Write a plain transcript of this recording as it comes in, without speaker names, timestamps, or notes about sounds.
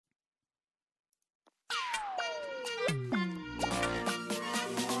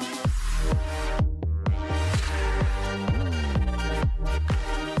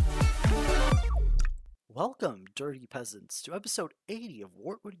Welcome, dirty peasants, to episode 80 of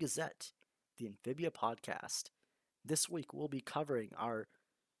Wartwood Gazette, the Amphibia podcast. This week we'll be covering our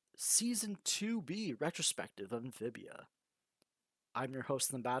Season 2B retrospective of Amphibia. I'm your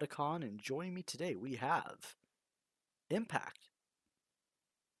host, Limbaticon, and joining me today we have Impact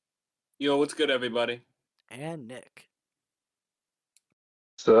Yo, what's good, everybody? and Nick.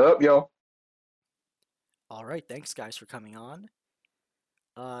 What's up, yo? Alright, thanks guys for coming on.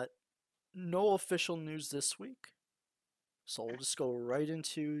 No official news this week, so we'll just go right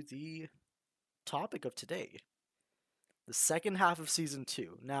into the topic of today. The second half of Season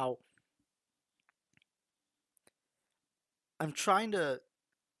 2. Now, I'm trying to...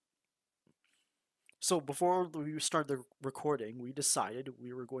 So before we start the recording, we decided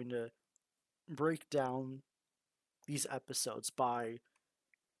we were going to break down these episodes by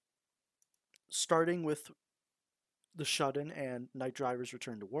starting with the Shut-In and Night Driver's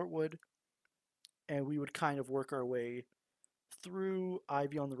return to Wartwood, and we would kind of work our way through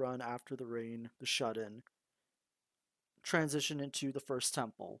Ivy on the Run, After the Rain, the Shut-In, transition into the First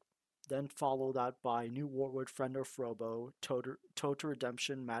Temple, then follow that by New Wartwood, Friend of Frobo, Tota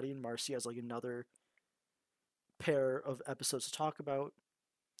Redemption, Maddie and Marcy as like another pair of episodes to talk about.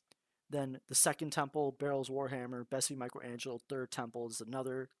 Then the Second Temple, Barrel's Warhammer, Bessie Michelangelo, Third Temple is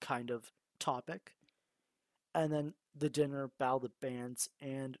another kind of topic. And then the dinner, Battle of the Bands,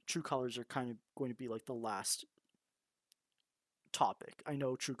 and True Colors are kind of going to be like the last topic. I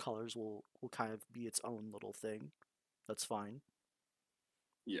know True Colors will kind of be its own little thing. That's fine.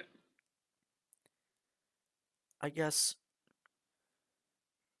 Yeah. I guess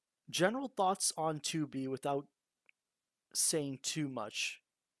general thoughts on 2B without saying too much.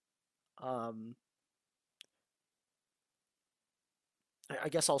 I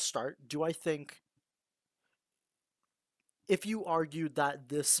guess I'll start. Do I think if you argued that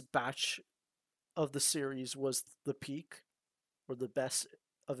this batch of the series was the peak or the best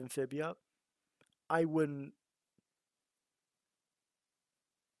of Amphibia, I wouldn't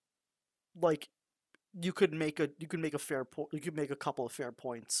like you could make a couple of fair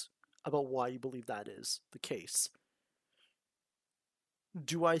points about why you believe that is the case.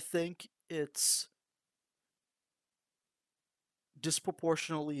 Do I think it's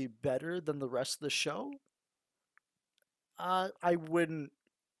disproportionately better than the rest of the show? I wouldn't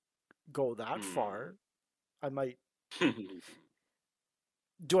go that far. I might.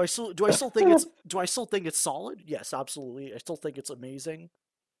 Do I still think it's solid? Yes, absolutely. I still think it's amazing.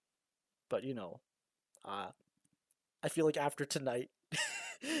 But I feel like after tonight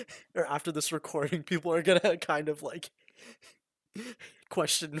or after this recording, people are gonna kind of like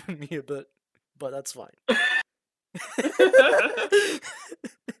question me a bit, but that's fine. But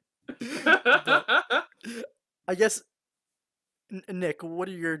I guess, Nick, what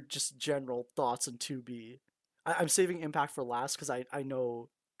are your just general thoughts on 2B? I'm saving Impact for last because I know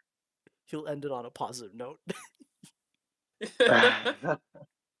he'll end it on a positive note.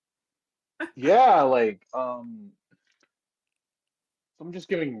 Yeah, so I'm just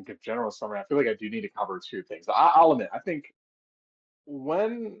giving a general summary. I feel like I do need to cover two things. I'll admit, I think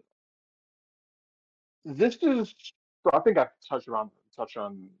when this is, so I think I've touched on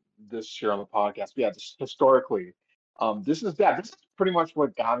this here on the podcast. But yeah, just historically, this is pretty much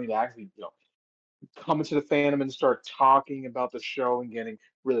what got me to actually, come into the fandom and start talking about the show and getting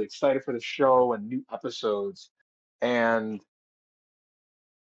really excited for the show and new episodes. And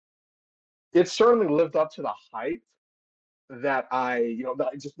it certainly lived up to the hype that I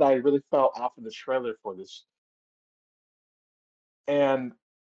really felt off of the trailer for this. And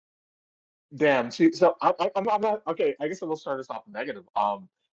damn, see, so I'm not okay. I guess I will start us off negative.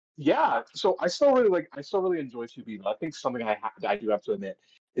 Yeah. So I still really enjoy 2B, but I think something I do have to admit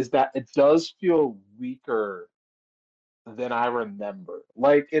is that it does feel weaker than I remember.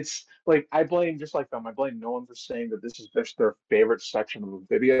 Like it's like I blame just like them. I blame no one for saying that this is just their favorite section of the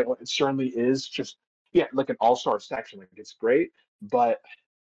video. It certainly is just yeah, like an all-star section. Like it's great, but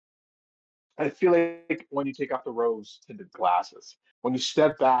I feel like when you take off the rose-tinted glasses, when you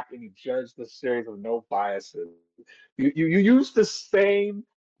step back and you judge the series with no biases, you use the same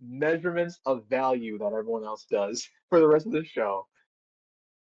measurements of value that everyone else does for the rest of the show.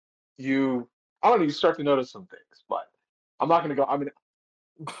 You, I don't know, you start to notice some things, but I'm not going to go. I mean,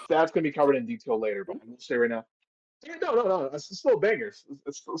 that's going to be covered in detail later, but I'm going to say right now, yeah, no. It's still bangers.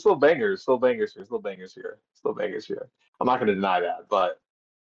 It's still bangers. Still bangers here. Still bangers here. Still bangers here. I'm not going to deny that, but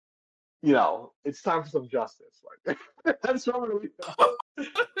it's time for some justice. Like that's what I'm really.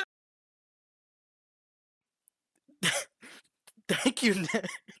 Thank you, Nick.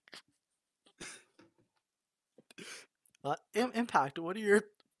 Impact. What are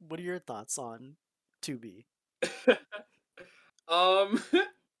your thoughts on 2B? um,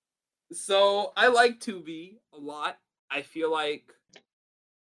 so I like 2B a lot. I feel like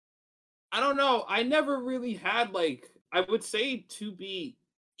I don't know. I never really had like I would say 2B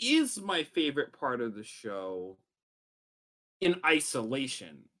is my favorite part of the show in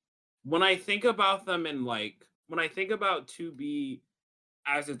isolation. When I think about them in like when I think about 2B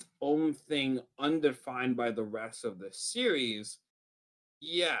as its own thing undefined by the rest of the series,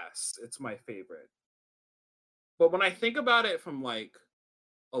 yes, it's my favorite. But when I think about it from like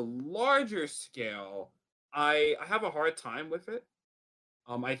a larger scale, I have a hard time with it.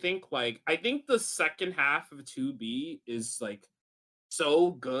 I think the second half of 2B is like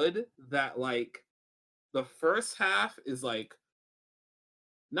so good that like the first half is like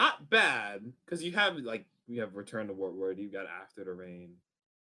not bad because you have Return to Wartwood, you got After the Rain,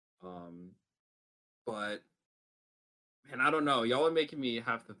 um, but man, I don't know. Y'all are making me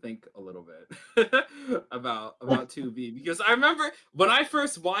have to think a little bit about 2B because I remember when I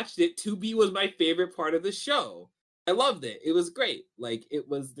first watched it, 2B was my favorite part of the show. I loved it. It was great. Like it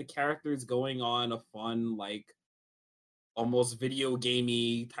was the characters going on a fun, like almost video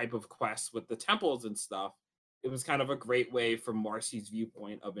gamey type of quest with the temples and stuff. It was kind of a great way for Marcy's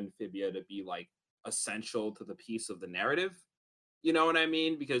viewpoint of Amphibia to be like essential to the piece of the narrative. You know what I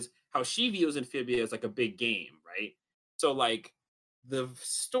mean? Because how she views Amphibia is like a big game, right? So like the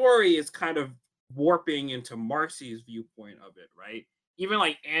story is kind of warping into Marcy's viewpoint of it, right? Even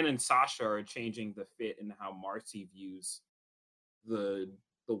like Anne and Sasha are changing the fit in how Marcy views the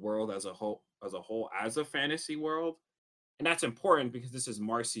the world as a fantasy world. And that's important because this is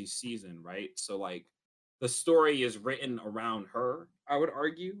Marcy's season, right? So like the story is written around her, I would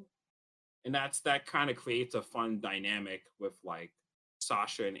argue, and that kind of creates a fun dynamic with like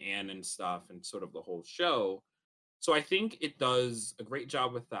Sasha and Anne and stuff and sort of the whole show. So I think it does a great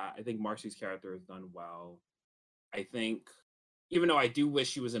job with that. I think Marcy's character is done well. I think even though I do wish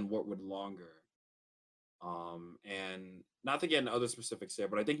she was in Wartwood longer, and not to get into other specifics there,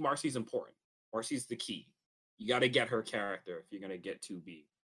 but I think Marcy's important. Marcy's the key. You got to get her character if you're gonna get 2B.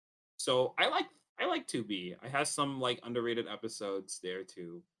 So I like 2B. I have some like underrated episodes there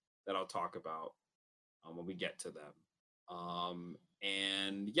too that I'll talk about when we get to them.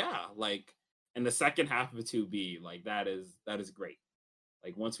 And yeah, like in the second half of 2B, like that is great.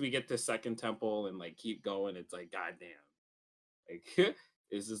 Like once we get to Second Temple and like keep going, it's like goddamn, like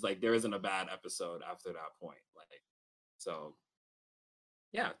it's just like there isn't a bad episode after that point. Like so,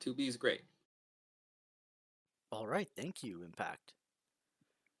 yeah, 2B is great. All right, thank you, Impact.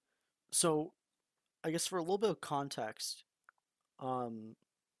 So, I guess for a little bit of context, um,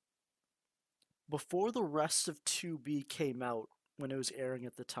 before the rest of 2B came out when it was airing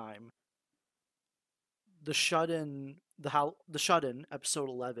at the time, the Shut-In episode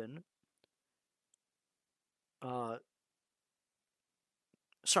 11, uh,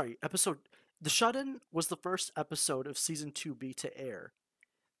 sorry, episode the Shut-In was the first episode of season 2B to air.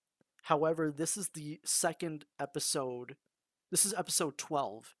 However, this is the second episode. This is episode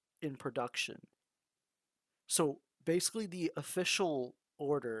 12 in production. So basically, the official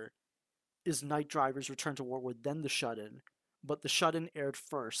order is Night Driver's Return to Wartwood, then the Shut-In, but the Shut-In aired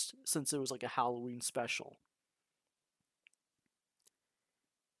first since it was like a Halloween special.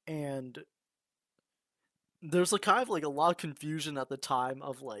 And there's like kind of like a lot of confusion at the time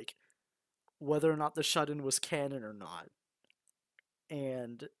of like whether or not the Shut-In was canon or not.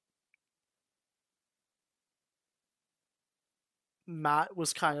 And Matt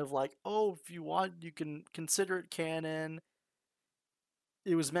was kind of like, "Oh, if you want, you can consider it canon.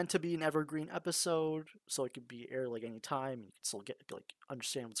 It was meant to be an evergreen episode, so it could be aired like any time. You can still get like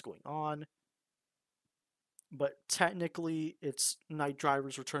understand what's going on. But technically, it's Night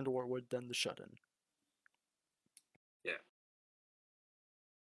Driver's Return to Wartwood, then the Shut-In." Yeah.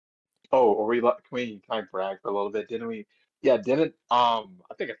 Oh, or can we kind of brag for a little bit? Didn't we? Yeah, didn't I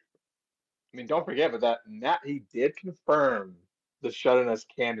think I mean don't forget, but that Matt he did confirm the shut-in as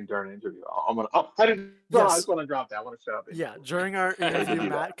canon during an interview. I'm gonna I didn't I Yes, just want to drop that. I want to shut up yeah. basically. During our Yeah, he did interview, do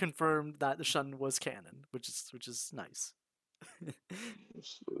that. Matt confirmed that the Shun was canon, which is nice.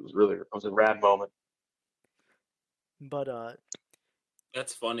 It was a rad moment. But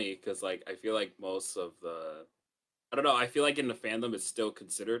That's funny because like I feel like most of the I don't know, I feel like in the fandom it's still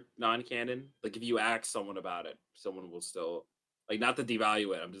considered non-canon. Like if you ask someone about it, someone will still like not to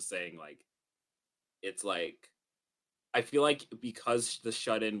devalue it. I'm just saying like it's like I feel like because the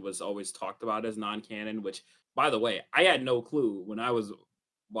shut-in was always talked about as non-canon, which by the way, I had no clue when I was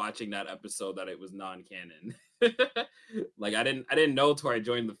watching that episode that it was non-canon. Like I didn't know till I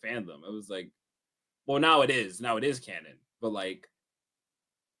joined the fandom. It was like, well now it is. Now it is canon. But like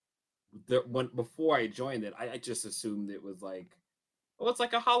before I joined it, I just assumed it was like, oh, it's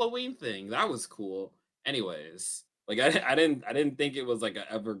like a Halloween thing. That was cool. Anyways, like I didn't think it was like an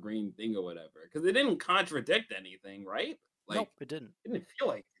evergreen thing or whatever because it didn't contradict anything, right? Nope, Like it didn't. it didn't feel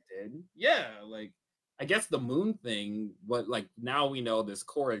like it did. Yeah, like I guess the moon thing. What like now we know this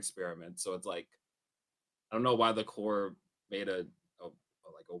core experiment, so it's like I don't know why the core made a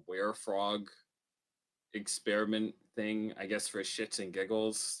like a were frog experiment thing. I guess for shits and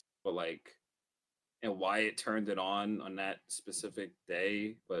giggles, but like and why it turned it on that specific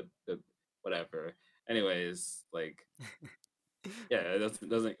day, but whatever. Anyways, like yeah, it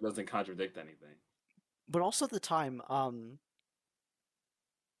doesn't contradict anything. But also at the time,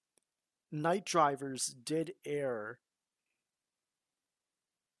 Night Drivers did air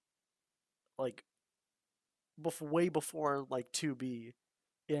like way before like 2B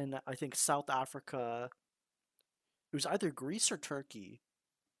in I think South Africa. It was either Greece or Turkey,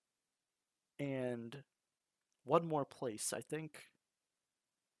 and one more place. I think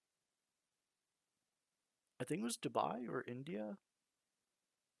it was Dubai or India.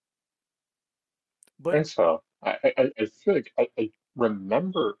 I But think so. I feel like I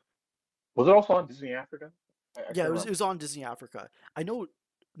remember. Was it also on Disney Africa? I yeah, can't it remember. was on Disney Africa. I know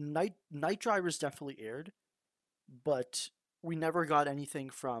Night Drivers definitely aired, but we never got anything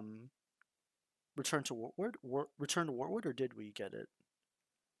from Return to Wartwood, or did we get it?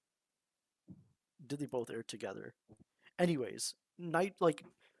 Did they both air together? Anyways, Night like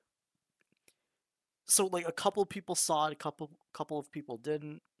so like a couple people saw it, a couple of people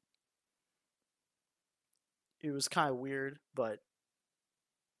didn't. It was kind of weird, but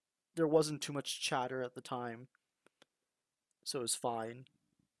there wasn't too much chatter at the time, so it was fine,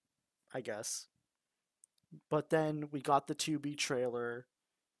 I guess. But then we got the 2B trailer,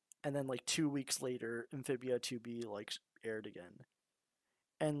 and then like 2 weeks later, Amphibia 2B like aired again.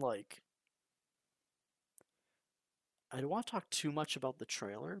 And like, I don't want to talk too much about the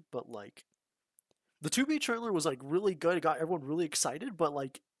trailer, but like, the 2B trailer was like really good. It got everyone really excited, but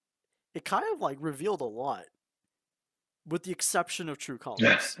like, it kind of like revealed a lot, with the exception of True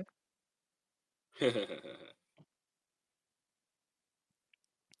Colors.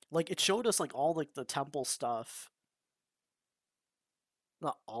 Like, it showed us like all like the temple stuff.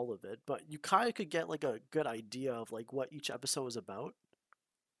 Not all of it, but you kind of could get like a good idea of like what each episode was about.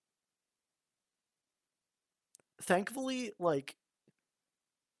 Thankfully, like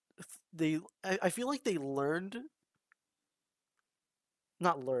I feel like they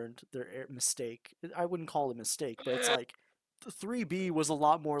not learned their mistake. I wouldn't call it a mistake, but it's like 3B was a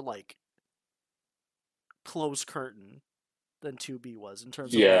lot more like closed curtain than 2B was in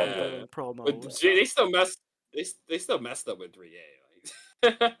terms of like Yeah, Yeah, revealing but promo they stuff. still messed. They still messed up with 3A.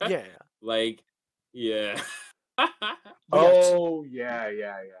 Like, Yeah, like yeah. but yeah,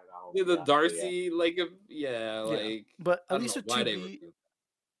 yeah. The Yeah. Darcy, like, yeah, yeah. like But I at don't least know with why they 2B, reviewed.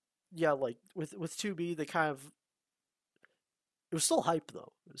 yeah, like with 2B, they kind of it was still hype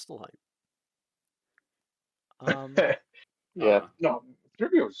though. It was still hype. Um, Yeah. Uh, No, okay.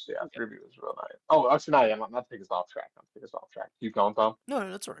 3B was real nice. Oh, actually, no, yeah, I'm not taking us off track. I'm taking us off track. Keep going, Tom. no,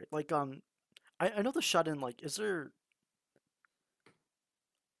 that's all right. Like I know the shut in. Like, is there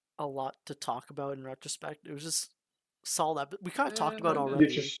a lot to talk about in retrospect? It was just solid. We kind of talked about it It's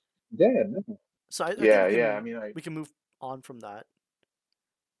already, just yeah, no. so I think Yeah, yeah. I mean, we can move on from that.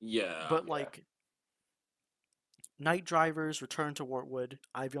 Yeah. But like, Night Drivers, Return to Wartwood,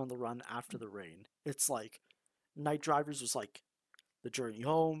 Ivy on the Run after the rain. It's like Night Drivers was like the journey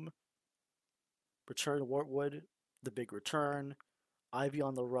home. Return to Wartwood, the big return. Ivy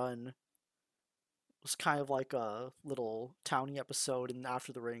on the Run was kind of like a little towny episode, and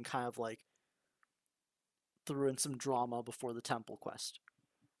after the rain, kind of like threw in some drama before the temple quest.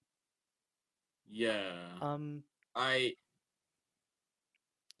 Yeah. Um, I.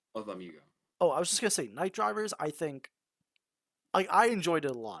 Let them you go. oh, I was just gonna say, Night Drivers. I think like I enjoyed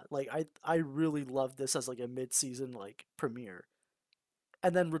it a lot. Like I really loved this as like a mid season like premiere.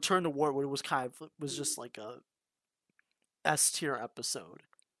 And then Return to Wartwood was just like a S tier episode.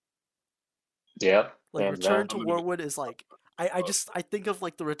 yeah, Like hands Return down. to I'm gonna be Warwood is like I think of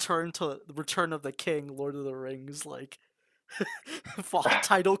like the Return of the King, Lord of the Rings, like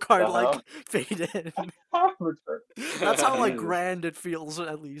title card The hell? like fade in. Return. That's how like Jesus. grand it feels,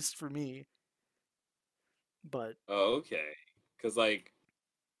 at least for me. But Oh, okay. Because like,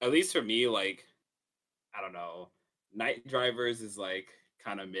 at least for me, like, I don't know, Night Drivers is like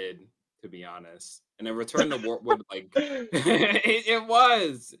kind of mid, to be honest. And then Return to Wartwood, like, it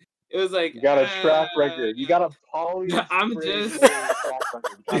was. it was like, You got a track record. You got a Pauly I'm Spring just. track record.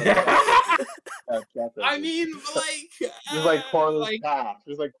 You got a track record. Track I record. mean, like, Just like Corliss like. Pass.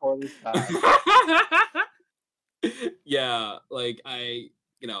 Just like Corliss Pass. Yeah, like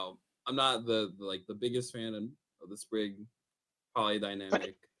I'm not the biggest fan of the Sprig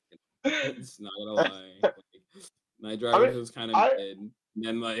polydynamic. It's not gonna lie. Like, Night I Driver mean, was kind of I mid, and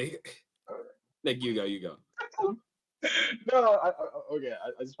then like you go. no, okay.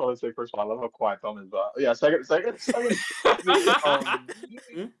 I just want to say first of all, I love how quiet Thumb is. But yeah, second.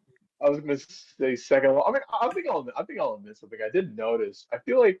 I was gonna say second. Well, I mean, I think I'll admit something. I did notice. I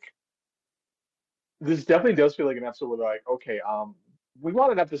feel like this definitely does feel like an episode where they're like, okay, we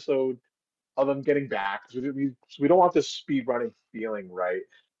want an episode of them getting back because we don't want this speed running feeling, right?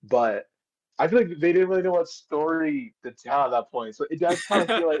 But I feel like they didn't really know what story to tell at that point, so it does kind of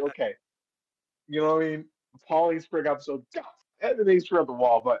feel like okay, you know what I mean? Pauline Spring episode, God, and then they screw up the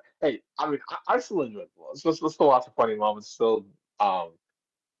wall. But hey, I mean, I still enjoyed the wall. So there's still lots of funny moments. Still,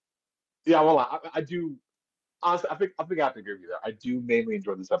 yeah, well, I do. Honestly, I think I have to agree with you there. I do mainly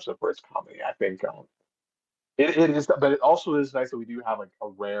enjoy this episode for its comedy. I think it is, but it also is nice that we do have like a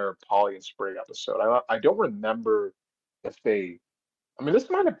rare Polly and Spring episode. I don't remember if they. I mean, this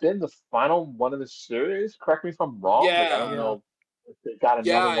might have been the final one of the series. Correct me if I'm wrong. Like I don't Yeah, Yeah. know if they got another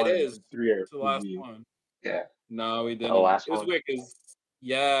yeah, it one in is. season 3 or It's the last TV. one. Yeah, No, we the didn't. last It was one. weird because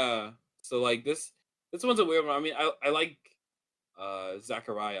yeah. So like this one's a weird one. I mean, I like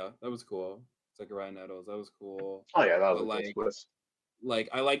Zachariah. That was cool. Zachariah Nettles. That was cool. Oh yeah, that was But a cool twist. like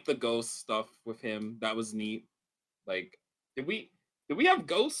I like the ghost stuff with him. That was neat. Like, did we have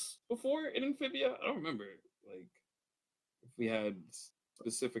ghosts before in Amphibia? I don't remember. Like, if we had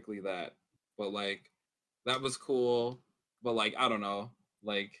specifically that, but like that was cool. But like I don't know.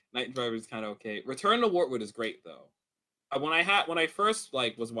 Like Night Driver is kind of okay. Return to Wartwood is great though. When I first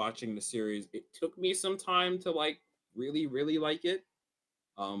like was watching the series, it took me some time to like really like it.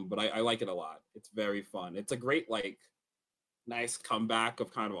 But I like it a lot. It's very fun. It's a great like nice comeback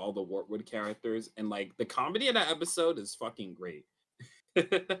of kind of all the Wartwood characters, and like the comedy in that episode is fucking great.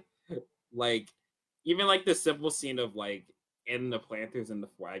 Like even like the simple scene of like in the planters and the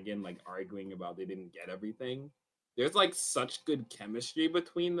wagon like arguing about they didn't get everything. There's like such good chemistry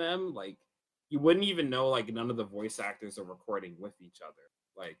between them. Like you wouldn't even know like none of the voice actors are recording with each other.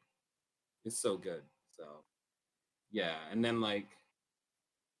 Like it's so good. So yeah, and then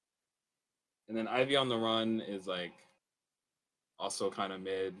Ivy on the Run is like also kind of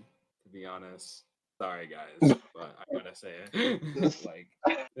mid, to be honest. Sorry, guys, but I gotta say it. Like,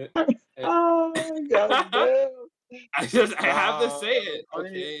 it, God damn. I have to say it. I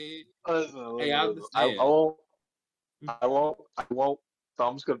mean, Okay, listen, I have to I say it. won't. I won't.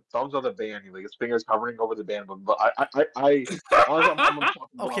 Thumbs on the band. Like his fingers hovering over the band, but honestly, I'm on the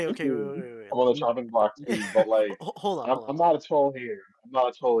chopping block Okay, too. wait. I'm on the chopping block too, but like, Hold I'm on. not a total hater. I'm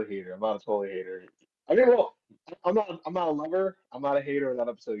not a total hater. I'm not a total hater. I mean, well, I'm not a lover. I'm not a hater of that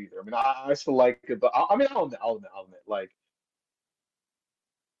episode either. I mean, I still like it, but I mean, I'll admit, like,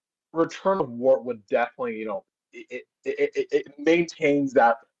 Return of War would definitely, it maintains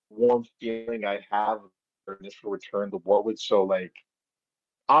that warm feeling I have for initial Return to Warwood. So like,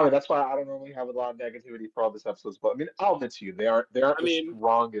 I mean, that's why I don't normally have a lot of negativity for all these episodes. But I mean, I'll admit to you, they aren't I the mean,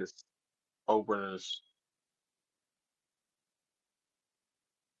 strongest openers.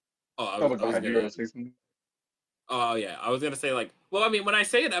 oh, Oh my I was God, you're gonna. gonna say something? Oh yeah, I was gonna say like. Well, I mean, when I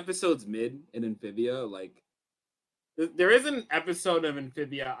say an episode's mid in Amphibia, like there is an episode of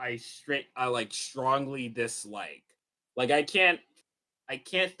Amphibia I like strongly dislike. Like I can't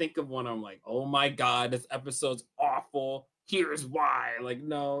think of one I'm like, oh my god, this episode's awful. Here's why. Like,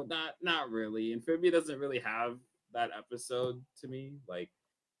 no, not really. Amphibia doesn't really have that episode to me. Like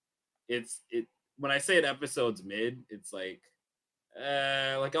it when I say an episode's mid, it's like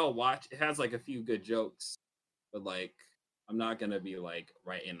I'll watch it has like a few good jokes, but like I'm not gonna be like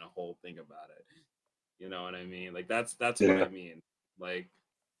writing a whole thing about it. You know what I mean? Like that's what I Yeah. mean. Like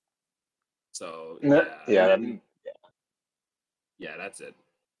so Yeah, yeah, and yeah, then yeah, that's it.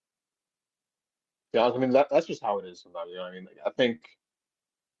 yeah. I mean, that's just how it is sometimes. You know what I mean? Like, I think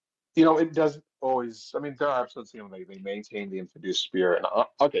it doesn't always. I mean, there are episodes, they maintain the amphibious spirit. And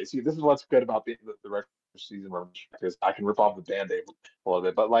okay, see, this is what's good about the retro season where is I can rip off the band-aid a little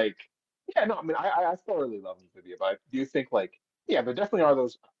bit. But like, yeah, no, I mean, I still really love amphibia, but I do think like, yeah, there definitely are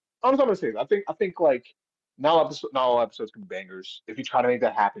those. I'm just gonna say that. I think like not all episodes can be bangers. If you try to make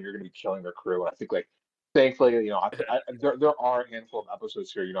that happen, you're gonna be killing their crew. And I think like, thankfully, there are a handful of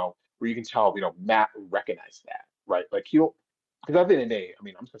episodes here, where you can tell, Matt recognized that, right? Like he'll because at the end of the day, I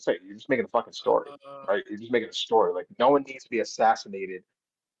mean, I'm just gonna say, you're just making a fucking story, Uh, right? You're just making a story. Like, no one needs to be assassinated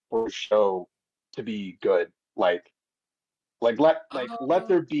for the show to be good. Let Uh,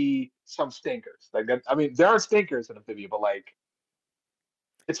 there be some stinkers. Like that. I mean, there are stinkers in Amphibia, but like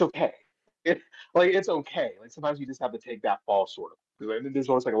it's okay. It it's okay. Like sometimes you just have to take that fall, sort of. Because there's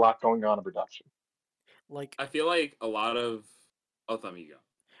always like a lot going on in production. Like, I feel like a lot of. Oh, let me go.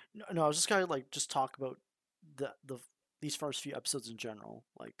 no, I was just gonna like just talk about the these first few episodes in general.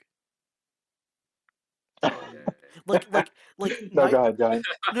 Um, like like No, go night. ahead, go ahead.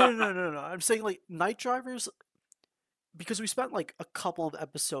 No. I'm saying like Night Drivers, because we spent like a couple of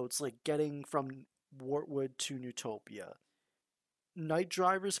episodes like getting from Wartwood to Newtopia. Night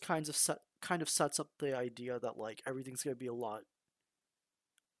Drivers kind of sets up the idea that like everything's gonna be a lot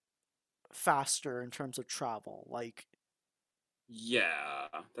faster in terms of travel. Yeah,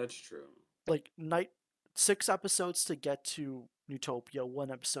 that's true. Like night 6 episodes to get to Newtopia,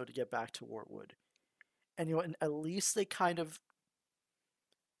 1 episode to get back to Wartwood. And and at least they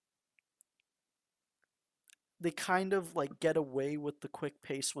kind of like get away with the quick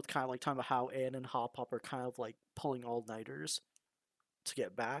pace with kind of like talking about how Anne and Hop Hop are kind of like pulling all nighters to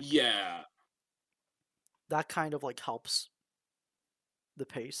get back. Yeah, That kind of like helps the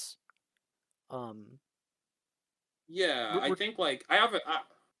pace. Um, yeah. we're, I we're, think like I have a.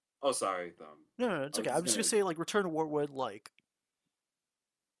 Oh, sorry, no, it's I was okay. I'm just just gonna gonna. say like Return to Wartwood. Like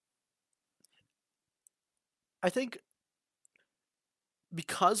I think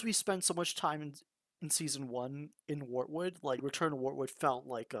because we spent so much time in season 1 in Wartwood, like Return to Wartwood felt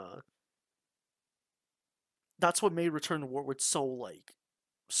like that's what made Return to Wartwood so like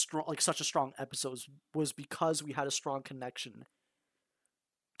strong, like such a strong episode, was because we had a strong connection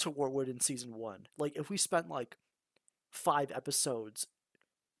to Wartwood in season 1. Like if we spent like 5 episodes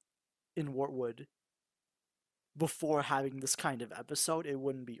in Wartwood before having this kind of episode, it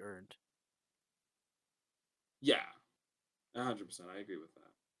wouldn't be earned. Yeah, 100%. I agree with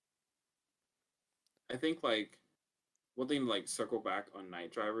that. I think like one thing to like circle back on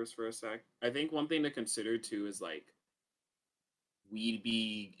Night Drivers for a sec. I think one thing to consider too is like we'd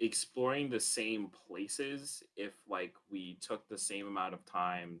be exploring the same places if like we took the same amount of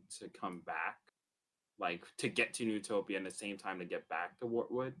time to come back, like to get to Newtopia and the same time to get back to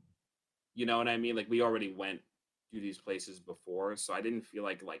Wartwood. You know what I mean? Like we already went to these places before, so I didn't feel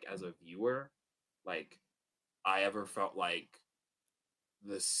like as a viewer, like I ever felt like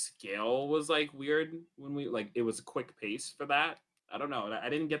the scale was like weird when we like it was a quick pace for that. I don't know. I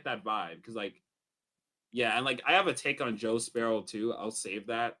didn't get that vibe because like yeah, and like I have a take on Joe Sparrow too. I'll save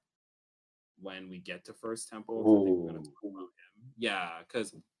that when we get to First Temple because I think we're gonna Ooh. talk about him. Yeah,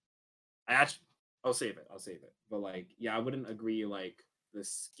 because I actually I'll save it. I'll save it. But like yeah, I wouldn't agree like the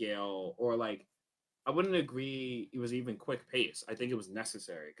scale or like I wouldn't agree it was even quick pace. I think it was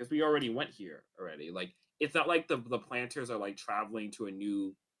necessary because we already went here already. Like it's not like the planters are like traveling to a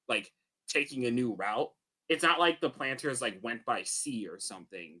new like taking a new route. It's not like the planters like went by sea or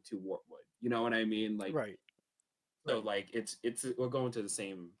something to Wartwood. You know what I mean? Like Right. so like it's we're going to the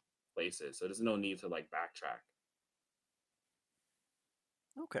same places, so there's no need to like backtrack.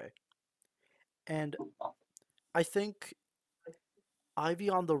 Okay. And I think Ivy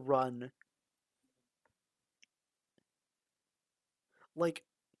on the Run, like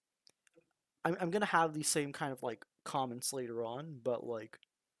I'm gonna have these same kind of like comments later on, but like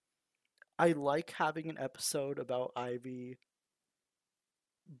I like having an episode about Ivy,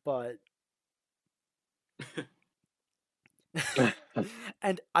 but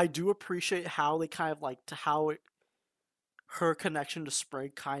and I do appreciate how they kind of like to how her connection to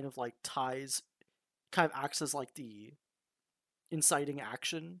Sprig kind of like kind of acts as like the inciting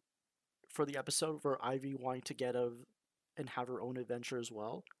action for the episode for Ivy wanting to get of and have her own adventure as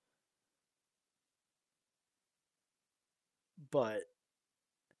well. But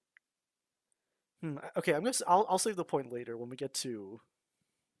okay, I'll save the point later when we get to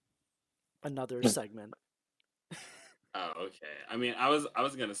another segment. Oh, okay. I mean, I was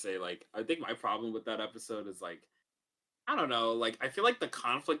gonna say like I think my problem with that episode is like I don't know, like I feel like the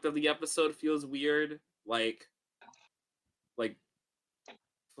conflict of the episode feels weird. Like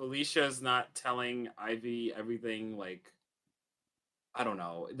Felicia's not telling Ivy everything. Like I don't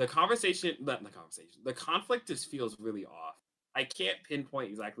know, the conflict just feels really off. I can't pinpoint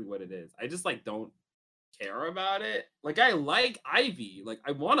exactly what it is. I just like don't care about it. Like I like Ivy. Like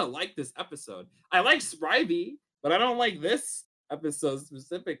I want to like this episode. I like Spivey, but I don't like this episode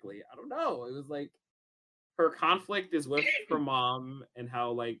specifically. I don't know. It was like her conflict is with her mom and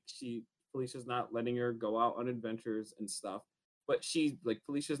how like Felicia's not letting her go out on adventures and stuff. But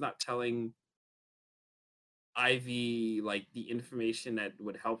Felicia's not telling Ivy like the information that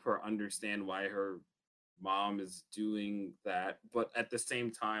would help her understand why her mom is doing that, but at the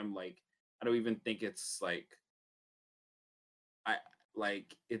same time, like I don't even think it's I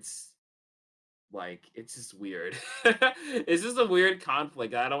like it's just weird. It's just a weird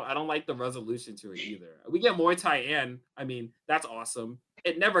conflict. I don't like the resolution to it either. We get more Tyann. I mean, that's awesome.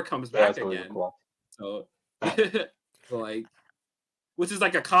 It never comes Yeah, back it's really again. cool. So like which is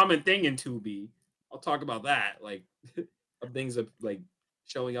like a common thing in 2B. I'll talk about that. Like of things of like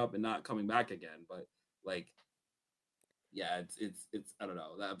showing up and not coming back again. But like yeah, it's I don't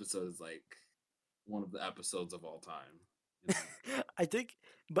know. That episode is like one of the episodes of all time. You know? I think,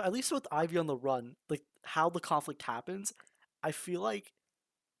 but at least with Ivy on the run, like how the conflict happens, I feel like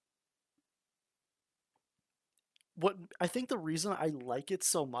what I think the reason I like it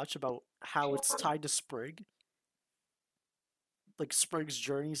so much about how it's tied to Sprig, like Sprig's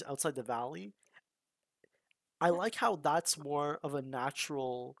journeys outside the valley, I like how that's more of a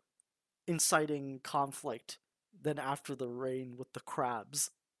natural inciting conflict than after the rain with the crabs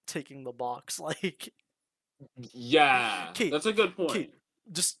taking the box. Like, Yeah, Kate, that's a good Kate, point.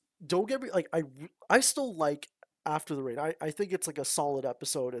 just don't get me like I still like after the rain. I think it's like a solid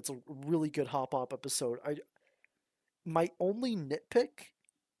episode. It's a really good hop up episode. I my only nitpick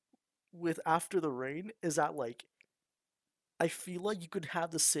with After the Rain is that like I feel like you could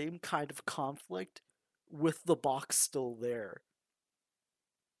have the same kind of conflict with the box still there.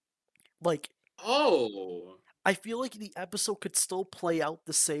 Like Oh, I feel like the episode could still play out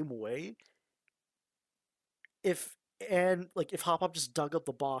the same way if Anne like if Hop Hop just dug up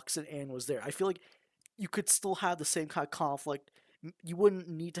the box and Anne was there. I feel like you could still have the same kind of conflict. You wouldn't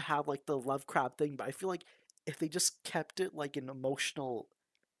need to have like the love crab thing, but I feel like if they just kept it like an emotional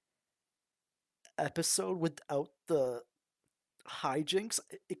episode without the hijinks,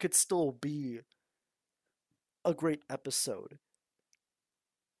 it could still be a great episode.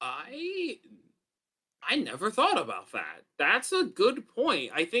 I I never thought about that. That's a good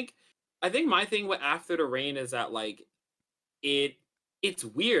point. I think my thing with After the Rain is that like it it's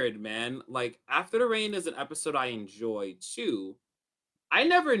weird, man. Like After the Rain is an episode I enjoy too. I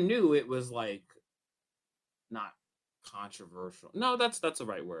never knew it was like not controversial. No, that's the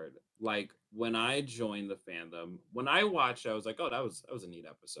right word. Like when I joined the fandom, when I watched, I was like, oh, that was a neat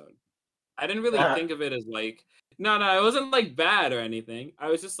episode. I didn't really think of it as like no, it wasn't like bad or anything. I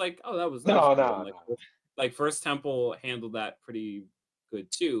was just like, oh, that was No, cool. no, And no. like First Temple handled that pretty good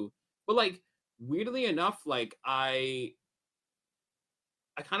too. But like weirdly enough, like I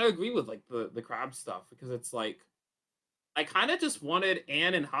kind of agree with like the crab stuff because it's like I kind of just wanted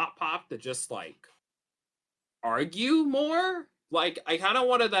Anne and Hot Pop to just like argue more. Like I kind of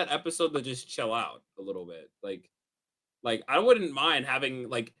wanted that episode to just chill out a little bit. Like I wouldn't mind having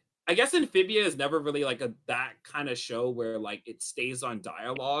like I guess Amphibia is never really like a that kind of show where like it stays on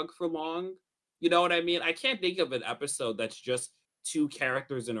dialogue for long. You know what I mean? I can't think of an episode that's just two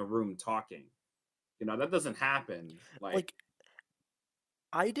characters in a room talking. You know, that doesn't happen. Like Like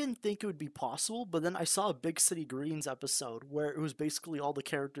I didn't think it would be possible, but then I saw a Big City Greens episode where it was basically all the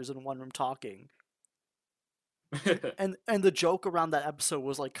characters in one room talking. And the joke around that episode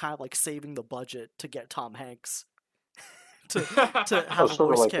was like kind of like saving the budget to get Tom Hanks to to Oh, have a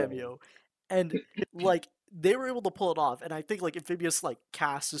sort of voice like cameo. And like they were able to pull it off, and I think like Amphibious like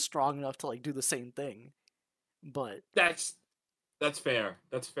cast is strong enough to like do the same thing. But that's That's fair.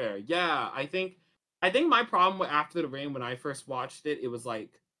 That's fair. Yeah, I think my problem with After the Rain when I first watched it, it was like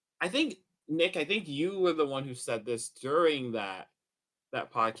I think Nick, I think you were the one who said this during that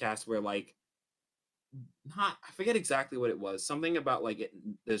podcast where like not I forget exactly what it was. Something about like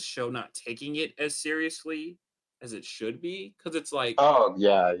the show not taking it as seriously as it should be cuz it's like oh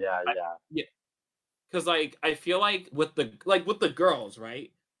yeah, yeah, I, yeah. yeah, cuz like I feel like with the girls,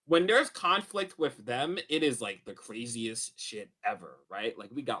 right? When there's conflict with them, it is like the craziest shit ever, right? Like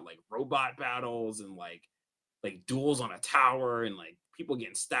we got like robot battles and like duels on a tower and like people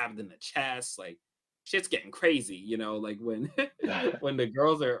getting stabbed in the chest, like shit's getting crazy, like when when the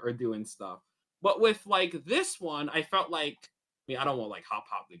girls are doing stuff. But with like this one, I felt like I mean, I don't want like Hop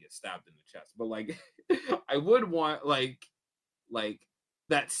Hop to get stabbed in the chest, but like I would want like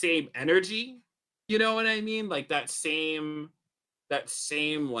that same energy, you know what I mean? Like that same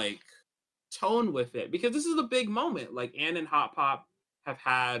like tone with it because this is a big moment. Like Ann and Hot Pop have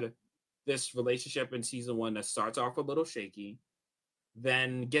had this relationship in season one that starts off a little shaky,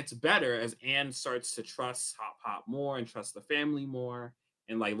 then gets better as Anne starts to trust Hot Pop more and trust the family more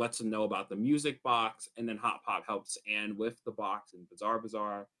and like lets them know about the music box. And then Hot Pop helps Anne with the box and Bizarre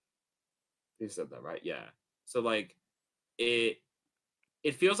Bizarre. They said that right, yeah. So like it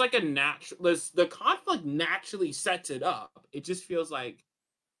it feels like a natural the conflict naturally sets it up. It just feels like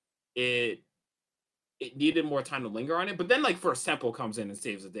it it needed more time to linger on it. But then like First Temple comes in and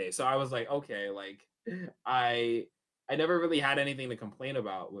saves the day. So I was like, okay, like I I never really had anything to complain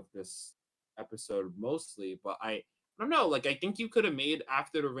about with this episode mostly, but I don't know, like I think you could have made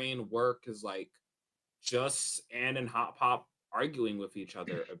After the Rain work as like just Anne and Hot Pop arguing with each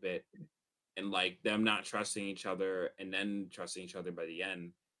other a bit and like them not trusting each other and then trusting each other by the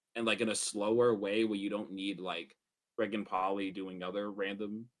end. And like in a slower way where you don't need like Greg and Polly doing other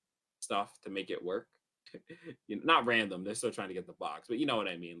random stuff to make it work. Not random, they're still trying to get the box, but you know what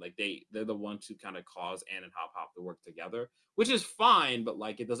I mean. Like they're the ones who kind of cause Anne and Hop Hop to work together, which is fine, but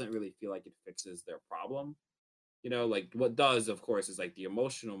like it doesn't really feel like it fixes their problem. Like what does, of course, is like the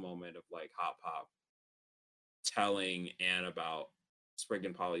emotional moment of like Hop Hop telling Anne about Sprig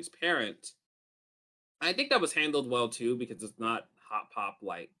and Polly's parent. I think that was handled well too because it's not Hop Pop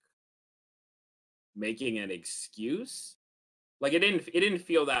like making an excuse. Like it didn't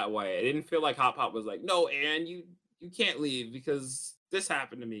feel that way. It didn't feel like Hop Pop was like, "No, Anne, you can't leave because this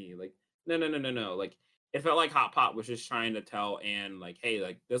happened to me." Like, no, no, no, no, no. Like it felt like Hop Pop was just trying to tell Anne like, "Hey,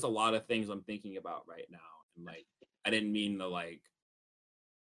 like there's a lot of things I'm thinking about right now." And like I didn't mean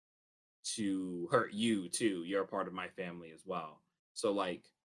to hurt you too. You're a part of my family as well. So like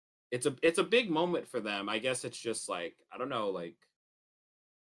it's a big moment for them. I guess it's just like I don't know, like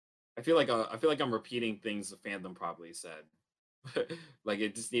I feel like I'm repeating things the fandom probably said. Like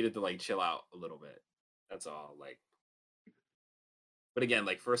it just needed to like chill out a little bit. That's all. Like, but again,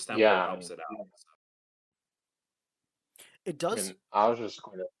 like First Tempo Yeah, helps it out. So. It I does. mean, I was just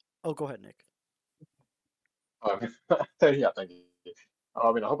going to. Oh, go ahead, Nick. Yeah, thank you.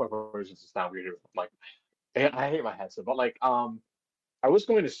 I mean, I hope my voice doesn't sound weird. Like, I hate my headset, but like, I was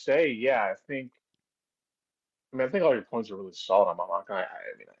going to say, yeah, I think all your points are really solid. I'm not gonna.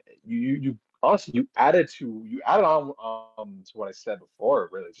 I mean, you honestly you added on to what I said before.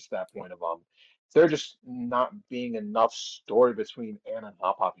 Really, just that point of there just not being enough story between Anna and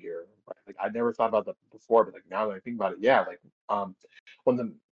Hop Hop here. Right? Like I never thought about that before, but like now that I think about it, yeah, like when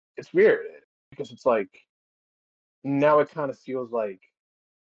the it's weird because it's like now it kind of feels like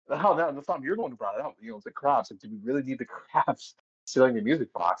oh no, the song you're the one who brought it up. It's the crabs. Like, do we really need the crabs stealing the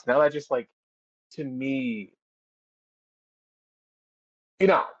music box? Now that just like to me, you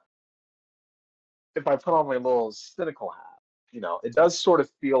know. if I put on my little cynical hat, it does sort of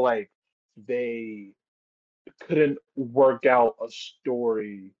feel like they couldn't work out a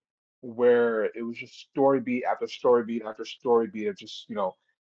story where it was just story beat after story beat after story beat of just,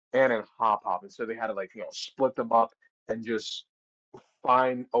 Ann and Hop Hop. And so they had to like, split them up and just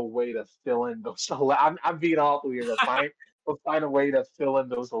find a way to fill in those. I'm being awful here, but find a way to fill in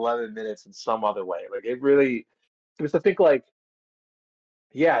those 11 minutes in some other way. Like it really, because I think like,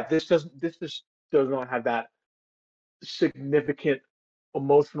 yeah, this just does not have that significant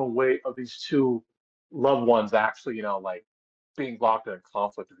emotional weight of these two loved ones actually, like being locked in a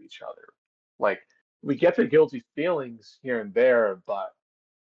conflict with each other. Like we get the guilty feelings here and there, but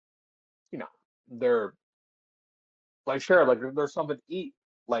you know, they're like sure, like there's something to eat.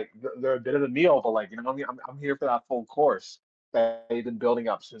 Like they're a bit of a meal, but like I mean, I'm here for that full course that they've been building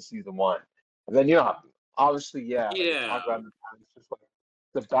up since season one. And then obviously, yeah, like we talked Yeah, about in the past, it's just like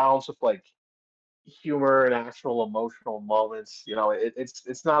the balance of like humor and actual emotional moments.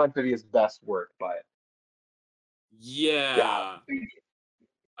 It's not like his best work, but yeah. yeah.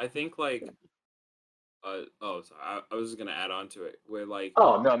 I think like oh, sorry. I was just gonna add on to it where like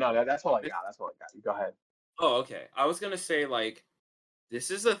Oh no, no, that's all I I, got. That's all I got. You go ahead. oh, okay. I was gonna say like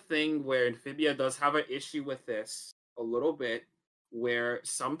this is a thing where Amphibia does have an issue with this a little bit, where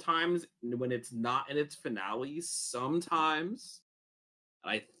sometimes when it's not in its finale, sometimes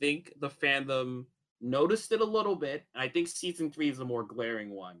I think the fandom noticed it a little bit. And I think season 3 is a more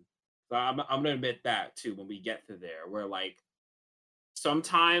glaring one. So I'm gonna admit that too when we get to there, where like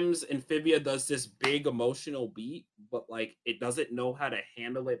sometimes Amphibia does this big emotional beat, but like it doesn't know how to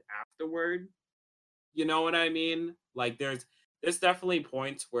handle it afterward. You know what I mean? Like there's definitely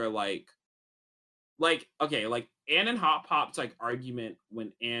points where like okay, like Anne and Hop Pop's like argument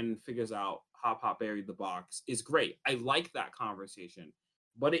when Anne figures out Hop Pop buried the box is great. I like that conversation,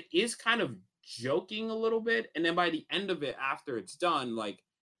 but it is kind of joking a little bit. And then by the end of it, after it's done, like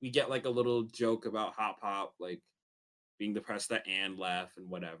we get like a little joke about Hop Pop like being depressed that Anne left and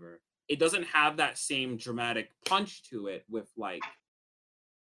whatever. It doesn't have that same dramatic punch to it with like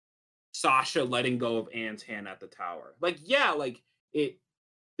Sasha letting go of Anne's hand at the tower. Like yeah, like it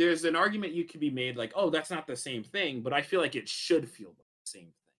there's an argument you could be made like, oh, that's not the same thing, but I feel like it should feel the same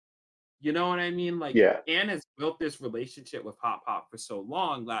thing. You know what I mean? Like Yeah, Anne has built this relationship with Hop Hop for so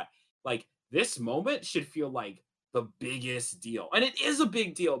long that like this moment should feel like the biggest deal. And it is a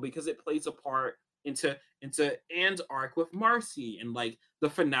big deal because it plays a part into Anne's arc with Marcy and like the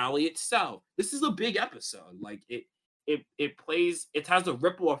finale itself. This is a big episode. Like it has a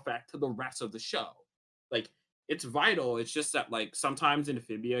ripple effect to the rest of the show. Like it's vital. It's just that like sometimes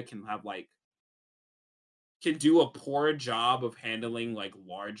Amphibia can do a poor job of handling like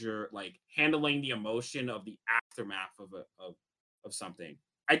larger, like handling the emotion of the aftermath of something.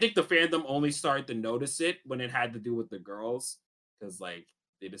 I think the fandom only started to notice it when it had to do with the girls, because like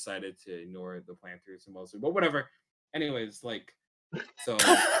they decided to ignore the planters mostly. But whatever. Anyways, like so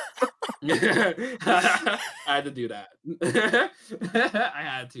I had to do that. I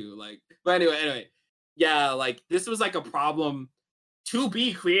had to, like, but anyway. Yeah, like this was like a problem.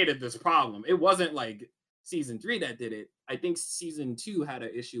 2B created this problem. It wasn't like season 3 that did it. I think season 2 had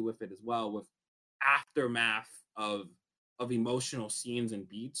an issue with it as well, with aftermath of emotional scenes and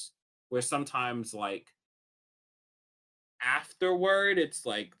beats, where sometimes like afterward it's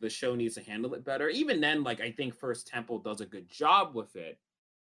like the show needs to handle it better. Even then, like I think First Temple does a good job with it,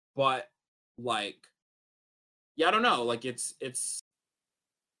 but like yeah, I don't know. Like it's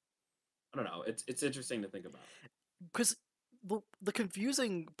I don't know. It's interesting to think about. Because the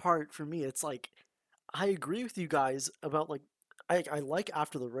confusing part for me, it's like I agree with you guys about like I like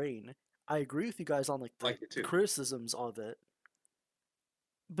After the Rain. I agree with you guys on like I like it the too. criticisms of it.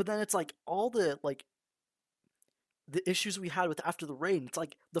 But then it's like all the like the issues we had with After the Rain, it's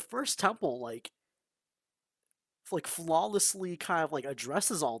like the First Temple like flawlessly kind of like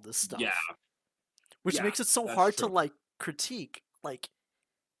addresses all this Yeah, stuff, which yeah, makes it so that's hard to true. like critique. Like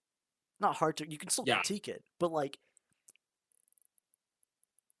not hard to, you can still Yeah, critique it, but like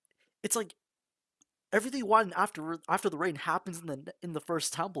it's like everything one After the Rain happens in the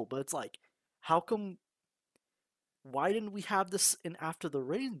First Temple, but it's like how come why didn't we have this in After the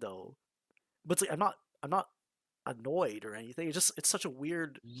Rain though? But it's like I'm not annoyed or anything. It's such a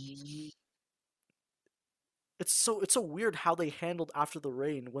weird Ye- it's so weird how they handled After the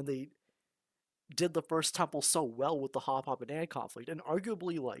Rain when they did the First Temple so well with the Hop Hop and Ann conflict, and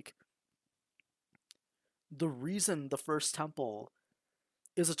arguably like the reason the First Temple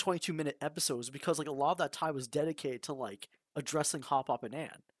is a 22-minute episode is because like a lot of that time was dedicated to like addressing Hop Hop and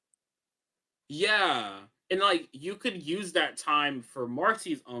Ann. yeah, and like you could use that time for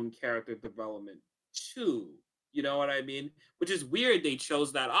Marcy's own character development too. You know what I mean? Which is weird they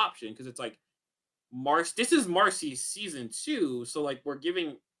chose that option, because it's like this is Marcy's season 2, so like we're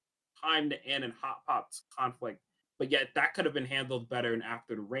giving time to Ann and Hop Pop's conflict, but yet that could have been handled better in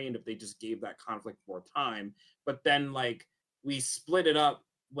After the Rain if they just gave that conflict more time. But then like we split it up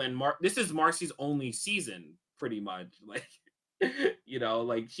when this is Marcy's only season, pretty much. Like you know,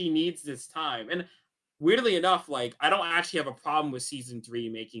 like she needs this time. And weirdly enough, like I don't actually have a problem with season 3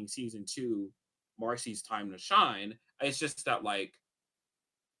 making season 2 Marcy's time to shine. It's just that like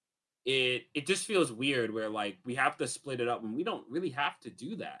it just feels weird where like we have to split it up and we don't really have to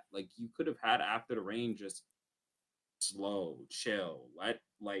do that. Like you could have had After the Rain just slow, chill.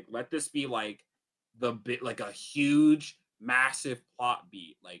 Let this be like the bit, like a huge massive plot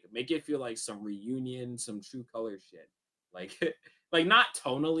beat. Like make it feel like some reunion, some True Color shit. Like like not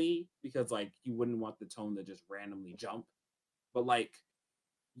tonally, because like you wouldn't want the tone to just randomly jump, but like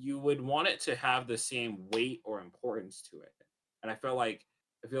you would want it to have the same weight or importance to it. And I feel like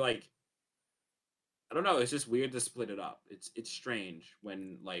I don't know. It's just weird to split it up. It's strange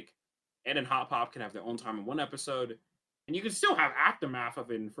when like Ed and Hop Hop can have their own time in one episode, and you can still have aftermath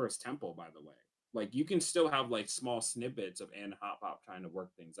of it in First Temple. By the way, like you can still have like small snippets of Ed and Hop Hop trying to work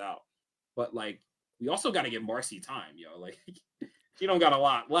things out. But like we also got to get Marcy time, yo. Like she don't got a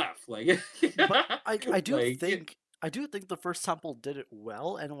lot left. Like, But like I do think the First Temple did it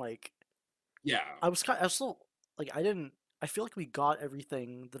well, and like yeah, I was still like I feel like we got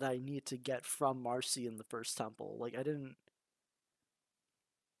everything that I need to get from Marcy in the First Temple. Like I didn't.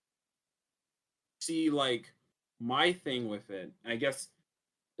 see like my thing with it. I guess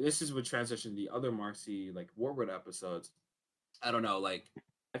this is what transition to the other Marcy like Warwood episodes. I don't know, like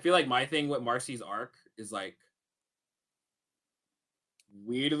I feel like my thing with Marcy's arc is like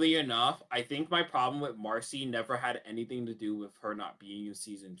weirdly enough, I think my problem with Marcy never had anything to do with her not being in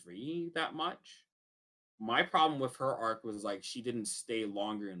season 3 that much. My problem with her arc was like she didn't stay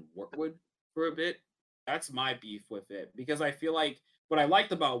longer in Wartwood for a bit. That's my beef with it, because I feel like what I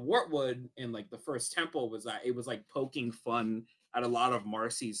liked about Wartwood in like the First Temple was that it was like poking fun at a lot of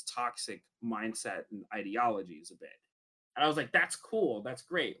Marcy's toxic mindset and ideologies a bit. And I was like, that's cool, that's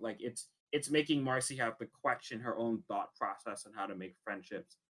great. Like it's making Marcy have to question her own thought process on how to make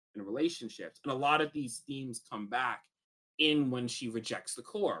friendships and relationships. And a lot of these themes come back in when she rejects the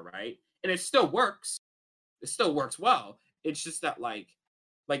core, right? And it still works, well. It's just that like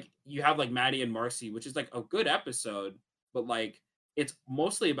like you have like Maddie and Marcy, which is like a good episode, but like it's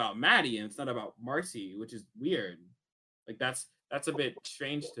mostly about Maddie and it's not about Marcy, which is weird. Like that's a bit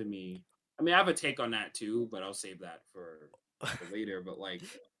strange to me. I mean, I have a take on that too, but I'll save that for later. But like,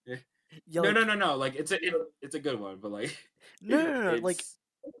 eh. Yeah, No, like no, no, no. Like it's a good one, but like no. Like it's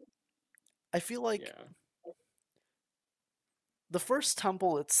I feel like yeah. the first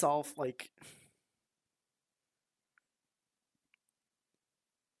temple itself, like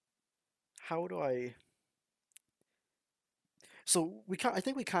how do I? So I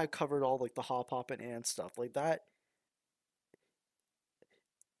think we kind of covered all like the hop hop and stuff like that.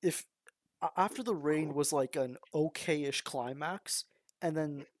 If after the rain was like an okay-ish climax, and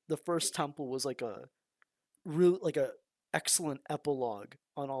then the first temple was like a real like a excellent epilogue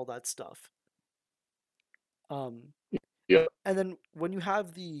on all that stuff. Um, Yeah. and then when you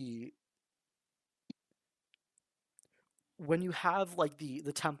have like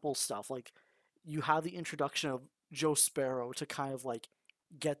the temple stuff, like you have the introduction of Joe Sparrow to kind of like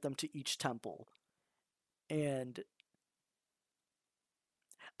get them to each temple, and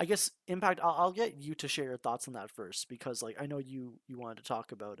I guess Impact. I'll get you to share your thoughts on that first because like I know you wanted to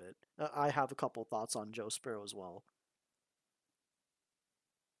talk about it. I have a couple thoughts on Joe Sparrow as well.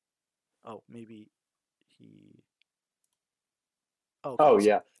 Oh, maybe he. Oh, okay, Oh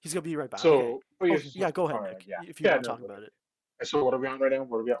yeah. he's gonna be right back. Okay. So, oh Oh yes. yeah, go All ahead, right. Nick, Yeah. if you Yeah. want to No. talk about it. So what are we on right now?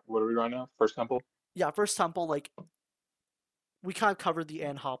 What are we on now? First temple. Yeah, first temple. Like we kind of covered the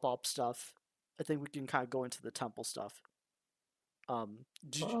Ann Hop Op stuff. I think we can kind of go into the temple stuff.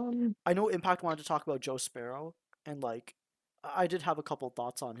 Did you, Um. I know Impact wanted to talk about Joe Sparrow, and like I did have a couple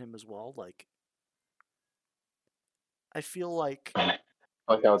thoughts on him as well. Like I feel like I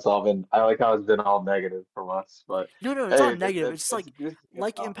like how it's all been. I like how it's been all negative from us, but no, it's not hey, negative. It's just like this is good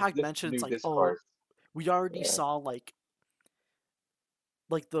like stuff. Impact This is mentioned. It's new like oh, discourse. we already Yeah. saw like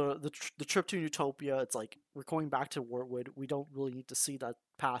the trip to Utopia. It's like we're going back to Wartwood. We don't really need to see that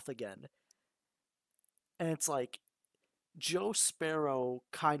path again. And it's like Joe Sparrow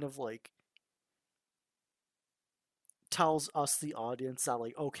kind of like tells us the audience that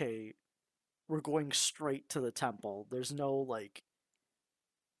like okay, we're going straight to the temple.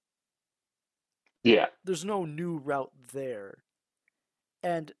 Yeah. There's no new route there.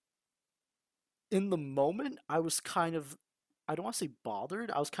 And in the moment, I was kind of I don't want to say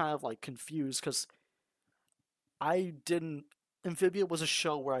bothered. I was kind of like confused because I didn't. Amphibia was a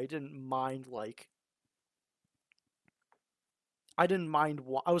show where I didn't mind. I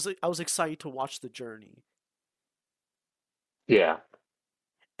was excited to watch the journey Yeah.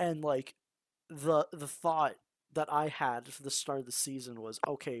 and like the thought that I had for the start of the season was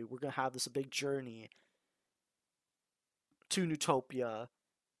okay, we're gonna have this big journey to Utopia.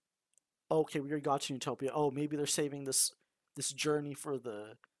 Okay, we already got to Utopia. Oh, maybe they're saving this journey for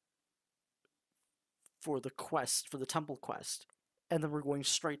the quest, for the temple quest. And then we're going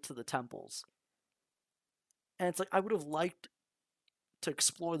straight to the temples. And it's like I would have liked to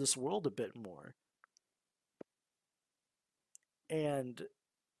explore this world a bit more. And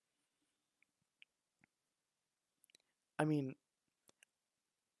I mean,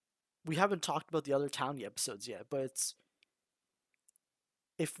 we haven't talked about the other Townie episodes yet, but it's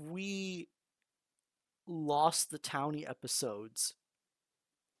if we lost the Townie episodes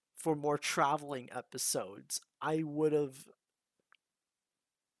for more traveling episodes, I would have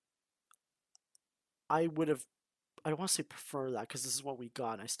I don't want to say prefer that because this is what we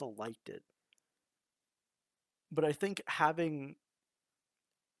got and I still liked it. But I think having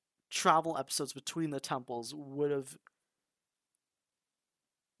travel episodes between the temples would have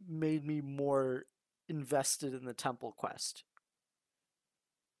made me more invested in the temple quest.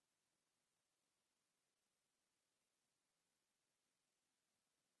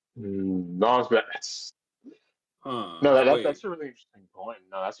 No, that's Huh. no, Wait. that's a really interesting point.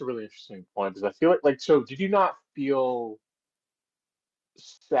 No, that's a really interesting point because I feel like so. Did you not feel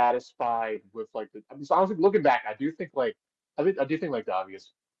satisfied with like the? I mean, so honestly, looking back, I do think like the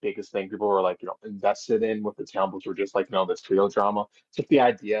obvious biggest thing people were like invested in with the temples were just like this trio drama. Just the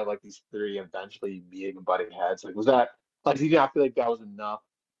idea of like these three eventually meeting and butting heads. Like was that like did you not feel like that was enough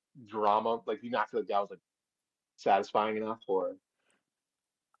drama? Like do you not feel like that was like satisfying enough or?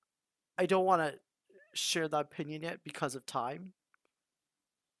 I don't want to share that opinion yet because of time,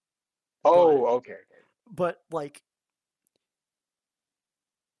 but Oh, okay. like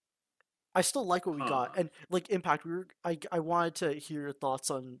I still like what we got Huh. and like Impact. I wanted to hear your thoughts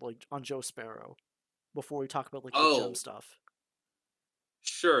on on Joe Sparrow before we talk about like the gem Oh, stuff.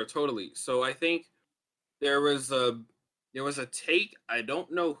 sure, totally. So I think there was a there was a take. I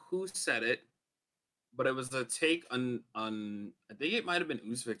don't know who said it, but it was a take on I think it might have been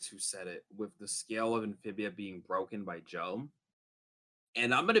Uzvik who said it with the scale of Amphibia being broken by Joe.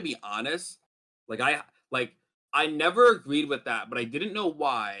 And I'm gonna be honest, like like I never agreed with that, but I didn't know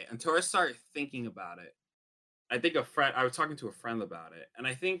why until I started thinking about it. I was talking to a friend about it, and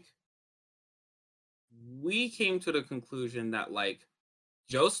I think we came to the conclusion that like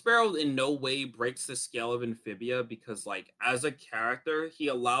Joe Sparrow in no way breaks the scale of Amphibia because, like, as a character, he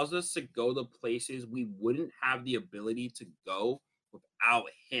allows us to go to places we wouldn't have the ability to go without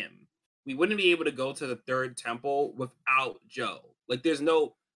him. We wouldn't be able to go to the third temple without Joe. Like, there's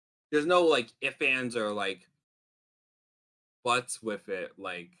no like if ands or like buts with it.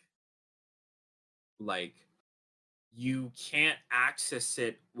 Like you can't access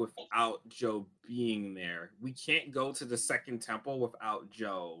it without Joe being there. We can't go to the second temple without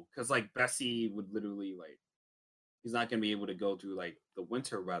Joe because like Bessie would literally like he's not gonna be able to go through like the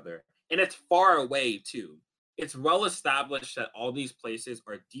winter weather, and it's far away too. It's well established that all these places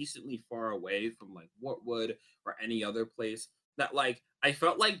are decently far away from like Wartwood or any other place. That like I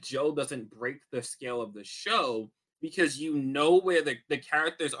felt like Joe doesn't break the scale of the show because you know where the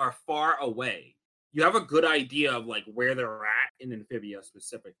characters are far away. You have a good idea of like where they're at in Amphibia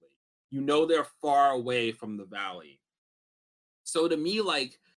specifically. You know they're far away from the valley. So to me,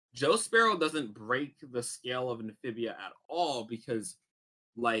 like Joe Sparrow doesn't break the scale of Amphibia at all because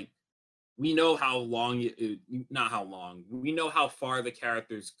like we know how long not how long we know how far the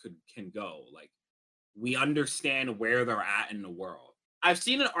characters can go. Like we understand where they're at in the world. I've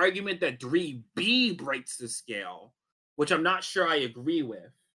seen an argument that 3B breaks the scale, which I'm not sure I agree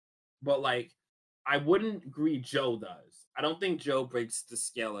with, but like I wouldn't agree Joe does. I don't think Joe breaks the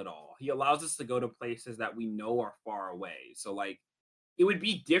scale at all. He allows us to go to places that we know are far away. So like it would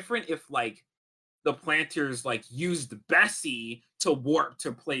be different if like the planters like used Bessie to warp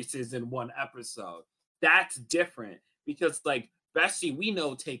to places in one episode. That's different because like Bessie we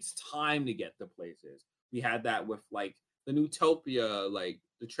know takes time to get to places. We had that with like the Newtopia, like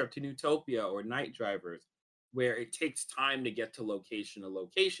the trip to Newtopia or Night Drivers, where it takes time to get to location to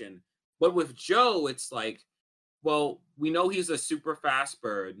location. But with Joe, it's like, well, we know he's a super fast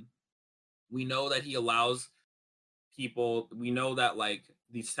bird. We know that he allows people, we know that like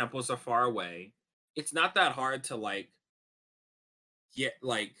these temples are far away. It's not that hard to like get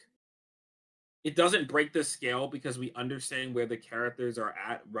like it doesn't break the scale because we understand where the characters are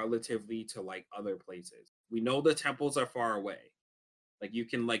at relatively to like other places. We know the temples are far away. Like you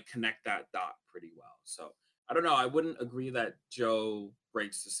can like connect that dot pretty well. So I don't know. I wouldn't agree that Joe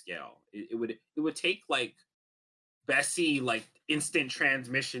breaks the scale. It would take like Bessie like instant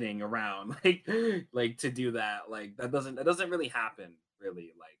transmissioning around like to do that. Like that doesn't really happen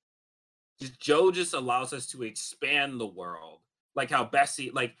really. Like just Joe just allows us to expand the world. Like how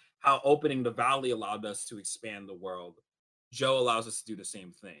Bessie like how opening the valley allowed us to expand the world. Joe allows us to do the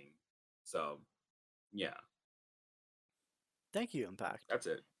same thing. So yeah, Thank you, Impact. that's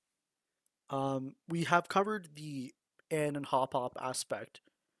it. We have covered the Anne and Hop Hop aspect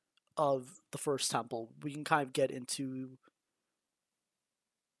of the first temple. We can kind of get into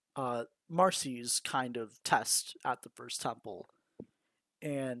Marcy's kind of test at the first temple.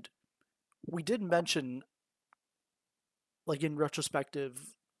 And we did mention, like in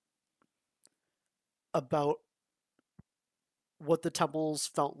retrospective, about what the temples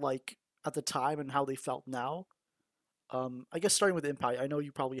felt like at the time and how they felt now. I guess starting with Impact, I know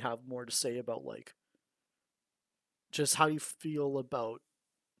you probably have more to say about like just how you feel about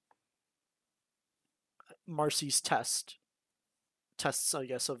Marcy's tests, I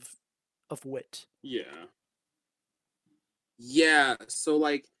guess, of wit. Yeah. Yeah. So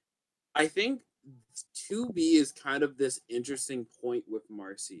like I think 2B is kind of this interesting point with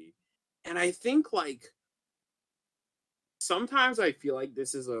Marcy. And I think like sometimes I feel like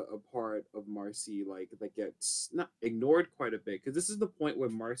this is a part of Marcy like that gets not ignored quite a bit because this is the point where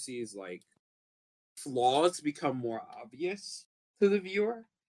Marcy's like flaws become more obvious to the viewer.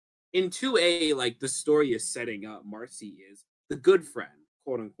 In 2A, like the story is setting up Marcy is the good friend,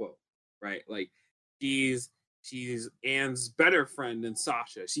 quote unquote, right? Like she's she's Anne's better friend than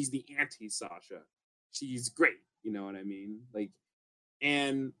Sasha. She's the anti Sasha. She's great, you know what I mean? Like,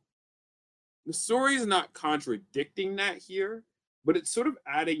 and the story is not contradicting that here, but it's sort of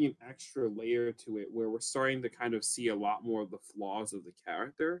adding an extra layer to it where we're starting to kind of see a lot more of the flaws of the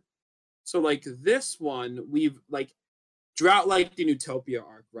character. So like this one, we've like throughout like the Newtopia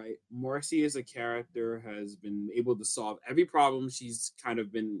arc, right? Marcy as a character has been able to solve every problem she's kind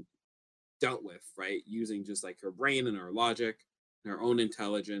of been dealt with, right? Using just like her brain and her logic and her own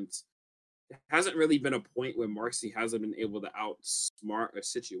intelligence. There hasn't really been a point where Marcy hasn't been able to outsmart a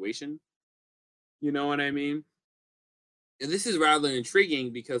situation. You know what I mean? And this is rather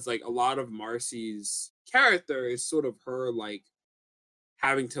intriguing because like a lot of Marcy's character is sort of her like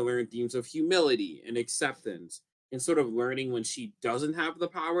having to learn themes of humility and acceptance and sort of learning when she doesn't have the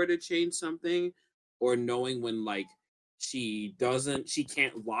power to change something or knowing when like she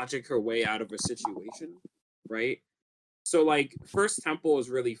can't logic her way out of a situation, right? So like First Temple is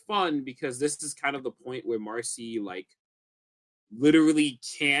really fun because this is kind of the point where Marcy like literally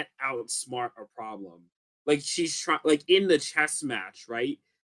can't outsmart a problem. Like she's trying, like in the chess match, right?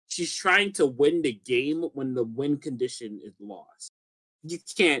 She's trying to win the game when the win condition is lost. You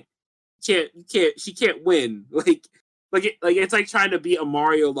can't. She can't win. Like it's like trying to beat a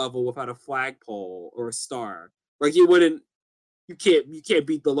Mario level without a flagpole or a star. Like you wouldn't. You can't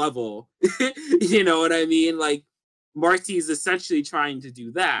beat the level. You know what I mean? Like Marcy is essentially trying to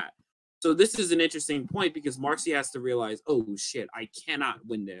do that. So this is an interesting point because Marcy has to realize, oh shit, I cannot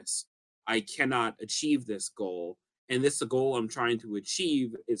win this. I cannot achieve this goal. And this goal I'm trying to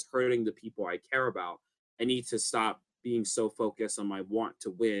achieve is hurting the people I care about. I need to stop being so focused on my want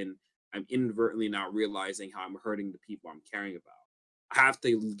to win. I'm inadvertently not realizing how I'm hurting the people I'm caring about. I have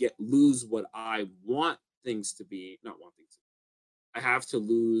to lose what I want things to be, not want things to be. I have to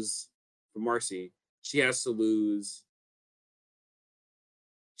lose for Marcy. She has to lose.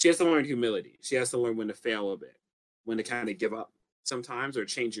 She has to learn humility. She has to learn when to fail a bit, when to kind of give up sometimes or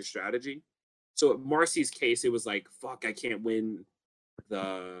change your strategy. So in Marcy's case, it was like, fuck, I can't win.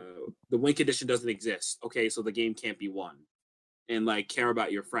 The win condition doesn't exist. Okay, so the game can't be won. And like care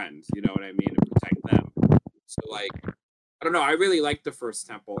about your friends, you know what I mean, and protect them. So like I don't know, I really liked the First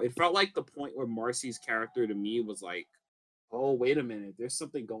Temple. It felt like the point where Marcy's character to me was like, oh, wait a minute, there's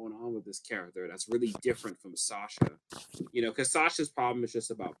something going on with this character that's really different from Sasha. You know, because Sasha's problem is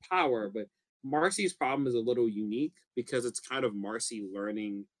just about power, but Marcy's problem is a little unique because it's kind of Marcy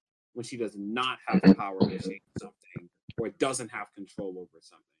learning when she does not have power to change something or doesn't have control over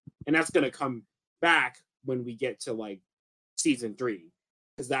something. And that's going to come back when we get to like season 3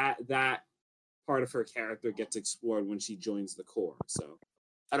 because that part of her character gets explored when she joins the Corps. So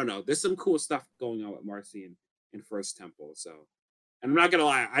I don't know. There's some cool stuff going on with Marcy in First Temple. So, and I'm not gonna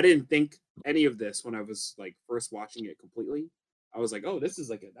lie, I didn't think any of this when I was like first watching it completely. I was like, oh, this is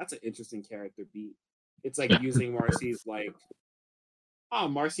like that's an interesting character beat. It's like using Marcy's like, oh,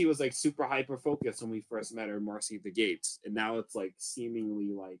 Marcy was like super hyper focused when we first met her, Marcy the Gates, and now it's like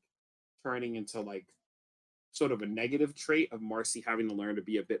seemingly like turning into like sort of a negative trait of Marcy having to learn to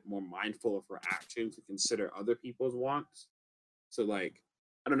be a bit more mindful of her actions and consider other people's wants. So like,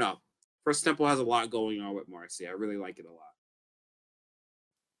 I don't know. First Temple has a lot going on with Marcy. I really like it a lot.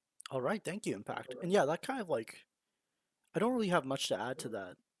 All right, thank you, Impact. And yeah, that kind of like I don't really have much to add to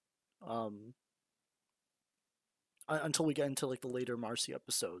that. Um, until we get into like the later Marcy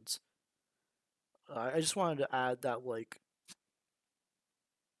episodes. I just wanted to add that like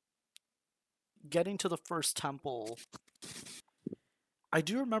getting to the first temple, I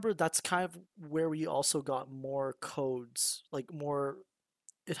do remember that's kind of where we also got more codes, like more.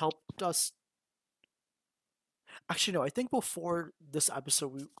 It helped us. Actually, no. I think before this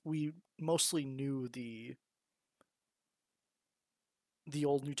episode, we mostly knew the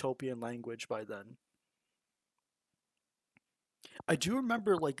old Utopian language by then. I do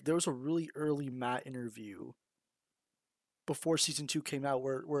remember like there was a really early Matt interview before season 2 came out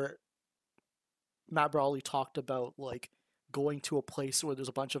where Matt Brawley talked about like going to a place where there's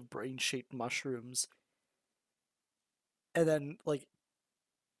a bunch of brain shaped mushrooms, and then like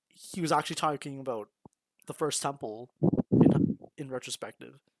he was actually talking about the first temple in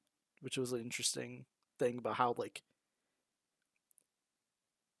retrospective, which was an interesting thing about how like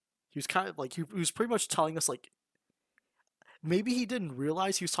he was kind of like he was pretty much telling us like maybe he didn't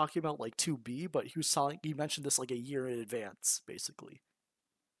realize he was talking about like 2B, but he mentioned this like a year in advance basically,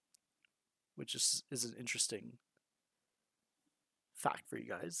 which is an interesting fact for you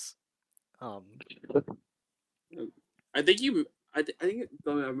guys. Um, I think you. I think I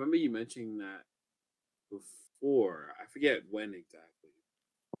remember you mentioning that before. I forget when exactly.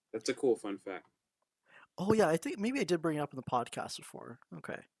 That's a cool fun fact. oh yeah, I think maybe I did bring it up in the podcast before.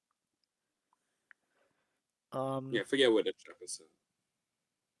 Okay. Yeah, I forget what episode.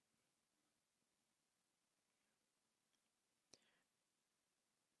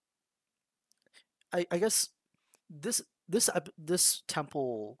 I guess this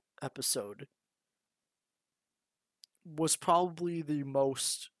temple episode was probably the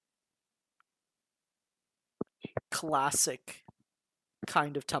most classic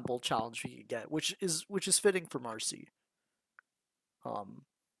kind of temple challenge we could get, which is fitting for Marcy. Um,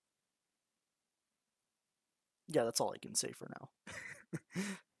 yeah, that's all I can say for now.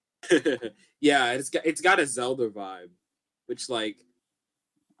 Yeah, it's got a Zelda vibe, which like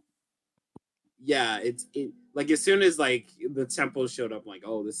yeah, it like as soon as like the temple showed up, I'm like,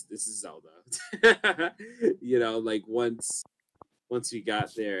 oh, this is Zelda. You know, like once we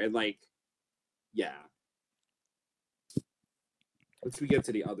got there, and like yeah, once we get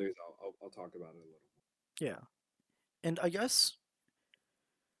to the others, I'll talk about it a little. Yeah. And I guess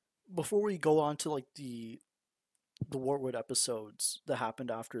before we go on to like the Wartwood episodes that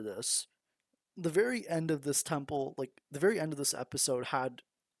happened after this, the very end of this temple, like the very end of this episode had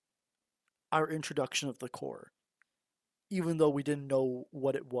our introduction of the core. Even though we didn't know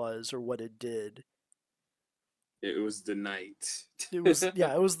what it was or what it did. It was the night. It was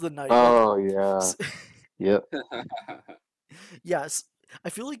yeah, it was the night. Like Oh yeah. Yep. yes. I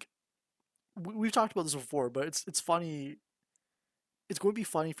feel like we've talked about this before, but it's funny. It's going to be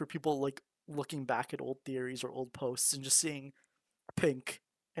funny for people like looking back at old theories or old posts and just seeing Pink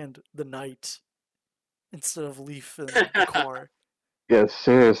and the Knight instead of Leaf and the Core. Yeah,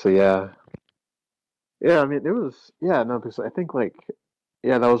 seriously, yeah. Yeah, I mean, it was, yeah, no, because I think, like,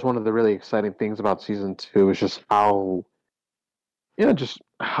 yeah, that was one of the really exciting things about season two, is just how, yeah, just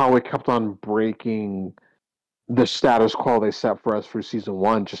how it kept on breaking the status quo they set for us for season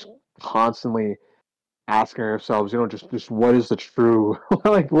one, just constantly asking ourselves, just what is the true,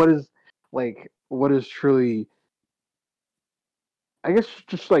 what is truly, I guess,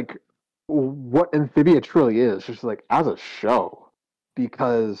 just like what Amphibia truly is, just like as a show,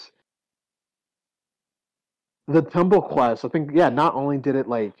 because the Temple Quest, I think, yeah, not only did it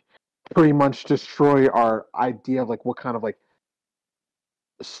like pretty much destroy our idea of like what kind of like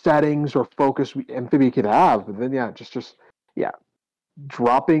settings or focus Amphibia could have, but then yeah, just yeah,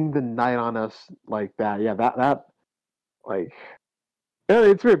 dropping the night on us like that, yeah, that like yeah,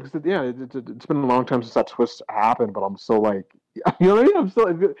 it's weird because yeah, it's been a long time since that twist happened, but I'm still like, you know what I mean? I'm still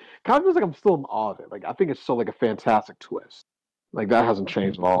it kind of feels like I'm still in awe of it. Like I think it's still like a fantastic twist. Like that hasn't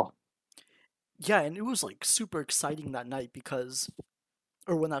changed at all. Yeah, and it was like super exciting that night because,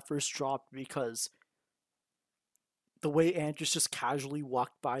 or when that first dropped, because the way Andrews just casually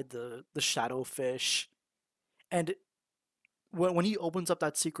walked by the shadowfish, and when he opens up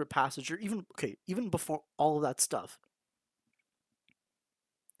that secret passage, or even okay, even before all of that stuff,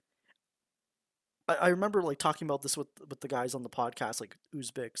 I remember like talking about this with the guys on the podcast, like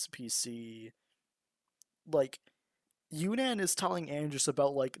Uzbek's PC, like Yunan is telling Andrews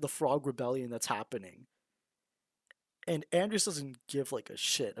about like the Frog Rebellion that's happening, and Andrews doesn't give like a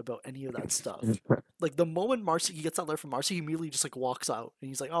shit about any of that stuff. Like the moment Marcy he gets that letter from Marcy, he immediately just like walks out, and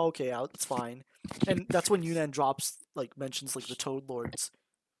he's like, "Oh, okay, out, it's fine." And that's when Yunan drops like mentions like the Toad Lords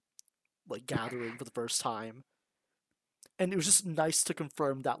like gathering for the first time, and it was just nice to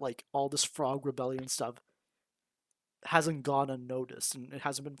confirm that like all this Frog Rebellion stuff hasn't gone unnoticed and it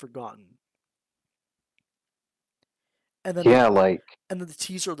hasn't been forgotten. And then Yeah, like the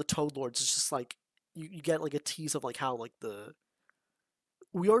teaser of the Toad Lords is just like you get like a tease of like how like the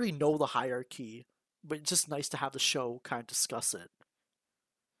we already know the hierarchy, but it's just nice to have the show kind of discuss it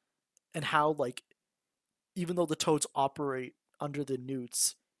and how like even though the toads operate under the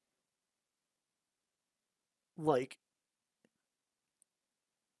newts, like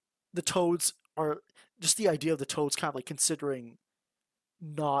the toads are just the idea of the toads kind of like considering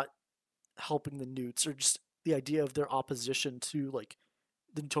not helping the newts or just the idea of their opposition to like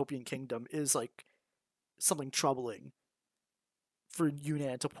the utopian kingdom is like something troubling for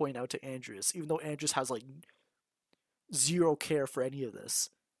Yunan to point out to Andreas, even though Andreas has like zero care for any of this.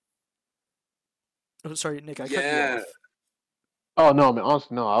 Oh, sorry, Nick, I cut you Yeah. off. oh no, I mean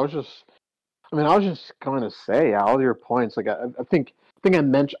honestly, no, I was just going to say all your points. Like I think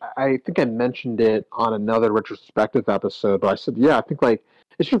I mentioned it on another retrospective episode, but I said, yeah, I think like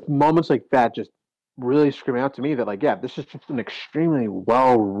it's just moments like that just really scream out to me that like, yeah, this is just an extremely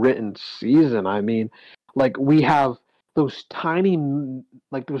well written season. I mean, like we have those tiny,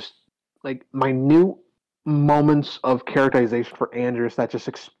 those like minute moments of characterization for Andrews that just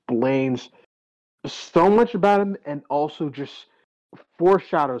explains so much about him, and also just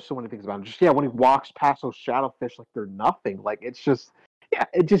foreshadows so many things about him. Just yeah, when he walks past those shadowfish like they're nothing. Like it's just yeah,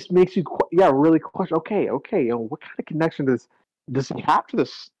 it just makes you really question. Okay, what kind of connection does he have to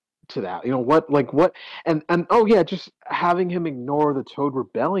this to that? What and oh yeah, just having him ignore the Toad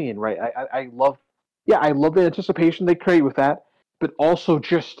Rebellion, right? I love I love the anticipation they create with that, but also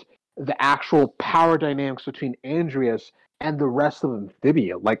just the actual power dynamics between Andreas and the rest of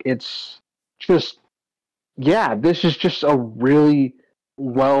Amphibia. Like it's just yeah, this is just a really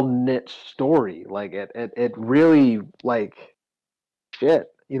well knit story. Like it really like shit.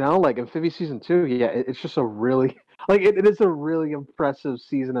 Like Amphibia season two. Yeah, it's just a really Like it is a really impressive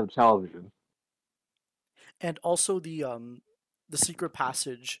season of television. And also the secret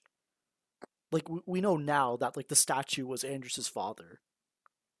passage. Like we know now that like the statue was Andrus's father,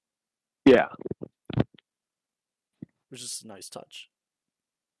 Yeah. which is a nice touch.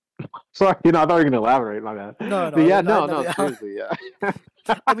 Sorry, I thought you were gonna elaborate. My bad. No, But yeah, no, no, seriously, yeah.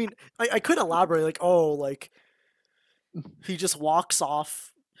 I mean, I could elaborate like, oh, like he just walks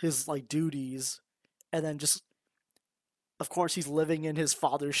off his like duties, and then just, of course, he's living in his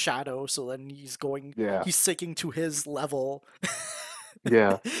father's shadow. So then Yeah, he's sinking to his level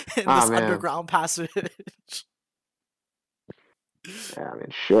yeah. in Ah, this man. underground passage. Yeah, I mean,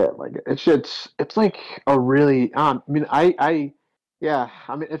 shit. Like it's like a really. I mean, yeah.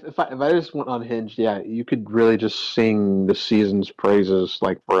 I mean, if I just went unhinged, yeah, you could really just sing the season's praises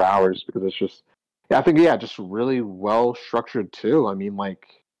like for hours because it's just. Yeah, I think yeah, just really well structured too. I mean, like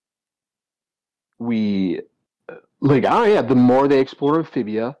we like oh yeah, the more they explore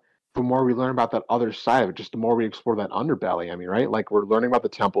amphibia, the more we learn about that other side of it. Just the more we explore that underbelly. I mean, right? Like we're learning about the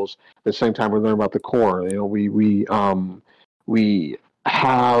temples at the same time we're learning about the core. We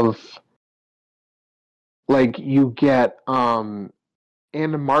have like you get Anne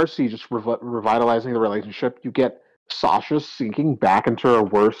and Marcy just revitalizing the relationship. You get Sasha sinking back into her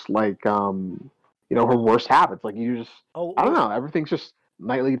worst her worst habits. Like you just Oh I don't well, know. Everything's just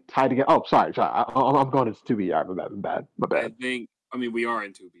nightly tied together. Oh, sorry. I'm going into 2B. Yeah, my I bad. think I mean we are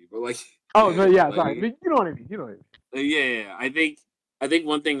in 2B, but like Oh no, yeah, like sorry. I mean, you know what I mean. You know what I mean. yeah. I think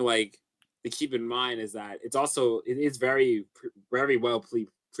one thing like to keep in mind is that it is very well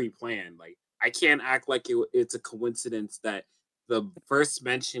pre-planned. Like I can't act like it's a coincidence that the first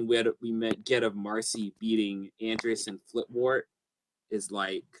mention get of Marcy beating Andres and Flipwart is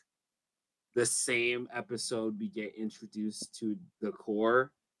like the same episode we get introduced to the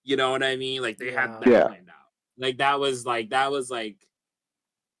core. You know what I mean? Like they had yeah, that Yeah, planned out. Like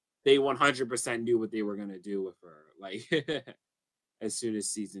they 100% knew what they were gonna do with her. Like as soon as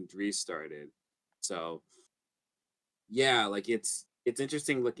season 3 started. So yeah, like it's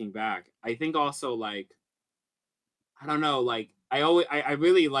interesting looking back. I think also like I don't know, like I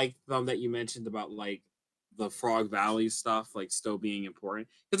really like them that you mentioned about like the Frog Valley stuff, like still being important.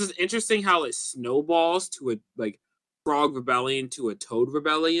 Because it's interesting how it snowballs to a like Frog Rebellion to a Toad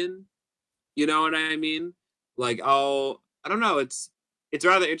Rebellion. You know what I mean? Like, oh, I don't know. It's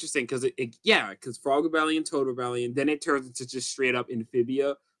rather interesting because because Frog Rebellion, Toad Rebellion, then it turns into just straight up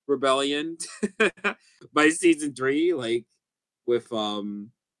Amphibia Rebellion by season 3, like with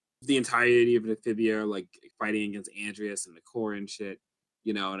the entirety of Amphibia like fighting against Andreas and the core and shit.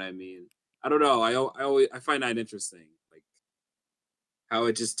 You know what I mean? I don't know. I find that interesting, like how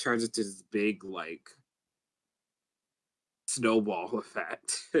it just turns into this big like snowball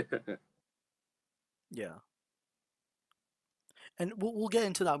effect. yeah. And we'll get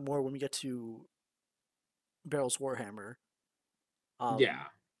into that more when we get to Barrel's Warhammer. Um, Yeah.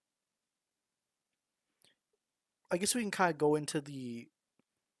 I guess we can kind of go into the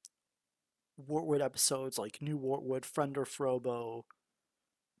Wartwood episodes like New Wartwood, Friend or Frobo,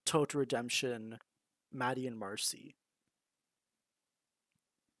 Total Redemption, Maddie and Marcy.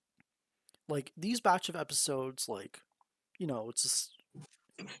 Like these batch of episodes, like, it's just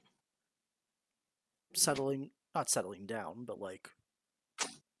not settling down, but like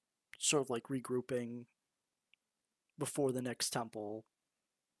sort of like regrouping before the next temple.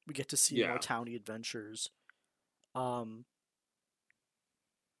 We get to see more Yeah. towny adventures. Um,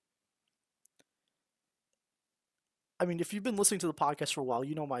 I mean, if you've been listening to the podcast for a while,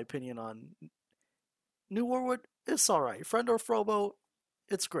 you know my opinion on New Warwood. It's all right. Friend or Frobo,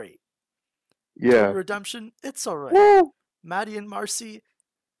 it's great. Total yeah. Redemption, it's all right. Woo! Maddie and Marcy,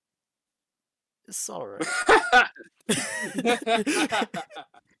 it's all right.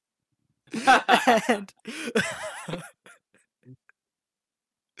 and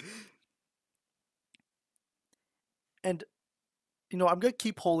and I'm gonna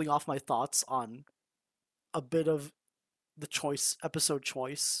keep holding off my thoughts on a bit of the episode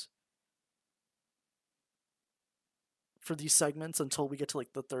choice for these segments until we get to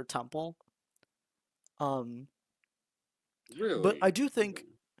like the third temple. Um, but Really? I do think,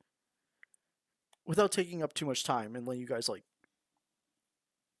 without taking up too much time and letting you guys like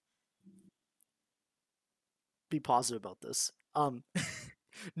be positive about this,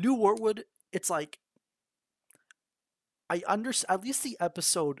 New Wartwood, it's like I understand. At least the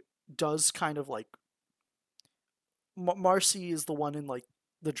episode does kind of like Marcy is the one in like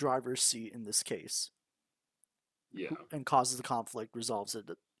the driver's seat in this case, Yeah. and causes the conflict, resolves it.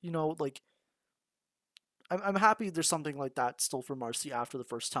 Like I'm happy there's something like that still for Marcy after the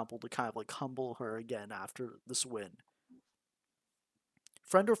first temple to kind of like humble her again after this win.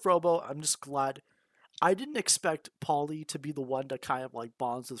 Friend or Frobo, I'm just glad. I didn't expect Polly to be the one that kind of like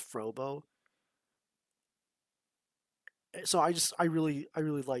bonds with Frobo. So I really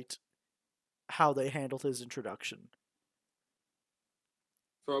liked how they handled his introduction.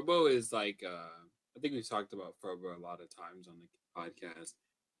 Frobo is like I think we've talked about Frobo a lot of times on the podcast.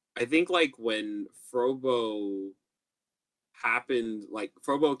 I think like when Frobo happened, like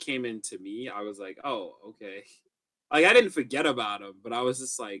Frobo came into me, I was like, oh, okay. Like I didn't forget about him, but I was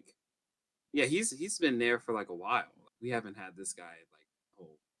just like, yeah, he's been there for like a while. We haven't had this guy like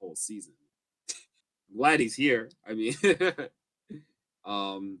whole season. I'm glad he's here. I mean,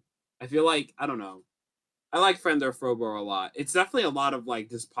 I feel like I don't know. I like Fender Frobo a lot. It's definitely a lot of like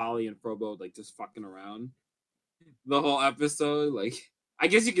just Polly and Frobo like just fucking around the whole episode. Like I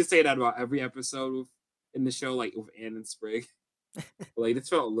guess you could say that about every episode in the show, like with Anne and Sprig. But, like it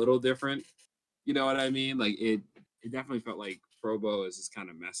felt a little different. You know what I mean? Like it definitely felt like Frobo is just kind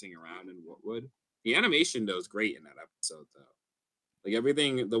of messing around in Woodwood. The animation though is great in that episode though. Like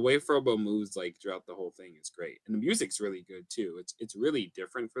everything, the way Frobo moves like throughout the whole thing is great, and the music's really good too. It's really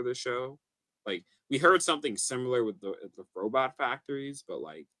different for the show. Like we heard something similar with the Robot Factories, but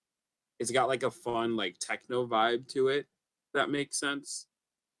like it's got like a fun like techno vibe to it. If that makes sense.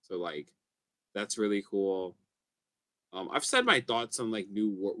 So like that's really cool. I've said my thoughts on like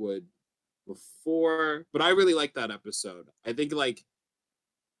New Wortwood before, but I really like that episode. I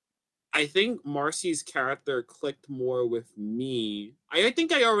think Marcy's character clicked more with me. I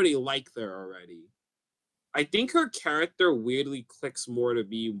think I already liked her already. I think her character weirdly clicks more to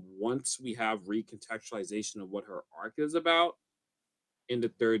me once we have recontextualization of what her arc is about in the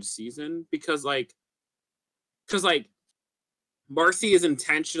third season. Because Marcy is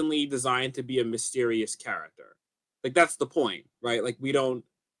intentionally designed to be a mysterious character. Like that's the point, right? Like we don't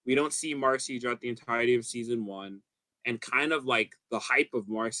see Marcy throughout the entirety of season one. And kind of like the hype of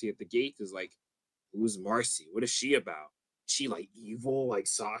Marcy at the gate is like, who's Marcy? What is she about? Is she like evil, like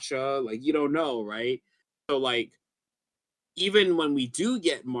Sasha? Like you don't know, right? So like even when we do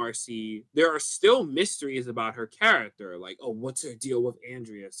get Marcy, there are still mysteries about her character. Like, oh, what's her deal with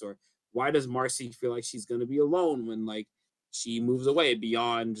Andreas? Or why does Marcy feel like she's gonna be alone when like she moves away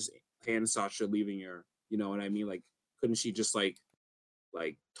beyond just Han and Sasha leaving her? You know what I mean? Like, couldn't she just like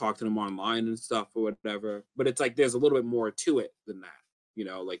talk to them online and stuff or whatever? But it's like there's a little bit more to it than that, you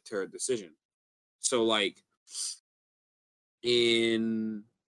know, like to her decision. So like in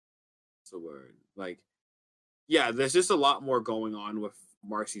what's the word? Like, yeah, there's just a lot more going on with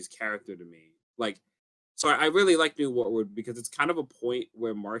Marcy's character to me. Like, so I really like New Wartwood because it's kind of a point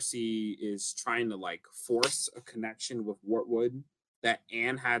where Marcy is trying to like force a connection with Wartwood that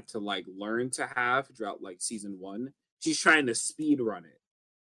Anne had to like learn to have throughout like season one. She's trying to speed run it.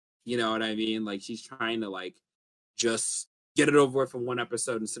 You know what I mean? Like she's trying to like just get it over with in one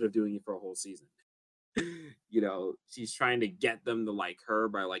episode instead of doing it for a whole season. You know, she's trying to get them to like her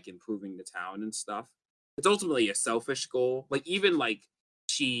by like improving the town and stuff. It's ultimately a selfish goal. Like even like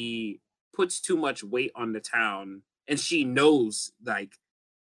she puts too much weight on the town and she knows like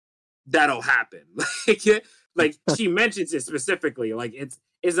that'll happen. Like she mentions it specifically. Like it's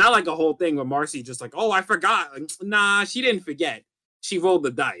not like a whole thing where Marcy just like, oh, I forgot. Like, nah, she didn't forget. She rolled the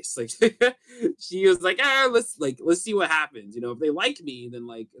dice. Like she was like, let's see what happens. You know, if they like me, then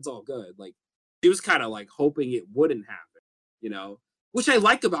like it's all good. Like she was kind of like hoping it wouldn't happen, you know, which I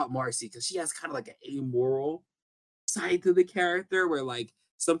like about Marcy because she has kind of like an amoral side to the character where like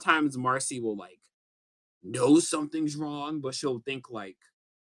sometimes Marcy will like know something's wrong, but she'll think like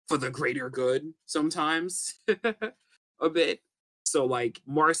for the greater good sometimes a bit. So like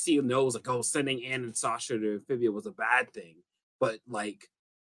Marcy knows like, oh, sending Anne and Sasha to Amphibia was a bad thing, but like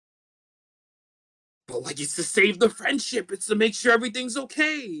it's to save the friendship. It's to make sure everything's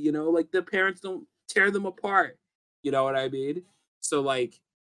okay. You know, like the parents don't tear them apart. You know what I mean? So like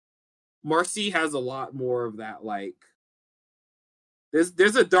Marcy has a lot more of that. Like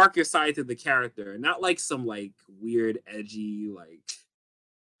there's a darker side to the character, not like some like weird edgy like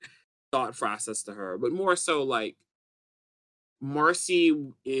thought process to her, but more so like Marcy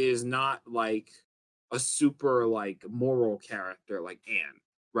is not like a super like moral character like Anne,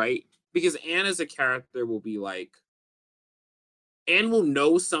 right? Because Anne as a character will be like Anne will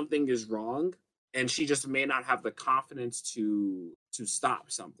know something is wrong and she just may not have the confidence to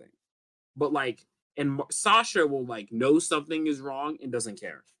stop something. But like and Sasha will like know something is wrong and doesn't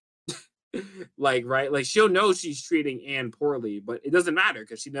care. Like right? Like she'll know she's treating Anne poorly, but it doesn't matter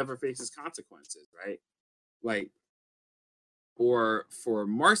because she never faces consequences, right? Like or for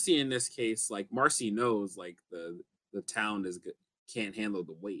Marcy in this case, like Marcy knows like the town can't handle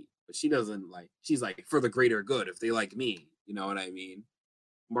the weight, but she doesn't like. She's like for the greater good if they like me. You know what I mean?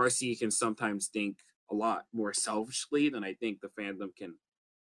 Marcy can sometimes think a lot more selfishly than I think the fandom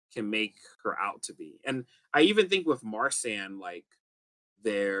can make her out to be. And I even think with Marsan, like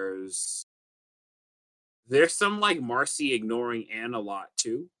there's some like Marcy ignoring Anne a lot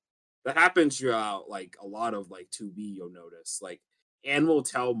too. That happens throughout like a lot of like 2B, you'll notice. Like Anne will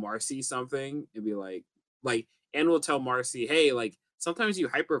tell Marcy something and be like Anne will tell Marcy, hey, like sometimes you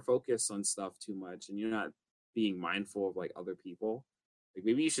hyper focus on stuff too much and you're not being mindful of like other people. Like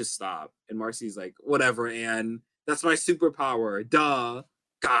maybe you should stop. And Marcy's like, whatever, Anne. That's my superpower. Duh.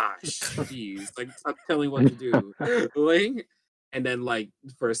 Gosh. Jeez. Like stop telling me what to do. Like, and then like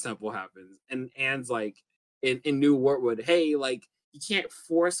the first temple happens. And Anne's like in New Wartwood, hey, like you can't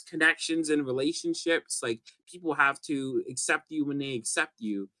force connections in relationships. Like people have to accept you when they accept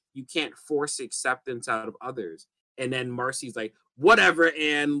you. You can't force acceptance out of others. And then Marcy's like, whatever,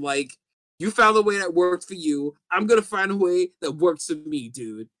 Anne, like you found a way that worked for you. I'm gonna find a way that works for me,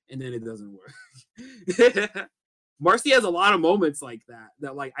 dude. And then it doesn't work. Marcy has a lot of moments like that.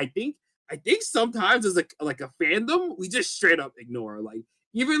 That like I think sometimes as a fandom, we just straight up ignore. Like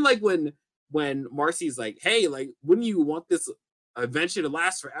even like when Marcy's like, hey, like wouldn't you want this adventure to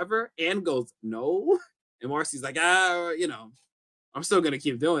last forever? Anne goes, no. And Marcy's like, you know, I'm still gonna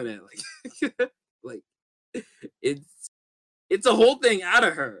keep doing it. Like like it's a whole thing out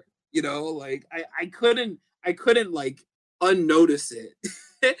of her. You know, like I couldn't like unnotice it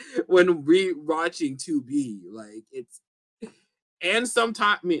when watching 2B. Like it's and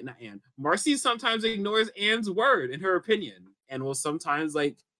sometimes not Anne. Marcy sometimes ignores Anne's word in her opinion and will sometimes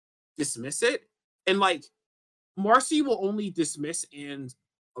like dismiss it. And like Marcy will only dismiss Anne's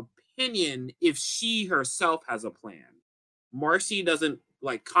opinion if she herself has a plan. Marcy doesn't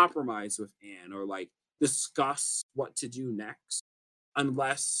like compromise with Anne or like discuss what to do next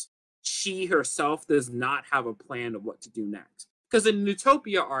unless she herself does not have a plan of what to do next. Because in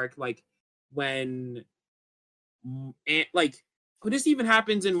Utopia arc, like when like this even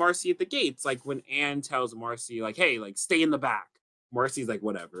happens in Marcy at the Gates, like when Anne tells Marcy, like, hey, like stay in the back. Marcy's like,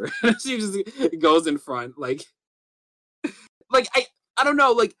 whatever. She just goes in front, like I don't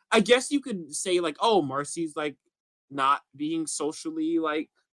know, like I guess you could say like, oh, Marcy's like not being socially like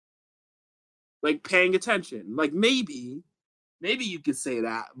paying attention. Like maybe you could say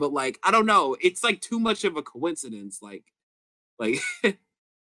that, but like I don't know. It's like too much of a coincidence. Like I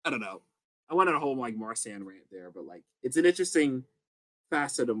don't know. I wanted a whole like Marsan rant there, but like it's an interesting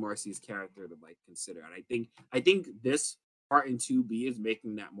facet of Marcy's character to like consider. And I think this part in 2B is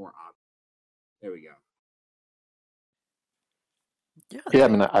making that more obvious. There we go. Yeah, I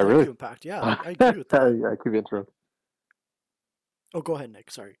mean, I really impact. Yeah, I agree with that. I could be interrupted. Oh, go ahead, Nick.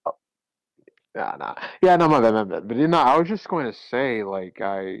 Sorry. Oh. Yeah, no, my bad. But you know, I was just going to say, like,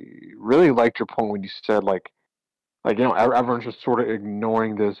 I really liked your point when you said, like you know, everyone's just sort of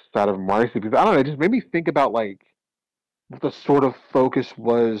ignoring this side of Marcy because I don't know, it just made me think about like what the sort of focus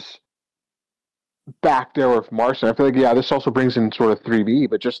was back there with Marcy. I feel like yeah, this also brings in sort of 3B,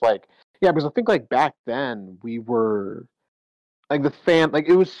 but just like yeah, because I think like back then we were like the fan, like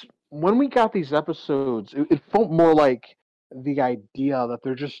it was when we got these episodes, it felt more like the idea that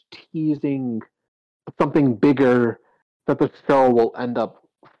they're just teasing something bigger that the show will end up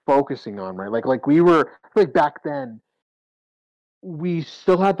focusing on, right? Like we were like back then, we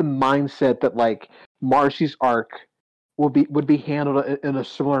still had the mindset that like Marcy's arc would be handled in a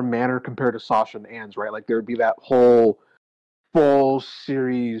similar manner compared to Sasha and Anne's, right? Like there would be that whole full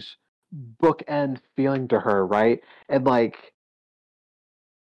series bookend feeling to her, right? And like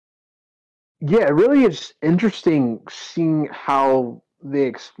yeah, it really is interesting seeing how they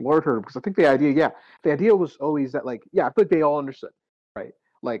explored her because I think the idea was always that like yeah, I feel like they all understood, right?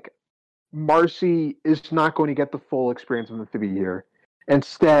 Like Marcy is not going to get the full experience of the amphibian here.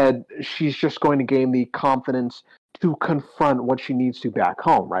 Instead, she's just going to gain the confidence to confront what she needs to back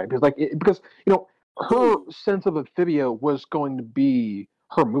home, right? Because you know her sense of amphibia was going to be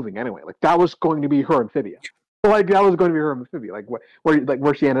her moving anyway. Like that was going to be her amphibia. Like that was going to be her amphibia. Like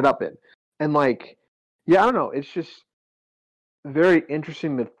where she ended up in, and like yeah, I don't know. It's just very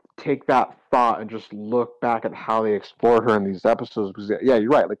interesting to take that thought and just look back at how they explored her in these episodes. Because yeah, you're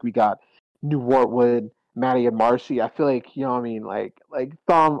right. Like we got New Wartwood, Maddie, and Marcy. I feel like you know, what I mean, like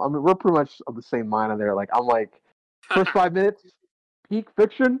Thom. I mean, we're pretty much of the same mind on there. Like I'm like first 5 minutes, peak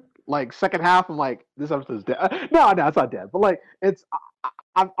fiction. Like second half, I'm like this episode's dead. No, it's not dead. But like it's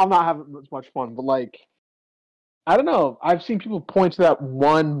I'm not having much fun. But like I don't know. I've seen people point to that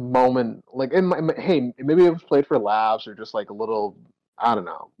one moment, like hey, maybe it was played for laughs or just like a little, I don't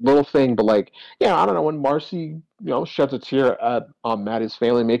know, little thing. But like, yeah, I don't know when Marcy, sheds a tear at Maddie's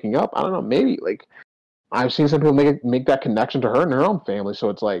family making up. I don't know, maybe like I've seen some people make that connection to her and her own family. So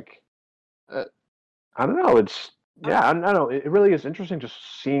it's like, uh, I don't know. It's yeah, I don't know. It really is interesting just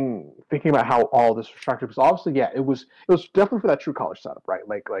thinking about how all this was structured. Because obviously, yeah, it was definitely for that true college setup, right?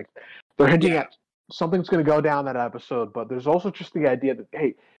 Like they're hinting Yeah. at something's going to go down that episode, but there's also just the idea that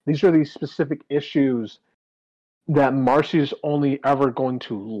hey, these are these specific issues that Marcy's only ever going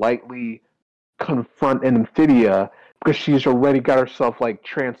to lightly confront in Amphibia because she's already got herself like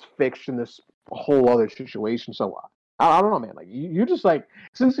transfixed in this whole other situation. So I don't know, man. Like you just like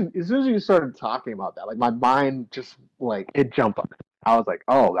as soon as you started talking about that, like my mind just like it jumped up. I was like,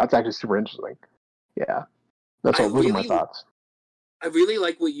 oh, that's actually super interesting. Yeah, that's I all. Those are my really thoughts. I really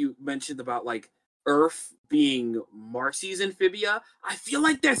like what you mentioned about like Earth being Marcy's Amphibia. I feel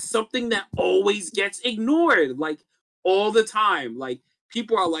like that's something that always gets ignored, like all the time. Like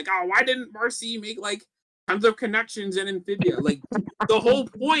people are like, "Oh, why didn't Marcy make like tons of connections in Amphibia?" Like the whole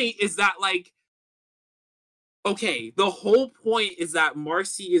point is that like okay, the whole point is that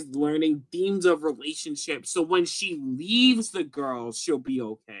Marcy is learning themes of relationships. So when she leaves the girls, she'll be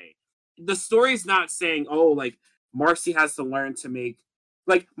okay. The story's not saying, oh, like Marcy has to learn to make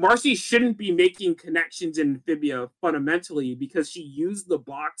like Marcy shouldn't be making connections in Amphibia fundamentally because she used the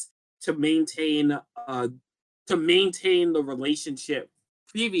box to maintain the relationship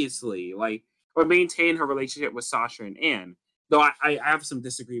previously, like or maintain her relationship with Sasha and Anne. Though I have some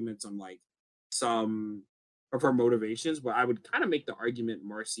disagreements on like some of her motivations, but I would kind of make the argument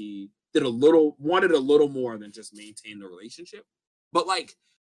Marcy wanted a little more than just maintain the relationship. But like,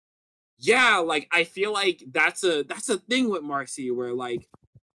 yeah, like I feel like that's a thing with Marcy where like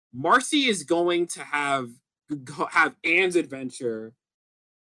Marcy is going to have Anne's adventure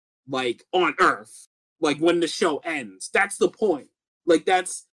like on Earth, like when the show ends. That's the point. Like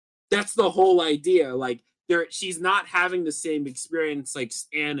that's the whole idea. Like she's not having the same experience like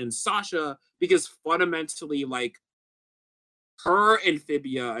Anne and Sasha because fundamentally like her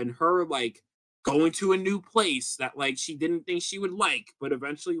Amphibia and her like going to a new place that like she didn't think she would like but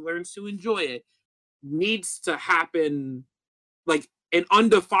eventually learns to enjoy it needs to happen like and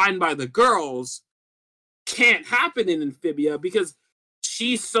undefined by the girls can't happen in Amphibia because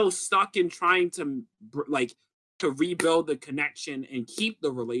she's so stuck in trying to like to rebuild the connection and keep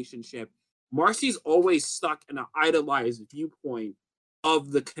the relationship. Marcy's always stuck in an idolized viewpoint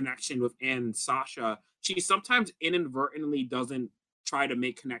of the connection with Anne and Sasha. She sometimes inadvertently doesn't try to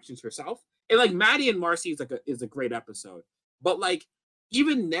make connections herself. And like Maddie and Marcy is a great episode. But like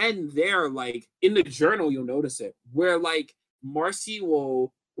even then there like in the journal you'll notice it where like Marcy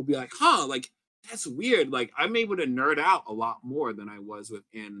will be like, huh, like that's weird. Like I'm able to nerd out a lot more than I was with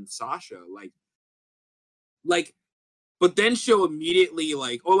Anne and Sasha. Like, but then she'll immediately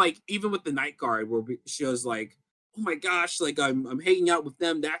like, or like even with the Night Guard, where she was like, oh my gosh, like I'm hanging out with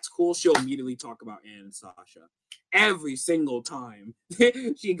them. That's cool. She'll immediately talk about Anne and Sasha every single time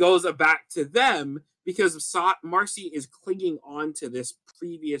she goes back to them because Marcy is clinging on to this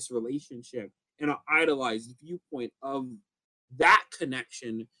previous relationship and an idolized viewpoint of that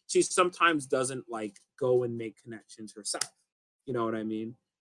connection. She sometimes doesn't like go and make connections herself. You know what I mean?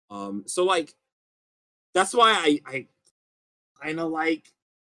 So like that's why I kind of like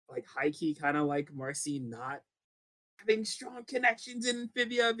high key kind of like Marcy not having strong connections in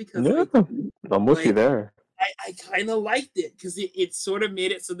Amphibia because Yeah, I'm with you like there. I kind of liked it because it sort of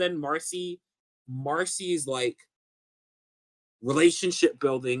made it so then Marcy's like relationship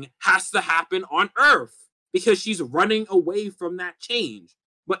building has to happen on Earth because she's running away from that change.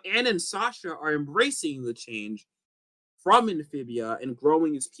 But Anne and Sasha are embracing the change from Amphibia and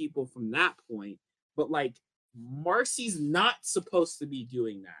growing as people from that point. But like Marcy's not supposed to be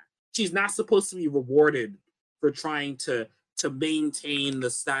doing that. She's not supposed to be rewarded for trying to maintain the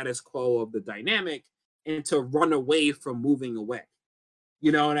status quo of the dynamic and to run away from moving away.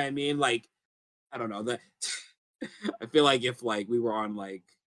 You know what I mean? Like I don't know that. I feel like if like we were on like,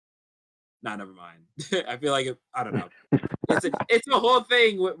 nah, never mind. I feel like if, I don't know. It's a whole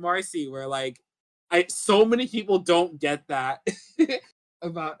thing with Marcy where like so many people don't get that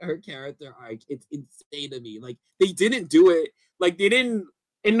about her character arc. It's insane to me. Like they didn't do it. Like they didn't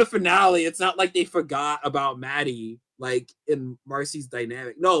in the finale. It's not like they forgot about Maddie like in Marcy's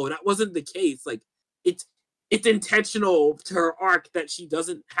dynamic. No, that wasn't the case. Like it's it's intentional to her arc that she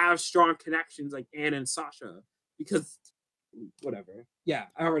doesn't have strong connections like Anne and Sasha because whatever. Yeah,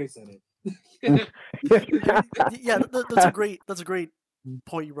 I already said it. I mean, yeah, that's a great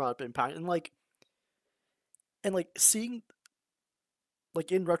point you brought up, Impact, and like And like seeing,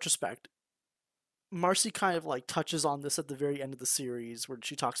 like in retrospect, Marcy kind of like touches on this at the very end of the series where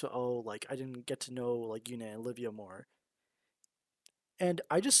she talks about, oh, like I didn't get to know like Yuna and Olivia more. And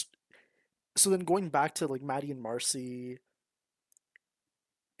I just, so then going back to like Maddie and Marcy,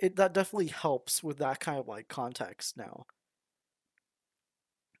 it that definitely helps with that kind of like context now.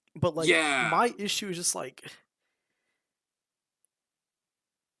 But like Yeah. my issue is just like,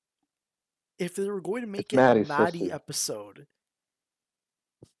 if they were going to make It's it a Maddie's Maddie sister. episode,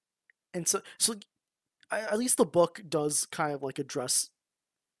 and so at least the book does kind of like address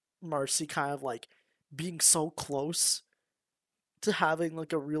Marcy kind of like being so close to having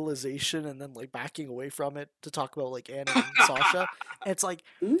like a realization and then like backing away from it to talk about like Anna and Sasha. And it's like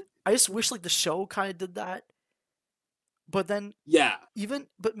I just wish like the show kind of did that. But then Yeah.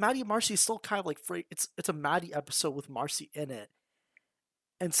 but Maddie and Marcy is still kind of like it's a Maddie episode with Marcy in it.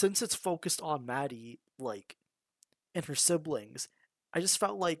 And since it's focused on Maddie like and her siblings, I just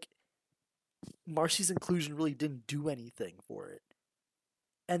felt like Marcy's inclusion really didn't do anything for it.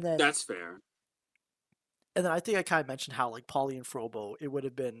 And then That's fair. I think I kind of mentioned how like Polly and Frobo, it would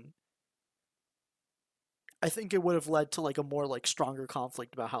have been, I think it would have led to like a more like stronger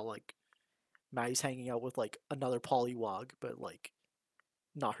conflict about how like Maddie's hanging out with like another Pollywog, but like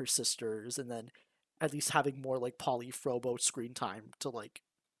not her sisters, and then at least having more like Polly Frobo screen time to like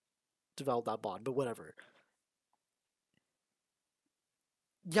develop that bond. But whatever.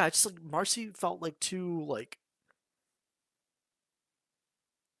 Yeah, it's just like Marcy felt like too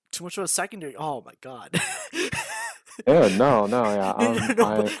much of a secondary. Oh my god. Yeah, no, yeah.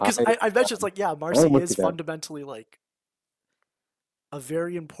 No, because I mentioned it's like, yeah, Marcy I'm with is you there. fundamentally like a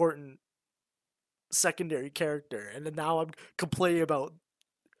very important secondary character, and then now I'm complaining about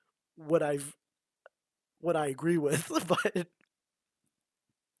what I agree with,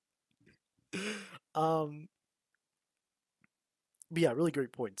 um, but yeah, really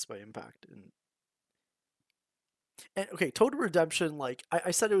great points by Impact, and okay, Total Redemption. Like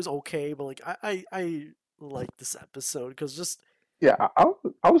I said, it was okay, but like I like this episode because just Yeah,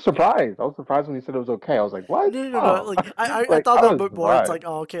 I was surprised. I was surprised when he said it was okay. I was like, what? no, Oh, like I like thought I about was it more. It's surprised. like,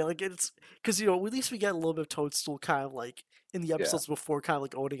 oh, okay, like it's because at least we get a little bit of Toadstool kind of like in the Yeah, episodes before, kind of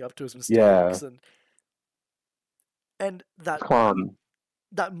like owning up to his yeah. mistakes, and It's calm.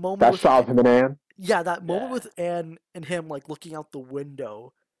 that moment That with shot of him and Anne. yeah, that moment Yeah, with Anne and him like looking out the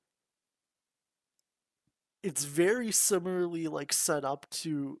window, it's very similarly like set up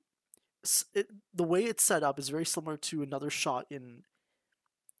to the way it's set up is very similar to another shot in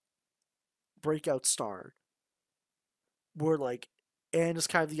Breakout Star, where like Anne is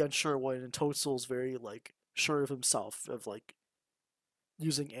kind of the unsure one, and Toadstool's very like sure of himself of like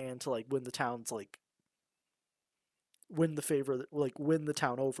using Anne to like win the town's like win the favor, like win the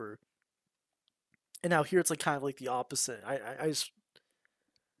town over. And now here it's like kind of like the opposite. I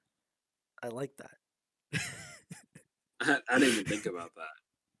like that. I didn't even think about that.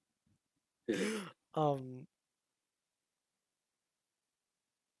 um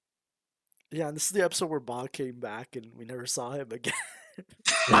Yeah, and this is the episode where Bob came back and we never saw him again.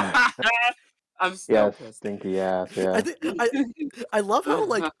 I'm still yes, pissed. stinky ass. I Yeah, think I love how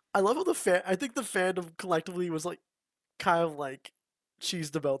like I love how I think the fandom collectively was like kind of like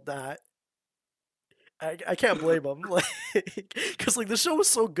cheesed about that. I can't blame them, like, because like the show was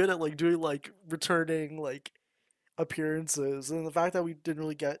so good at like doing like returning like appearances, and the fact that we didn't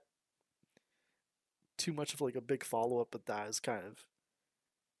really get too much of like a big follow up at that is kind of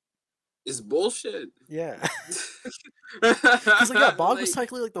It's bullshit. yeah. Because like yeah, Bog was Like,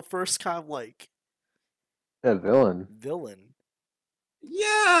 technically like the first kind of like that villain. villain.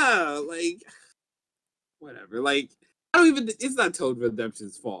 yeah, like whatever. Like I don't even. It's not Toad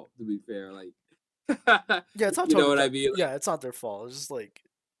Redemption's fault, to be fair. Like, Yeah, it's not you know totally what I mean? Like, yeah, it's not their fault. It's just like,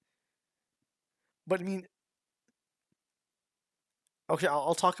 but I mean, okay,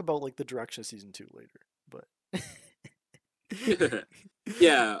 I'll talk about like the direction of season 2 later, but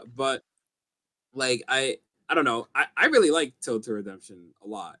yeah, but like I don't know. I really like Toad to Redemption a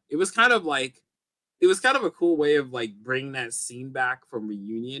lot. It was kind of a cool way of like bringing that scene back from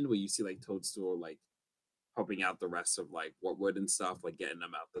Reunion where you see like Toadstool like helping out the rest of like Wartwood and stuff, like getting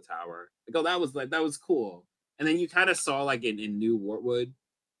them out the tower. Like, oh, that was cool. And then you kind of saw like in New Wartwood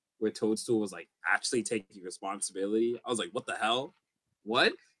where Toadstool was like actually taking responsibility. I was like, what the hell?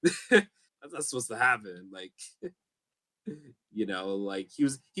 What? That's not supposed to happen. Like, like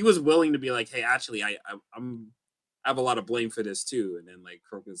he was willing to be like, hey, actually, I have a lot of blame for this too. And then like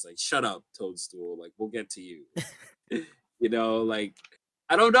Croker's like, shut up, Toadstool. Like, we'll get to you. Like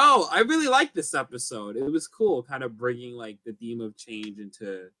I don't know. I really liked this episode. It was cool, kind of bringing like the theme of change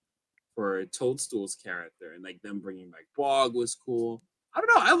into for Toadstool's character, and like them bringing back Bog was cool. I don't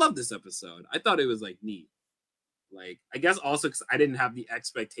know. I love this episode. I thought it was like neat. Like, I guess also because I didn't have the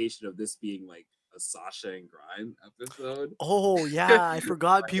expectation of this being like a Sasha and Grind episode. Oh yeah, I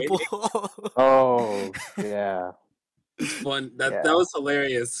forgot people. Oh yeah, It's fun. That yeah, that was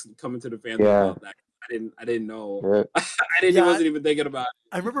hilarious coming to the fandom yeah. about that. I didn't know. Yeah. I wasn't even thinking about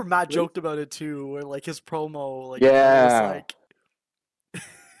I remember Matt it. joked about it too, where like his promo, like it was Yeah. like,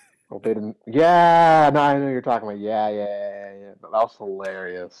 Hope they didn't. Yeah, no, I know you're talking about. Yeah. That was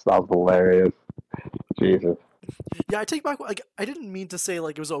hilarious. That was hilarious. Jesus. yeah, I take back, like I didn't mean to say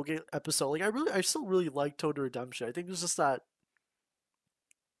like it was an okay episode. Like I still really liked Total Redemption. I think it was just that,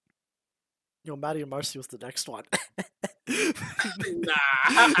 you know, Maddie and Marcy was the next one.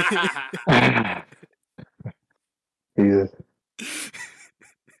 Nah. Jesus.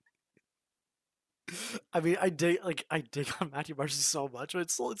 I mean, I dig on Matthew Marcy so much, but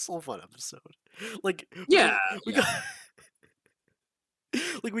it's still a fun episode. Like Yeah, we yeah. got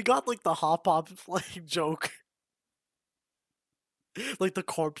like we got like the hop hop like joke, like the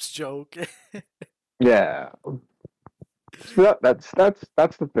corpse joke. Yeah. So that's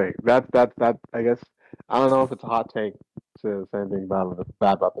the thing. That I guess I don't know if it's a hot take to say anything bad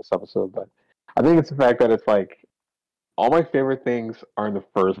about this episode, but I think it's the fact that it's like all my favorite things are in the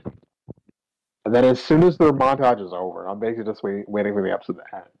first, and then as soon as the montage is over, I'm basically just waiting for the episode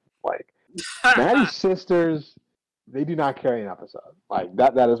to end. Like Maddie's sisters, they do not carry an episode. Like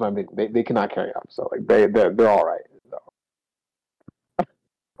that is my big. They cannot carry an episode. Like they're all right. So.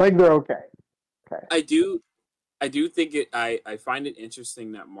 Like they're okay. Okay. I do think I find it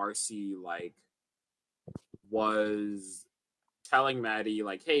interesting that Marcy like was telling Maddie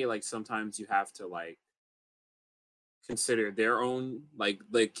like, hey, like sometimes you have to like consider their own like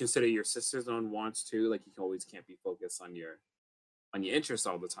consider your sister's own wants too. Like you always can't be focused on your interests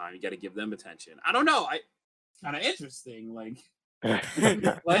all the time. You got to give them attention. I don't know. Kind of interesting. Like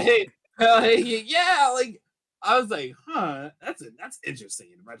like yeah. Like I was like, huh, that's interesting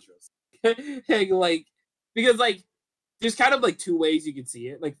in retrospect. Like because like there's kind of like two ways you could see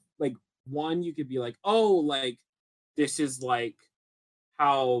it. Like one, you could be like, oh, like this is like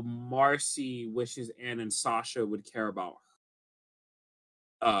how Marcy wishes Anne and Sasha would care about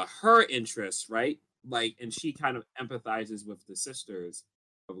her interests, right? Like, and she kind of empathizes with the sisters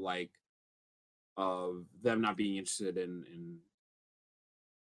of like of them not being interested in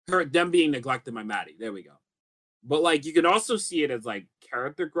them being neglected by Maddie. There we go. But like you can also see it as like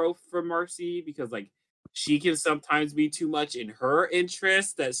character growth for Marcy because like she can sometimes be too much in her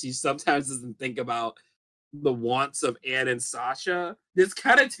interest that she sometimes doesn't think about the wants of Anne and Sasha. There's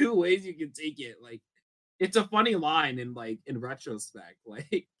kind of two ways you can take it. Like it's a funny line in like in retrospect.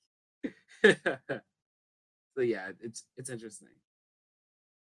 Like so yeah, it's interesting.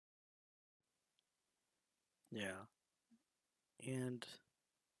 Yeah, and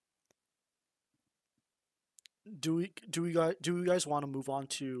do you guys want to move on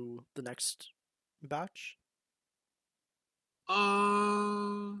to the next batch?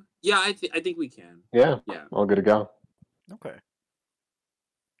 Yeah, I think we can. Yeah. Yeah. All good to go. Okay.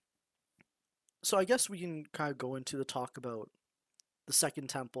 So I guess we can kind of go into the talk about the Second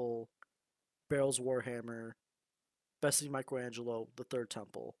Temple, Barrel's Warhammer, Bessie Michelangelo, the Third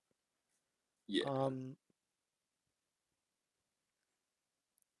Temple. Yeah.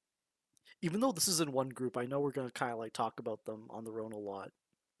 Even though this is in one group, I know we're gonna kind of like talk about them on their own a lot.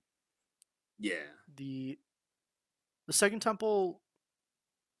 Yeah. The Second Temple,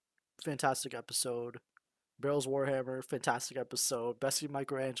 fantastic episode. Barrel's Warhammer, fantastic episode. Bessie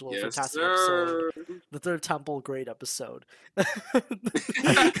Michelangelo, Yes, fantastic episode. sir. The Third Temple, great episode. I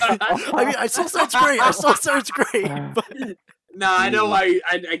mean, I still say it's great. I still say it's great. But No, I know why.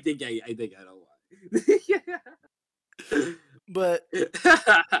 I think I know why. but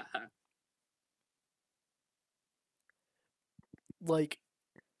like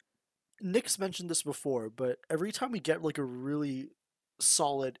Nick's mentioned this before, but every time we get like a really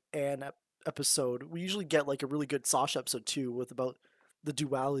solid episode, we usually get like a really good Sasha episode too, with about the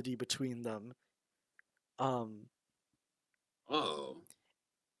duality between them. Um, Oh.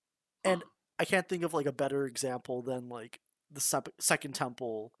 and I can't think of like a better example than like the Second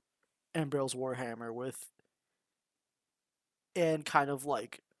Temple and Barrel's Warhammer with, and kind of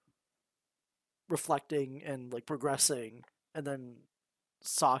like reflecting and like progressing, and then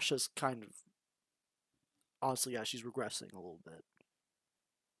Sasha's kind of, honestly, yeah, she's regressing a little bit.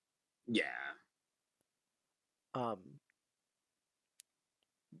 Yeah.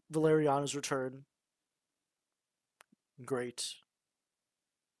 Valeriana's return, great.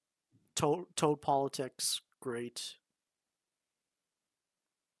 Toad politics, great.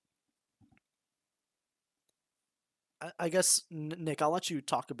 I guess Nick, I'll let you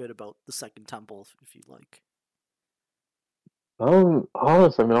talk a bit about the Second Temple if you'd like.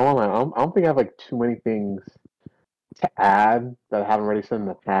 Honestly, I mean, I don't think I have like too many things to add that I haven't already said in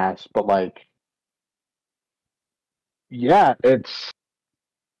the past, but like, yeah, it's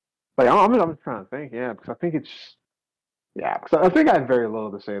like I'm just trying to think, yeah, because I think it's yeah, because I think I have very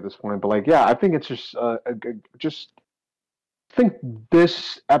little to say at this point, but like, yeah, I think it's just just I think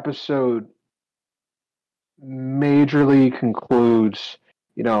this episode majorly concludes.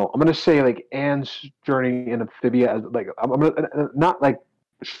 I'm gonna say like Anne's journey in Amphibia as like I'm gonna not like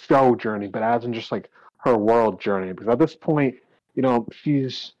show journey, but as in just like her world journey, because at this point,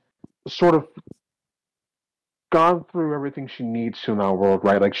 she's sort of gone through everything she needs to in that world,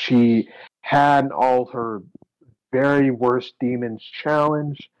 right? Like she had all her very worst demons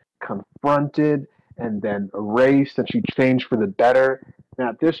challenged, confronted, and then erased, and she changed for the better. And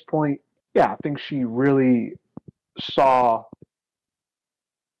at this point, yeah, I think she really saw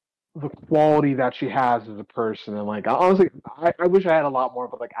the quality that she has as a person. And like, honestly, I wish I had a lot more,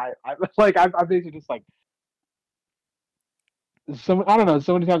 but like, I basically just like I don't know.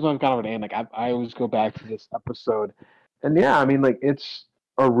 So many times when I'm kind of an end, like I always go back to this episode, and yeah, I mean, like it's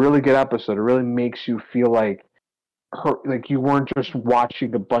a really good episode. It really makes you feel like like you weren't just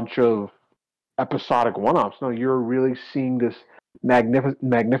watching a bunch of episodic one-offs. No, you're really seeing this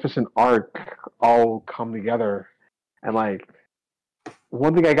magnificent arc all come together. And like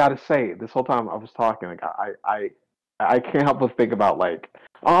one thing I gotta say, this whole time I was talking, like I can't help but think about like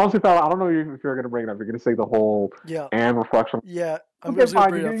I honestly thought I don't know if you're gonna bring it up. You're gonna say the whole Yeah, and reflection. yeah. I Okay, was gonna fine.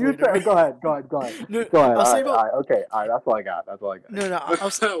 bring it up You later. say. Go ahead. Go ahead. Go ahead. No, Go ahead. I'll say All about right. Okay. All right. That's all I got. That's all I got. no, no.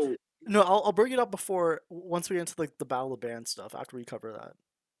 So No, I'll bring it up before once we get into like the Battle of Band stuff after we cover that.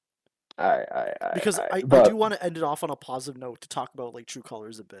 All right. All right. All right. Because All right. I do But want to end it off on a positive note to talk about like True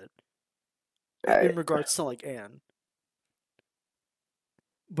Colors a bit all in right. regards to like Anne.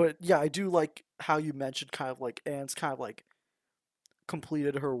 But yeah, I do like how you mentioned kind of like Anne's kind of like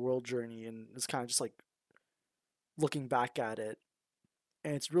completed her world journey and is kind of just like looking back at it.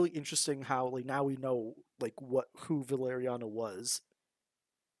 And it's really interesting how like now we know like who Valeriana was.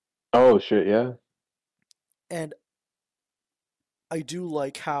 Oh shit. Yeah. And I do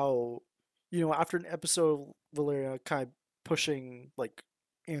like how after an episode of Valeriana kind of pushing like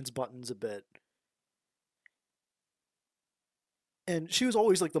Anne's buttons a bit. And she was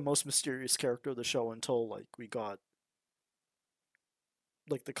always like the most mysterious character of the show until like we got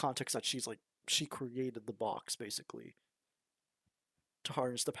like the context that she created the box basically to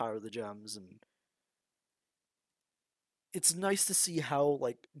harness the power of the gems. And it's nice to see how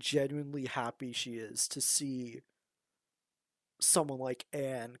like genuinely happy she is to see someone like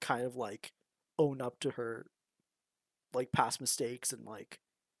Anne kind of like own up to her like past mistakes and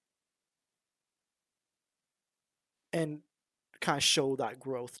kind of show that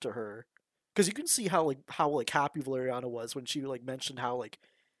growth to her. Because you can see how happy Valeriana was when she like mentioned how like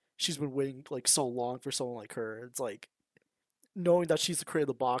she's been waiting like so long for someone like her. It's like knowing that she's the creator of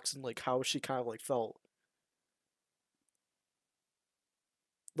the box and like how she kind of like felt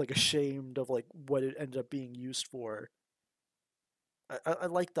like ashamed of like what it ended up being used for. I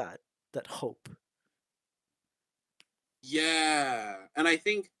like that hope. yeah, and I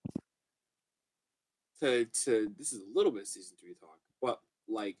think to this is a little bit of season 3 talk, but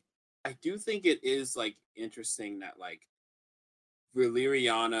like I do think it is like interesting that like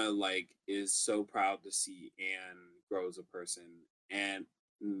Valeriana like is so proud to see Anne grow as a person, and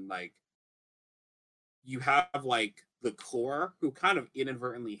like you have like the core who kind of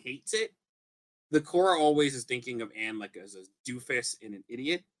inadvertently hates it. The core always is thinking of Anne like as a doofus and an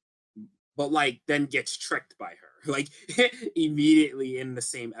idiot, but like then gets tricked by her. Like immediately in the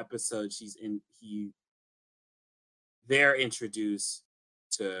same episode, they're introduced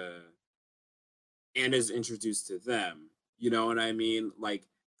to and is introduced to them. You know what I mean? Like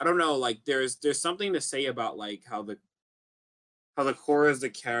I don't know, like there's something to say about like how the core as the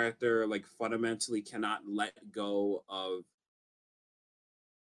character like fundamentally cannot let go of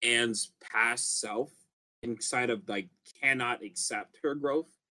Anne's past self inside of like cannot accept her growth.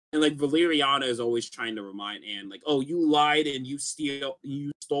 And like Valeriana is always trying to remind Anne, like, oh, you lied and you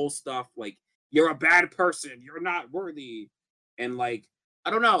stole stuff, like you're a bad person, you're not worthy. And like,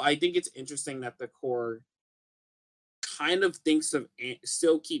 I don't know, I think it's interesting that the core kind of thinks of Anne,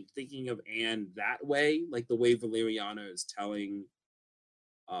 still keep thinking of Anne that way, like the way Valeriana is talking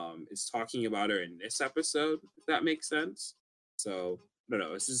about her in this episode, if that makes sense. So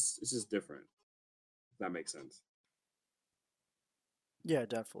no, this is different. If that makes sense. Yeah,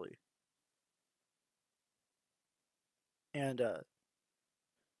 definitely. And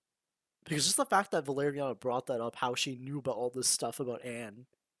Because just the fact that Valeriana brought that up, how she knew about all this stuff about Anne,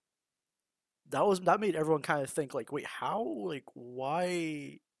 that made everyone kind of think like, wait, how, like,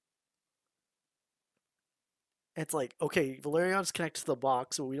 why? It's like, okay, Valeriana's connected to the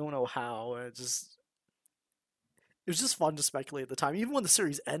box, but we don't know how, and it was just fun to speculate at the time. Even when the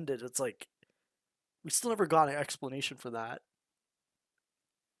series ended, it's like we still never got an explanation for that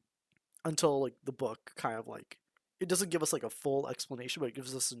until like the book kind of like it doesn't give us like a full explanation, but it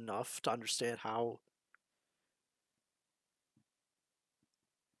gives us enough to understand how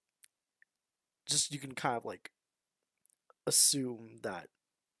just you can kind of like assume that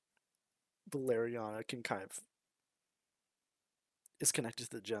Valeriana can kind of is connected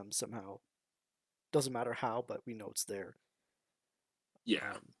to the gem somehow. Doesn't matter how, but we know it's there.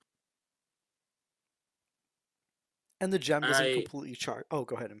 Yeah. And the gem doesn't I completely charge. Oh,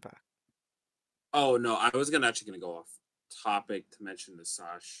 go ahead, Impact. Oh no, I was actually gonna go off topic to mention the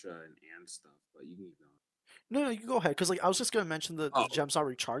Sasha and Anne stuff, but you can keep going. No, you can go ahead because like I was just gonna mention the Oh, gem's not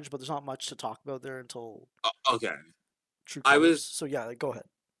recharged, but there's not much to talk about there until okay. True I Colors. was So yeah, like, go ahead.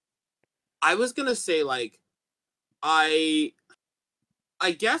 I was gonna say like I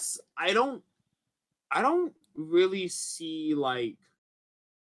I guess I don't really see like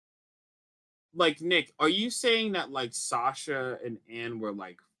Nick, are you saying that like Sasha and Anne were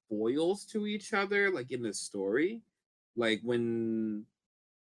like foils to each other, like in the story? Like when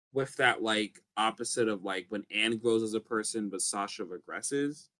with that like opposite of like when Anne grows as a person but Sasha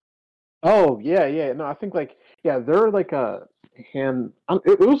regresses? Oh yeah, yeah. No, I think like yeah, they're like a hand.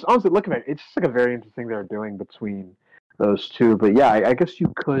 It was honestly looking at it, it's just like a very interesting they're doing between those two. But yeah, I guess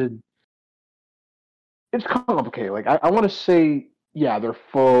you could. It's complicated. Like I want to say yeah, they're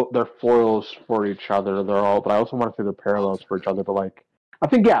foils for each other. They're all, but I also want to say they're parallels for each Okay. other. But like I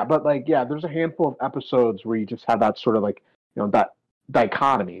think yeah, but like yeah, there's a handful of episodes where you just have that sort of like that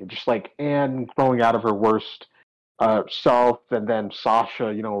dichotomy, just like Anne growing out of her worst self, and then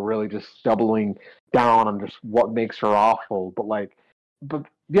Sasha, really just doubling down on just what makes her awful. But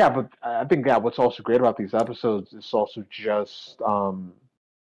yeah, but I think yeah, what's also great about these episodes is also just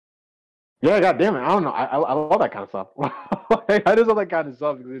yeah, god damn it, I don't know, I love that kind of stuff. I just love that kind of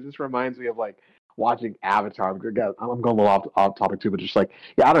stuff because it just reminds me of like watching Avatar. God, I'm going a little off topic too, but just like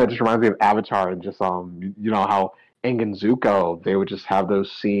yeah, I don't know, it just reminds me of Avatar and just how Aang and Zuko they would just have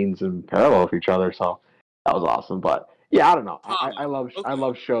those scenes in parallel with each other. So that was awesome. But yeah, I don't know. Huh. I Okay.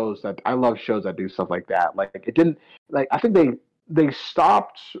 love shows that do stuff like that. Like it didn't like I think they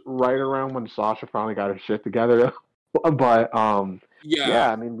stopped right around when Sasha finally got her shit together. But Yeah.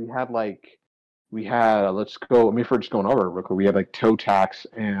 yeah, I mean we had let's go. I mean, for just going over it real quick, we had like Toe Tax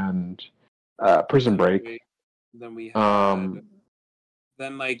and Prison Prison Break. Break. Then we had Um,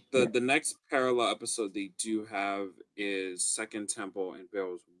 then like yeah. the next parallel episode they do have is Second Temple and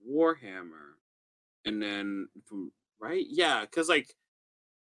Bill's Warhammer. And then from right? Yeah, because like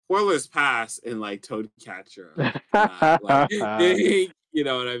spoilers pass in like Toadcatcher are like not like you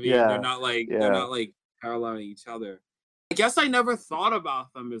know what I mean? Yeah, They're yeah. not like paralleling each other. I guess I never thought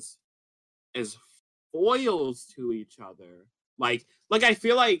about them as foils to each other. Like I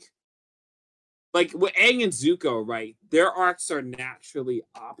feel like with Aang and Zuko, right? Their arcs are naturally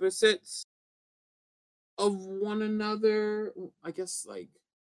opposites of one another. I guess like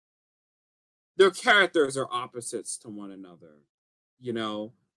their characters are opposites to one another. You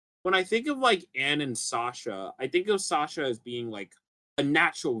know, when I think of like Anne and Sasha, I think of Sasha as being like a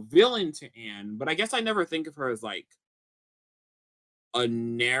natural villain to Anne, but I guess I never think of her as like a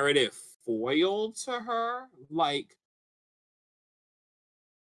narrative foil to her. Like,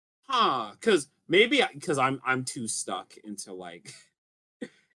 huh? Because I'm too stuck into like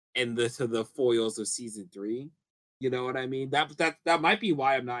in the foils of season 3. You know what I mean? That might be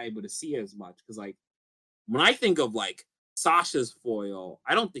why I'm not able to see as much because like when I think of like Sasha's foil,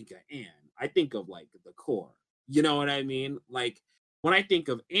 I don't think of Anne. I think of like the core. You know what I mean? Like when I think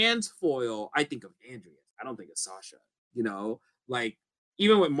of Anne's foil, I think of Andrea. I don't think of Sasha. You know, like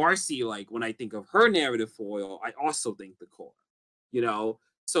even with Marcy, like when I think of her narrative foil, I also think the core. You know,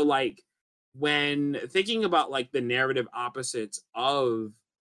 so like when thinking about like the narrative opposites of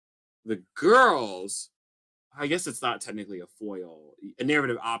the girls, I guess it's not technically a foil. A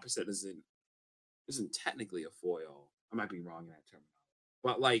narrative opposite isn't technically a foil. I might be wrong in that term.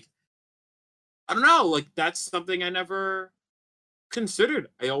 But like, I don't know, like that's something I never considered.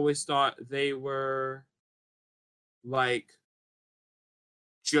 I always thought they were like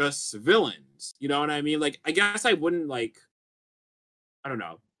just villains. You know what I mean? Like I guess I wouldn't like I don't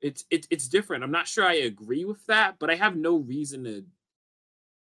know. It's different. I'm not sure I agree with that, but I have no reason to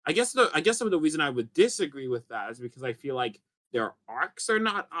I guess the reason I would disagree with that is because I feel like their arcs are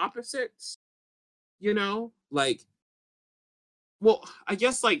not opposites. You know, like, well, I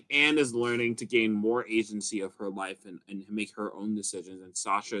guess like Anne is learning to gain more agency of her life and make her own decisions, and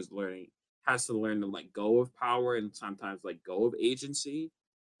Sasha is learning has to learn to let go of power and sometimes let go of agency.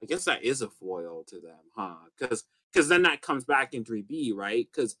 I guess that is a foil to them, huh? Because then that comes back in 3B, right?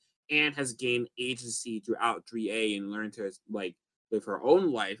 Because Anne has gained agency throughout 3A and learned to like live her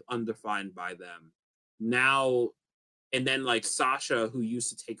own life undefined by them. Now and then like Sasha, who used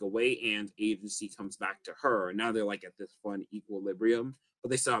to take away Anne's agency, comes back to her. And now they're like at this fun equilibrium,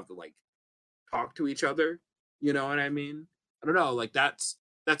 but they still have to like talk to each other. You know what I mean? I don't know. Like that's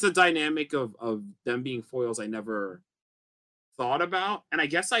a dynamic of them being foils I never thought about. And I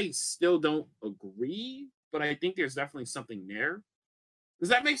guess I still don't agree, but I think there's definitely something there. Does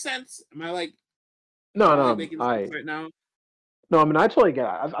that make sense? Am I like No, not really no, making sense right now? no. I mean, I totally get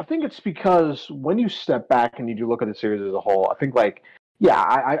it. I think it's because when you step back and you do look at the series as a whole, I think like, yeah,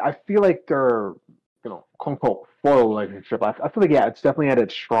 I feel like they're, quote unquote foil relationship. I feel like, yeah, it's definitely at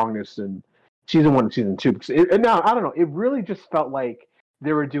its strongest in season 1 and season 2. Because and now I don't know, it really just felt like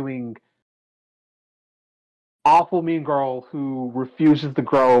they were doing awful mean girl who refuses to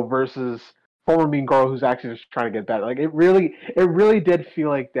grow versus former mean girl who's actually just trying to get better. Like it really did feel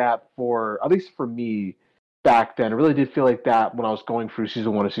like that for at least for me back then. It really did feel like that when I was going through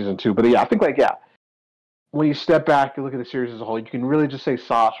season 1 and season 2. But yeah, I think like yeah, when you step back and look at the series as a whole, you can really just say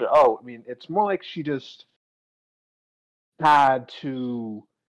Sasha. Oh, I mean, it's more like she just had to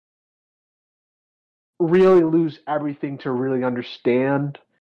really lose everything to really understand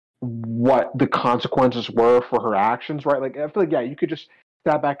what the consequences were for her actions, right? Like I feel like yeah, you could just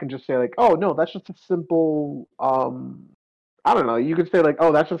step back and just say like, oh no, that's just a simple I don't know, you could say like,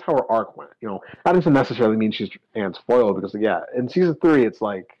 oh, that's just how her arc went. That doesn't necessarily mean she's Anne's foil because yeah, in season 3 it's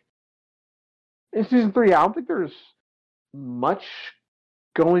like in season 3, I don't think there's much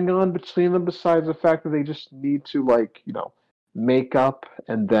going on between them besides the fact that they just need to like, make up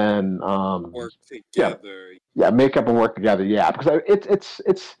and then Work yeah, together. yeah, make up and work together. Yeah, because it's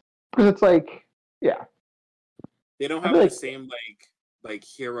because it's like yeah, They don't I feel have the like same like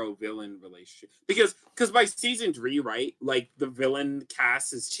hero villain relationship because by season 3, right, like the villain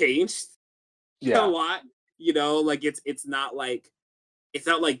cast has changed a yeah, lot. Like it's not like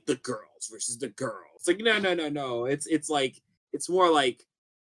the girls versus the girls. Like no. It's like it's more like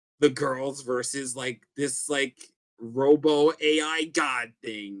the girls versus like this like robo AI god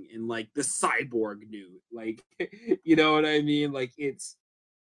thing and like the cyborg newt. Like you know what I mean? Like it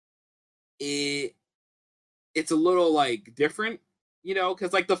it's a little like different,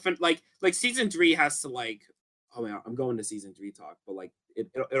 because like like season 3 has to like oh man, I'm going to season 3 talk, but like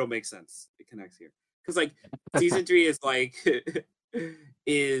it'll make sense. It connects here because like season 3 is like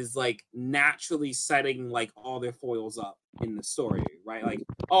is like naturally setting like all their foils up in the story, right? Like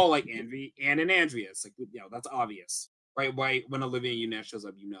oh, like Anne and Andreas, like that's obvious, right? Right when Olivia and Unet shows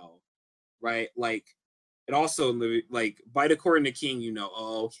up, right? Like it also like by the core and the king,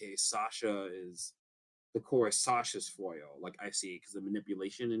 oh okay, Sasha is the core is Sasha's foil. Like I see, because the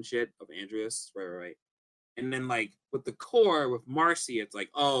manipulation and shit of Andreas, right. And then like with the core with Marcy, it's like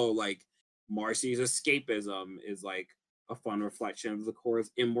oh, like Marcy's escapism is like a fun reflection of the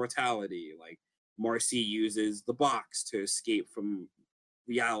core's immortality. Like Marcy uses the box to escape from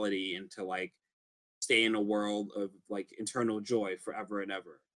reality and to like stay in a world of like eternal joy forever and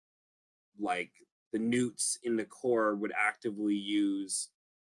ever. Like the newts in the core would actively use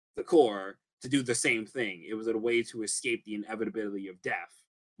the core to do the same thing. It was a way to escape the inevitability of death.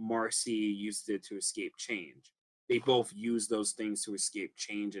 Marcy used it to escape change. They both use those things to escape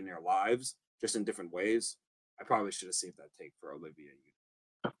change in their lives, just in different ways. I probably should have saved that take for Olivia.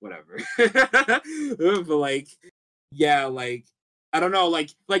 Whatever. But like, yeah, like I don't know, like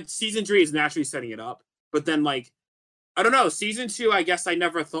season 3 is naturally setting it up, but then like I don't know, season 2, I guess I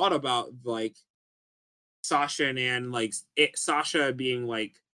never thought about like Sasha and Anne, like Sasha being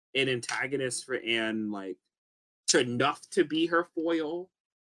like an antagonist for Anne, like enough to be her foil.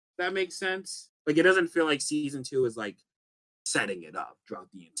 That makes sense. Like it doesn't feel like season 2 is like setting it up throughout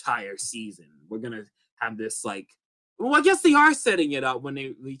the entire season. We're gonna have this like, well, I guess they are setting it up when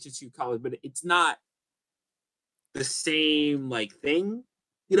they reach into college, but it's not the same like thing.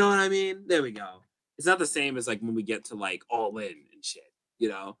 You know what I mean? There we go. It's not the same as like when we get to like All In and shit.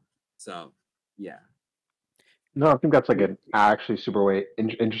 So yeah. no, I think that's like an actually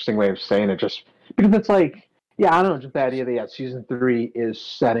interesting way of saying it. Just because it's like yeah, I don't know, just the idea that yeah, season 3 is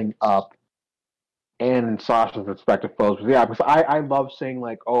setting up Anne and Sasha's respective foes. Yeah, because I love saying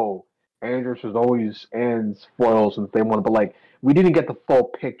like oh Andrews was always Ann's foil since they wanted, but like we didn't get the full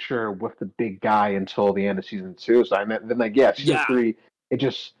picture with the big guy until the end of season 2. So I mean, then like yeah, season Yeah. 3 it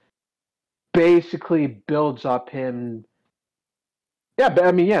just basically builds up him. Yeah, but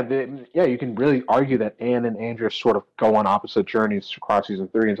I mean, yeah, you can really argue that Anne and Andrew sort of go on opposite journeys across season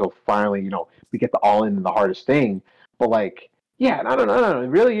 3 until finally, we get the all in and the hardest thing. But like, yeah, I don't know. It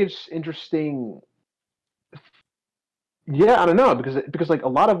really is interesting. Yeah, I don't know because like a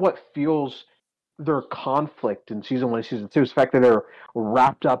lot of what fuels their conflict in season 1 and season 2 is the fact that they're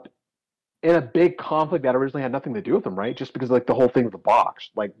wrapped up in a big conflict that originally had nothing to do with them, right? Just because like the whole thing of the box.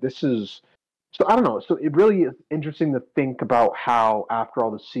 Like this is so I don't know. So it really is interesting to think about how after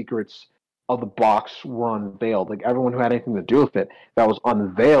all the secrets of the box were unveiled, like everyone who had anything to do with it that was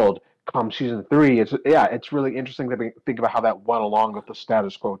unveiled come season 3, it's really interesting to think about how that went along with the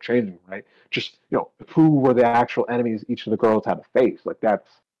status quo changing, right? Just who were the actual enemies each of the girls had to face. Like that's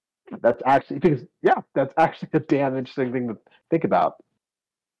actually because that's actually a damn interesting thing to think about.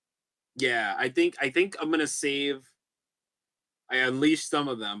 Yeah, I think I'm gonna save. I unleashed some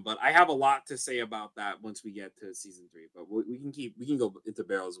of them, but I have a lot to say about that once we get to season 3. But we can go into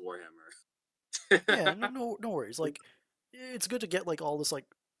Barrel's Warhammer. Yeah, no worries. Like, it's good to get like all this like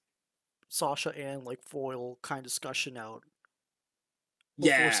Sasha and like foil kind of discussion out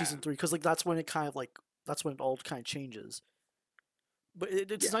before Yeah, season 3, because like that's when it kind of like that's when it all kind of changes. But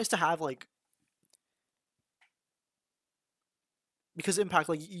it's yeah, nice to have like, because Impact,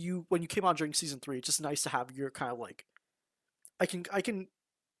 like, you when you came on during season 3, it's just nice to have your kind of like, I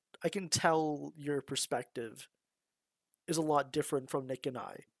can tell your perspective is a lot different from Nick and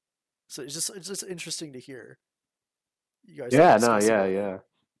I. So it's just interesting to hear you guys Yeah, no, discuss yeah, about it. yeah.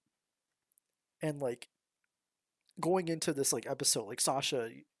 And like going into this like episode, like Sasha,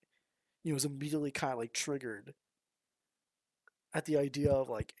 was immediately kind of like triggered at the idea of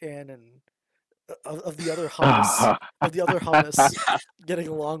like Anne and of the other hummus yeah. getting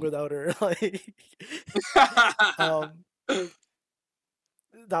along without her. Like, um,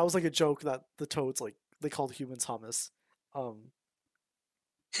 that was like a joke that the toads like they called humans hummus. Um,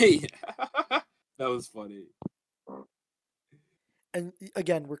 Yeah. That was funny. and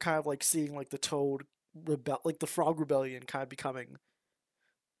again, we're kind of like seeing like the toad like the frog rebellion kind of becoming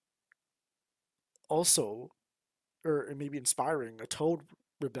also, or maybe inspiring a toad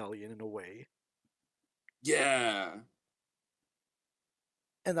rebellion in a way. Yeah,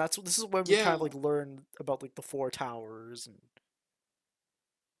 And this is when we kind yeah, of like learn about like the four towers, and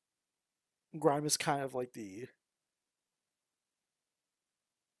Grime is kind of like the.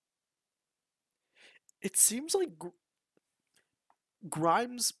 It seems like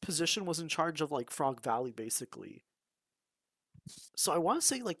Grime's position was in charge of like Frog Valley basically. So I want to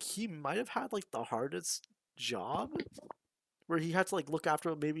say like he might have had like the hardest job, where he had to like look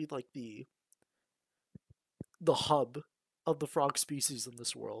after maybe like the hub of the frog species in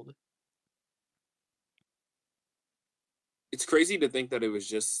this world. it's crazy to think that it was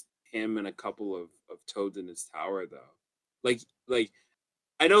just him and a couple of toads in his tower, though. Like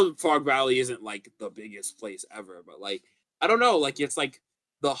I know Fog Valley isn't like the biggest place ever, but like I don't know, like it's like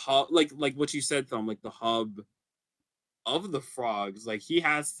the hub, like what you said, Tom, like the hub of the frogs. Like he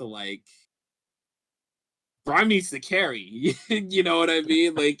has to like Grime needs to carry. You know what I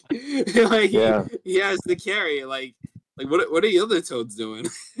mean? Like like Yeah. he has to carry. Like what are the other toads doing?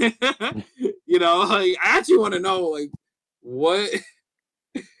 You know, like I actually want to know like what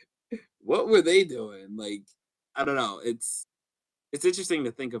what were they doing? Like I don't know. It's interesting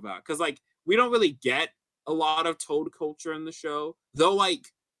to think about because like we don't really get a lot of toad culture in the show, though. Like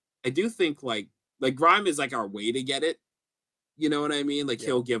I do think like Grime is like our way to get it. You know what I mean? Like Yeah.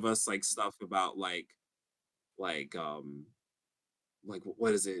 he'll give us like stuff about like like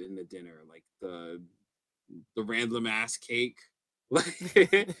what is it in the dinner, like the random ass cake,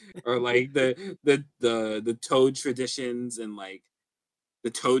 like or like the toad traditions and like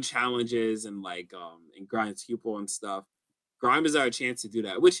the toad challenges and like and Grime's pupil and stuff. Grime is our chance to do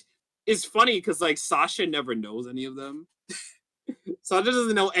that, which is funny because like Sasha never knows any of them. Sasha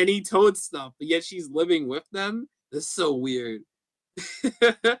doesn't know any toad stuff, but yet she's living with them. That's so weird.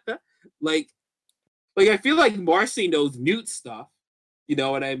 like like I feel like Marcy knows Newt stuff, you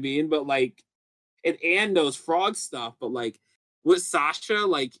know what I mean? But like, and Anne knows frog stuff, but like with Sasha,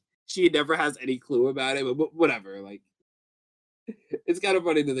 like she never has any clue about it. But whatever, like it's kind of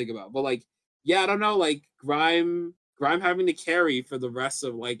funny to think about. But like, yeah, I don't know, like Grime having to carry for the rest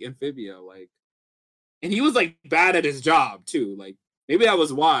of like Amphibia, like, and he was like bad at his job too. Like maybe that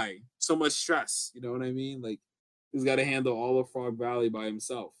was why so much stress. You know what I mean? Like he's got to handle all of Frog Valley by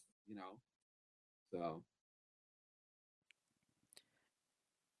himself. You know, so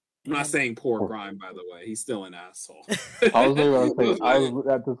I'm not And saying poor Grime, by the way. He's still an asshole. I was literally about to say. But-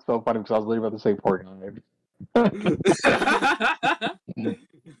 That's so funny because I was literally about to say poor guy.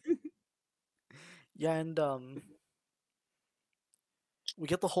 yeah, and we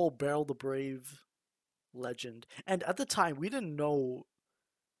get the whole Barrel the Brave legend. And at the time, we didn't know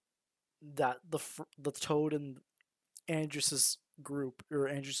that the Toad and Andrews's group, or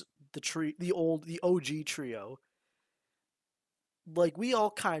Andrews, the OG trio, like, we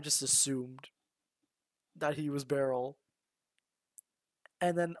all kind of just assumed that he was Barrel,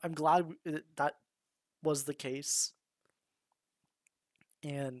 and then I'm glad that was the case.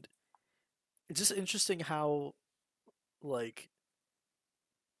 And it's just interesting how, like,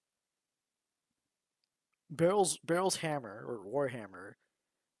 Barrel's hammer, or Warhammer,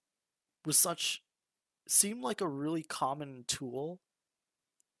 was seemed like a really common tool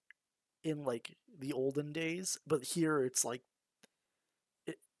in, like, the olden days, but here it's like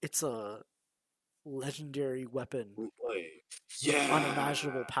it's a legendary weapon Like, of yeah.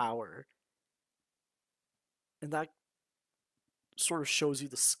 unimaginable power, and that sort of shows you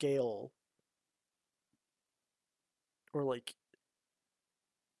the scale, or, like,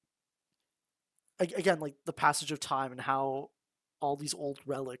 again, like, the passage of time, and how all these old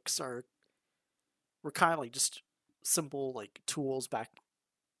relics were kind of like just simple, like, tools back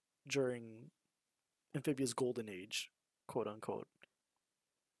during Amphibia's golden age, quote unquote.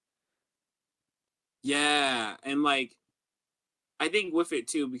 Yeah, and like I think with it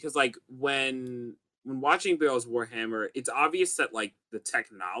too, because like when watching Barrel's Warhammer, it's obvious that like the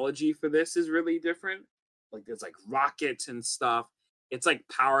technology for this is really different. Like there's like rockets and stuff. It's like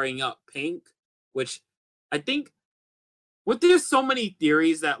powering up Pink, which I think there's so many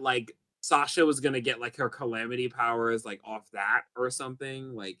theories that like Sasha was gonna get like her calamity powers like off that or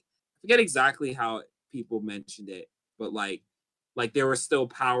something. Like I forget exactly how people mentioned it, but like there were still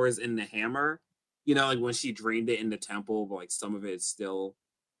powers in the hammer. You know, like when she drained it in the temple, but like some of it is still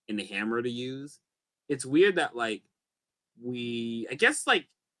in the hammer to use. It's weird that like I guess like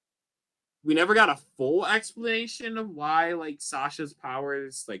we never got a full explanation of why like Sasha's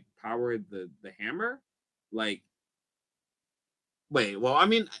powers like powered the hammer. Like wait, well, I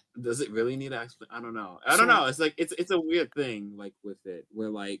mean, does it really need to explain? I don't know. I don't know. It's like it's a weird thing, like with it, where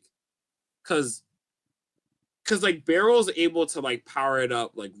like, cause like Barrel's able to like power it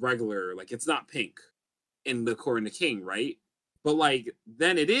up like regular, like it's not Pink in the Core and the King, right? But like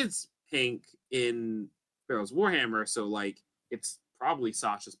then it is Pink in Barrel's Warhammer, so like it's probably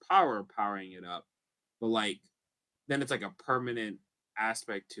Sasha's power powering it up, but like then it's like a permanent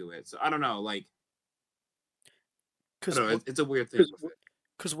aspect to it. So I don't know, like I don't know, it's a weird thing with it.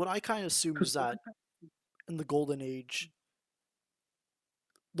 Because what I kind of assumed is that in the golden age,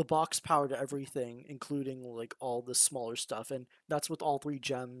 the box powered everything, including, like, all the smaller stuff, and that's with all three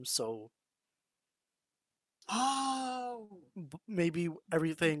gems. So Oh, maybe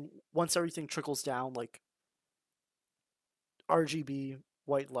once everything trickles down, like RGB,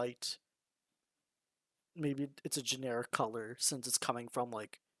 white light, maybe it's a generic color since it's coming from,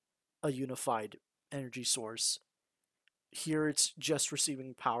 like, a unified energy source. Here it's just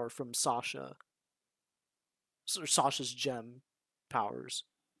receiving power from Sasha, or Sasha's gem powers.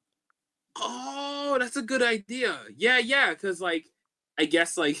 oh, that's a good idea. Yeah, yeah, because like I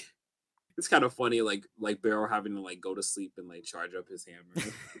guess like it's kind of funny, like Barrel having to like go to sleep and like charge up his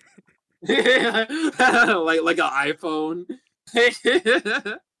hammer, like an iPhone.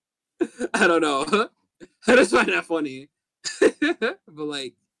 I don't know. I just find that funny, but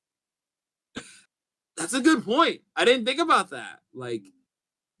like that's a good point. I didn't think about that. Like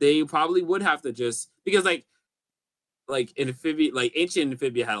they probably would have to just because like amphibia, like ancient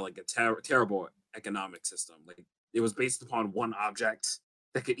amphibia had like a terrible economic system. Like it was based upon one object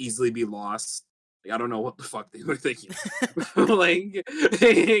that could easily be lost. Like I don't know what the fuck they were thinking. Like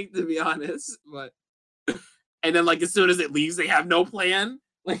to be honest, but and then like as soon as it leaves, they have no plan.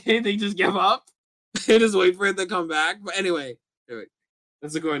 Like they just give up and just wait for it to come back. But anyway,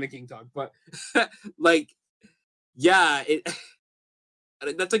 that's a going to King talk. But like, yeah,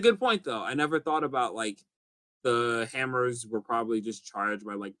 that's a good point though. I never thought about like the hammers were probably just charged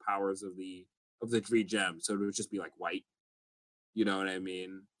by like powers of the three gems, so it would just be like white. You know what I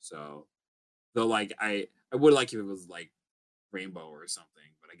mean? So though, like I would like if it was like rainbow or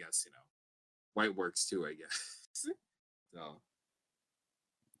something, but I guess white works too. I guess. So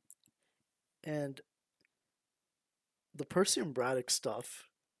And the Percy and Braddock stuff,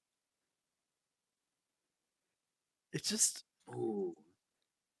 it just, ooh.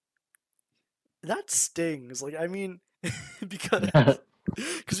 that stings. Like, I mean, because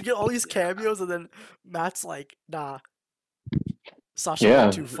we get all these cameos, and then Matt's like, nah, Sasha went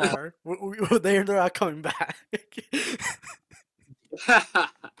Yeah. too far. They're not coming back.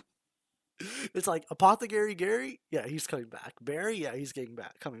 It's like Apothecary Gary, yeah, he's coming back. Barry, yeah, he's getting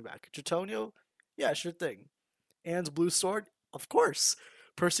back, coming back. Tritonio, yeah, sure thing. Anne's blue sword, of course.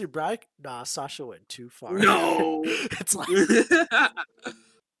 Percy Braddock, nah, Sasha went too far. No. It's like,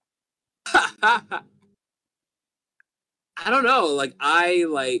 I don't know. Like I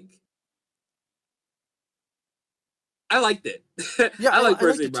liked it. yeah, I like I like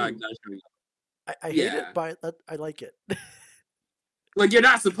Percy it Bragg too. not showing up. I hate it, Yeah. but I like it. Like you're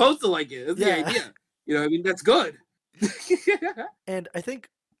not supposed to like it. That's the Yeah. idea. You know, I mean that's good. And I think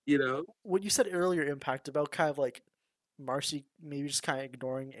You know? what you said earlier, Impact, about kind of like Marcy maybe just kind of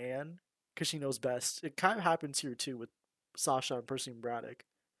ignoring Anne because she knows best. It kind of happens here too with Sasha and Percy and Braddock,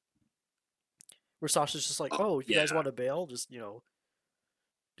 where Sasha's just like, Oh, "Oh, if you yeah. guys want to bail, just do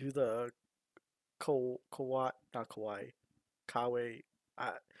the kawaii, not kawaii, kawaii,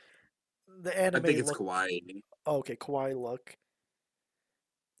 uh, the I think anime it's look. kawaii. Oh, okay, kawaii look,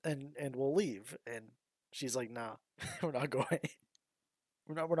 and we'll leave." And she's like, "Nah, we're not going.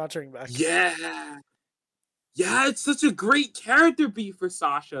 We're not turning back." Yeah. Yeah, it's such a great character beat for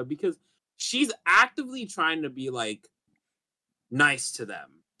Sasha because she's actively trying to be like nice to them.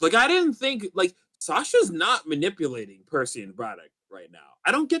 Like I didn't think like Sasha's not manipulating Percy and Braddock right now.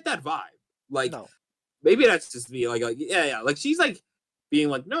 I don't get that vibe. Like No, maybe that's just me. Like yeah. Like she's like being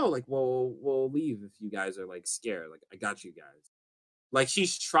like, no, like we'll leave if you guys are like scared. Like I got you guys. Like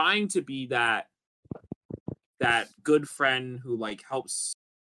she's trying to be that good friend who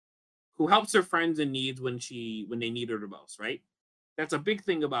helps her friends in needs when they need her the most, right? That's a big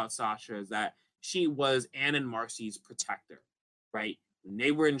thing about Sasha is that she was Anne and Marcy's protector, right? When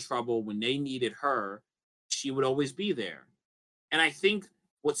they were in trouble, when they needed her, she would always be there. And I think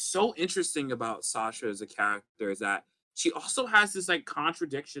what's so interesting about Sasha as a character is that she also has this like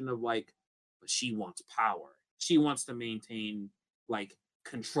contradiction of like, but she wants power. She wants to maintain like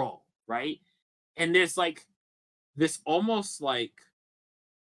control, right? And there's like this almost like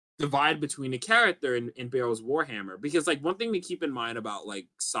divide between the character and Barrow's Warhammer. Because like one thing to keep in mind about like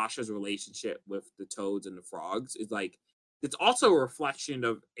Sasha's relationship with the toads and the frogs is like it's also a reflection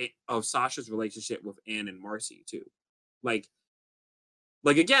of Sasha's relationship with Anne and Marcy too. Like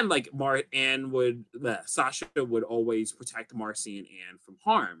again, like Sasha would always protect Marcy and Anne from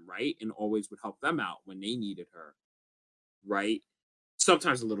harm, right? And always would help them out when they needed her, right?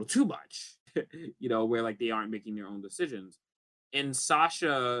 Sometimes a little too much, where like they aren't making their own decisions. And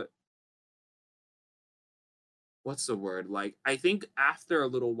Sasha, what's the word? Like, I think after a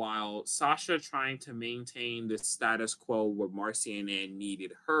little while, Sasha trying to maintain the status quo where Marcy and Anne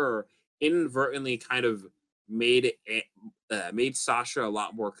needed her inadvertently kind of made Sasha a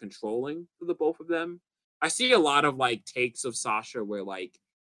lot more controlling for the both of them. I see a lot of like takes of Sasha where like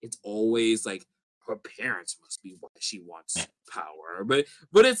it's always like her parents must be why she wants power, but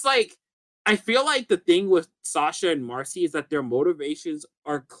it's like I feel like the thing with Sasha and Marcy is that their motivations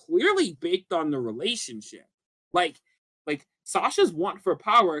are clearly baked on the relationship. Like, Sasha's want for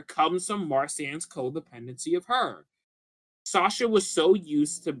power comes from Marcian's codependency of her. Sasha was so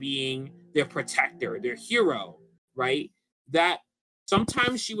used to being their protector, their hero, right? That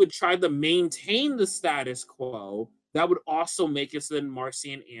sometimes she would try to maintain the status quo that would also make it so that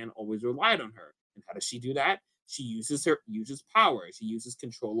Marcy and Anne always relied on her. And how does she do that? She uses power. She uses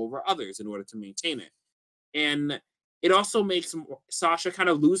control over others in order to maintain it. And it also makes Sasha kind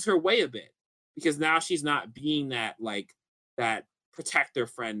of lose her way a bit because now she's not being that protector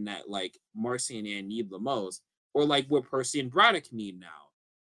friend that like Marcy and Anne need the most, or like what Percy and Braddock need now.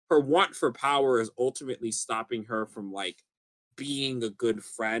 Her want for power is ultimately stopping her from like being a good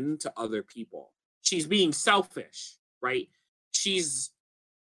friend to other people. She's being selfish, right? She's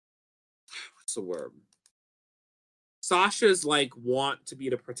what's the word? Sasha's like want to be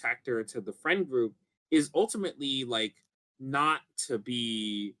the protector to the friend group is ultimately like not to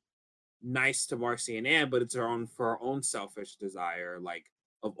be nice to Marcy and Anne, but it's for her own selfish desire, like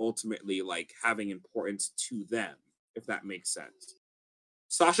of ultimately like having importance to them, if that makes sense.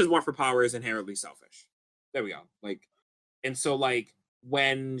 Sasha's want for power is inherently selfish. There we go. Like, and so like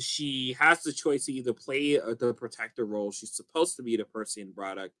when she has the choice to either play the protector role, she's supposed to be the Percy and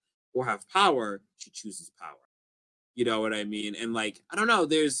Braddock, or have power, she chooses power. You know what I mean? And like, I don't know,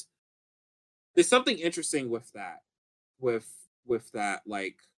 there's something interesting with that, with that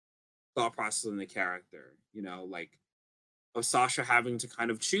like thought process in the character, like of Sasha having to kind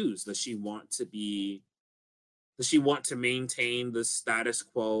of choose. Does she want to maintain the status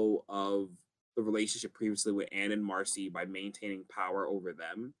quo of the relationship previously with Anne and Marcy by maintaining power over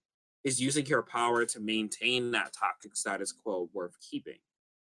them? is using her power to maintain that toxic status quo worth keeping?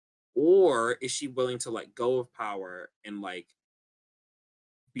 Or is she willing to let go of power and like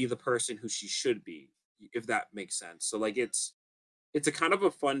be the person who she should be, if that makes sense? So like it's a kind of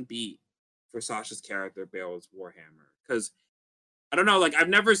a fun beat for Sasha's character, Barrel's Warhammer. Because I don't know, like I've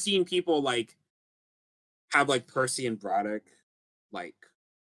never seen people like have like Percy and Braddock like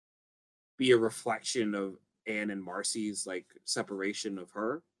be a reflection of Anne and Marcy's like separation of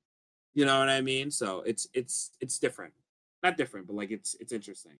her. You know what I mean? So it's different. Not different, but like it's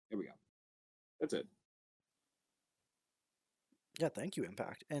interesting. There we go. That's it. Yeah, thank you,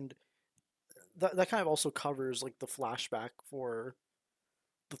 Impact. And that kind of also covers like the flashback for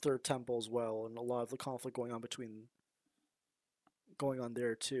the third temple as well, and a lot of the conflict going on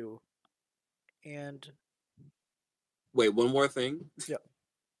there too. And Wait, one more thing. yeah,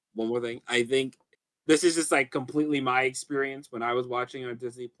 One more thing. I think this is just like completely my experience when I was watching on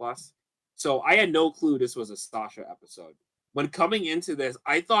Disney Plus. So I had no clue this was a Sasha episode. When coming into this,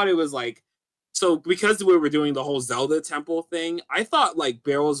 I thought it was like, so because we were doing the whole Zelda temple thing, I thought like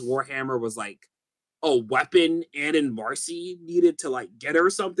Barrel's Warhammer was like a weapon Anne and Marcy needed to like get her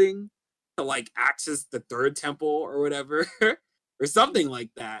something to like access the third temple or whatever or something like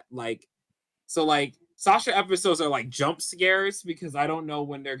that. Like, so like Sasha episodes are like jump scares because I don't know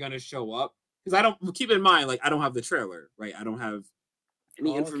when they're gonna show up. Because I don't, keep in mind, like I don't have the trailer, right? I don't have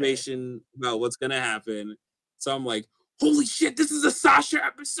any okay. information about what's gonna happen. So I'm like, holy shit, this is a Sasha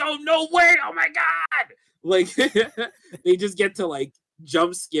episode. No way. Oh my god. Like they just get to like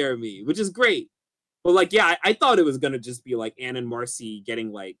jump scare me, which is great. But like, yeah, I thought it was gonna just be like Anne and Marcy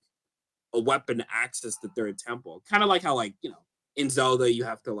getting like a weapon to access the third temple. Kind of like how like, in Zelda you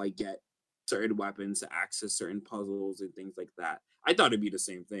have to like get certain weapons to access certain puzzles and things like that. I thought it'd be the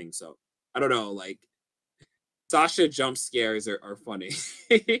same thing. So I don't know, like Sasha jump scares are funny.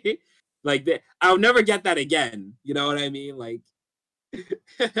 Like I'll never get that again. You know what I mean? Like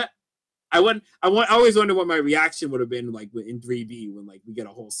I always wonder what my reaction would have been like in 3B when like we get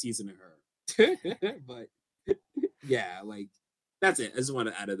a whole season of her. But yeah, like that's it. I just want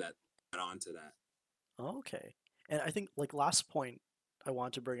to add on to that. Okay. And I think like last point I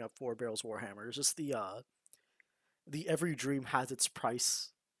want to bring up for Barrel's Warhammer is just the every dream has its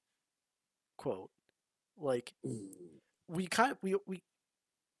price quote. Like Ooh. we kind of we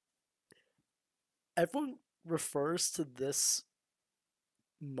everyone refers to this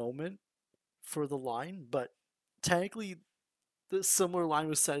moment for the line, but technically the similar line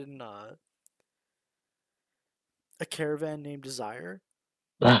was said in A Caravan Named Desire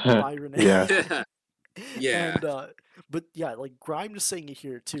by Renee. Yeah. Yeah. And but yeah, like Grime just saying it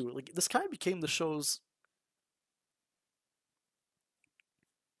here too. Like this kind of became the show's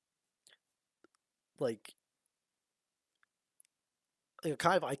like a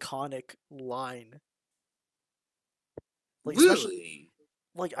kind of iconic line. Like especially Really?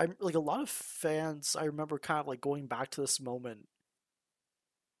 like I'm like a lot of fans I remember kind of like going back to this moment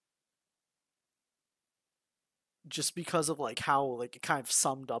just because of like how like it kind of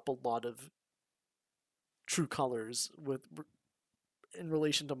summed up a lot of true colors with in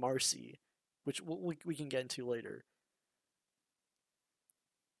relation to Marcy, which we can get into later.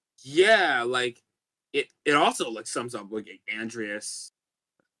 Yeah, like it also like sums up like Andreas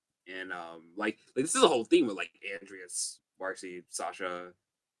and like this is a whole theme with like Andreas, Marcy, Sasha,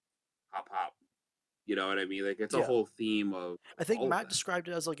 Hop Hop. You know what I mean? Like it's a Yeah, whole theme of I think all of Matt them. described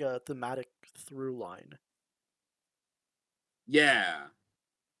it as like a thematic through line. Yeah.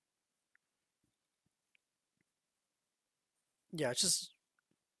 Yeah, it's just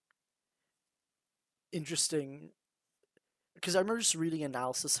interesting because I remember just reading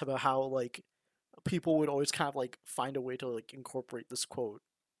analysis about how like people would always kind of like find a way to like incorporate this quote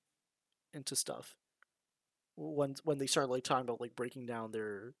into stuff when they started like talking about like breaking down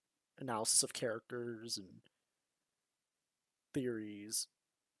their analysis of characters and theories.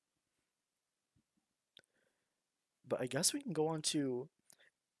 But I guess we can go on to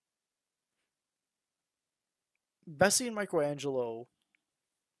Bessie and Michelangelo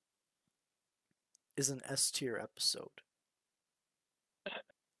is an S tier episode.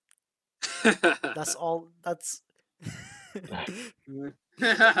 That's all. That's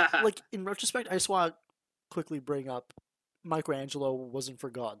like in retrospect. I just want to quickly bring up Michelangelo wasn't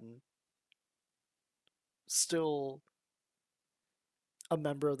forgotten. Still a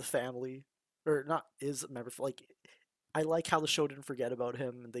member of the family, or not is a member. Like I like how the show didn't forget about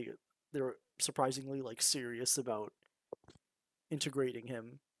him. And they were surprisingly like serious about integrating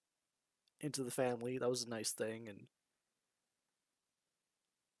him into the family. That was a nice thing. And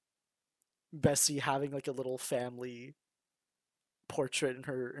Bessie having like a little family portrait in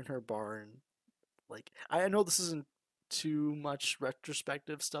her barn. Like, I know this isn't too much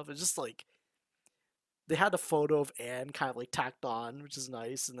retrospective stuff. It's just like they had a photo of Anne kind of like tacked on, which is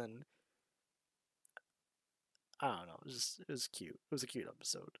nice, and then I don't know, it was cute. It was a cute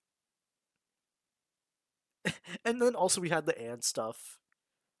episode. And then also we had the Anne stuff,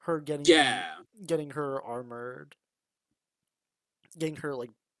 her Yeah. getting her armored, getting her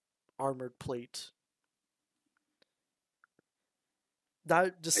like armored plate.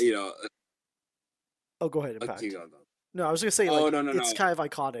 That just You know, oh, go ahead, keep Impact. going, though. No, I was gonna say Oh, like no, no, it's no. kind of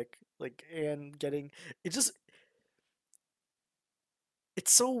iconic, like Anne getting it just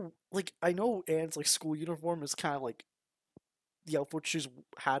it's so like I know Anne's like school uniform is kind of like the outfit she's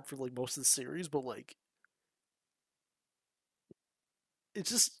had for like most of the series, but like it's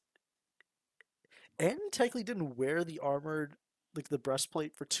just Anne technically didn't wear the armored like the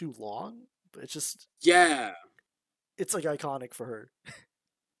breastplate for too long, but it's just Yeah. it's like iconic for her,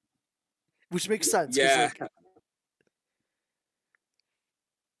 which makes sense because Yeah. like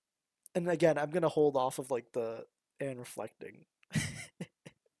and again I'm gonna hold off of like the Anne reflecting.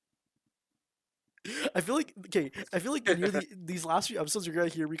 I feel like okay. I feel like near these last few episodes, you're gonna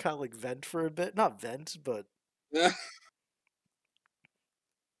hear me kind of like vent for a bit. Not vent, but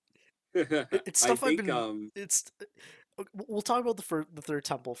it's I stuff I've think been. It's we'll talk about the third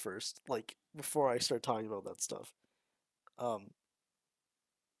temple first, like before I start talking about that stuff. Um,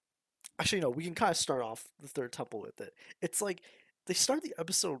 actually, no, we can kind of start off the third temple with it. It's like they start the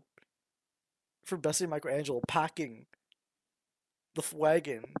episode for Bessie and Michelangelo packing the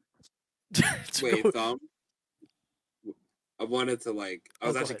wagon to wait, go. I wanted to like. I Oh,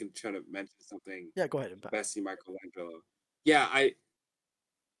 was go actually ahead. trying to mention something. Yeah, go ahead, Impact. Bessie Michelangelo. Yeah, I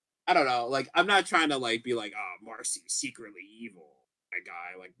don't know. Like, I'm not trying to like be like, oh, Marcy's secretly evil, my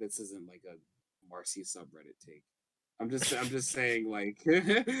guy. Like, this isn't like a Marcy subreddit take. I'm just saying like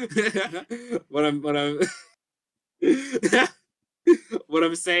what I'm what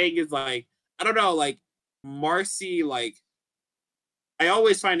I'm saying is like I don't know, like Marcy, like I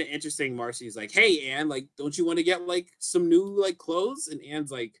always find it interesting. Marcy's like, hey Anne, like, don't you want to get like some new like clothes? And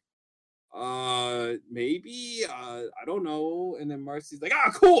Anne's like, maybe, I don't know. And then Marcy's like,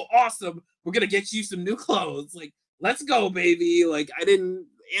 ah, cool, awesome, we're gonna get you some new clothes, like, let's go, baby. Like, Anne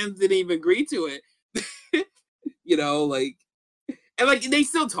didn't even agree to it. You know, like, and like they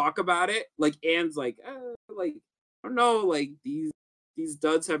still talk about it. Like Anne's like, like, I don't know, like these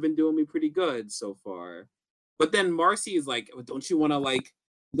duds have been doing me pretty good so far. But then Marcy is like, don't you want to like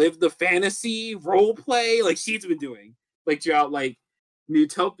live the fantasy role play like she's been doing like throughout like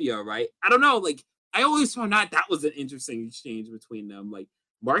Newtopia, right? I don't know, like I always found out that was an interesting exchange between them. Like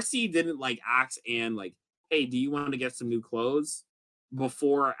Marcy didn't like ask Anne like, hey, do you want to get some new clothes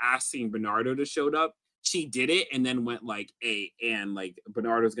before asking Bernardo to show up. She did it and then went like, hey, Anne, like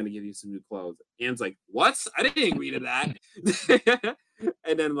Bernardo's gonna give you some new clothes. Anne's like, what? I didn't agree to that.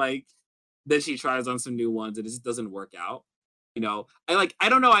 And then like then she tries on some new ones and it just doesn't work out. You know, I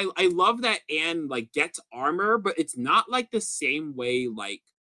don't know. I love that Anne like gets armor, but it's not like the same way like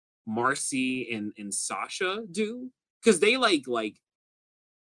Marcy and Sasha do. Because they like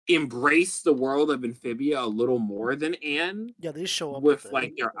embrace the world of Amphibia a little more than Anne Yeah, they show up with with it.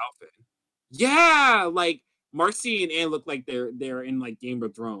 like their outfit. Yeah, like Marcy and Anne look like they're in like Game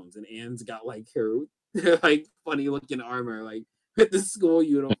of Thrones, and Anne's got like her like funny looking armor, like with the school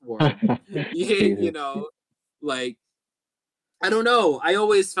uniform. You know, like I don't know. I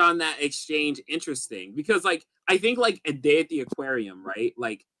always found that exchange interesting because like I think like A Day at the Aquarium, right?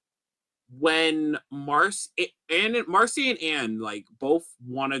 Like when Marcy and Anne like both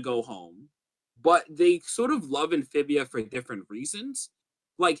want to go home, but they sort of love Amphibia for different reasons.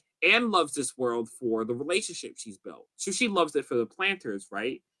 Like Anne loves this world for the relationship she's built, so she loves it for the planters,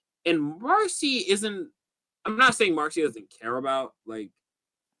 right? And Marcy isn't. I'm not saying Marcy doesn't care about like.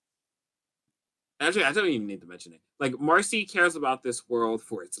 Actually, I don't even need to mention it. Like Marcy cares about this world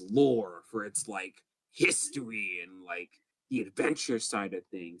for its lore, for its like history and like the adventure side of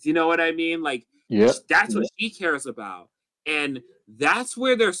things. You know what I mean? Like Yeah. that's what she cares about. And that's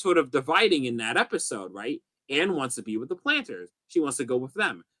where they're sort of dividing in that episode, right? Anne wants to be with the planters. She wants to go with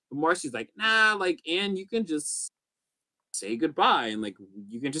them. But Marcy's like, nah, like Anne, you can just say goodbye and like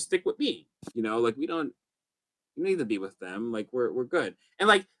you can just stick with me. You know, like we don't you need to be with them. Like we're good. And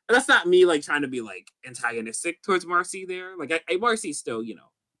like that's not me like trying to be like antagonistic towards Marcy there. Like Marcy still, you know,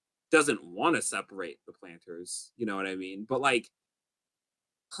 doesn't want to separate the planters. You know what I mean? But like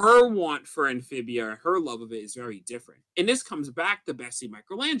her want for Amphibia, her love of it is very different. And this comes back to Bessie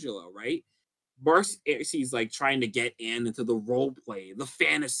Michelangelo, right? Marcy's like trying to get Anne into the role play, the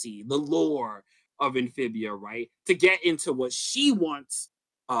fantasy, the lore of Amphibia, right? To get into what she wants,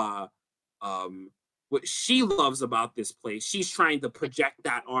 uh, what she loves about this place. She's trying to project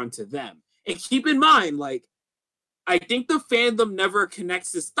that onto them. And keep in mind, like, I think the fandom never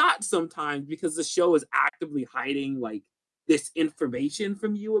connects this thought sometimes because the show is actively hiding like this information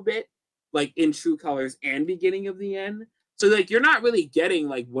from you a bit, like in True Colors and Beginning of the End. So like you're not really getting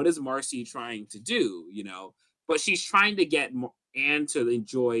like what is Marcy trying to do, you know? But she's trying to get Anne to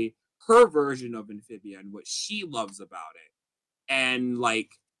enjoy her version of Amphibia and what she loves about it. And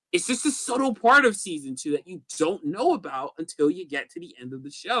like it's just a subtle part of season 2 that you don't know about until you get to the end of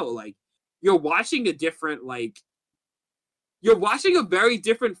the show. Like you're watching a different you're watching a very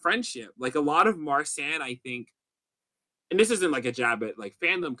different friendship. Like a lot of Marsan, I think, and this isn't like a jab at like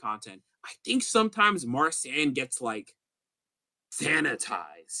fandom content. I think sometimes Marsan gets like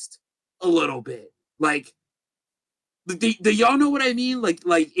sanitized a little bit. Like, do y'all know what I mean?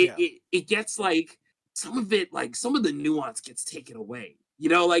 Yeah. It gets like some of it, like some of the nuance gets taken away. You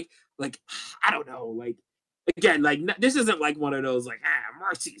know, like I don't know, like again, like this isn't like one of those like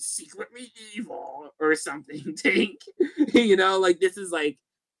Marcy's secretly evil or something. Tank, you know, like this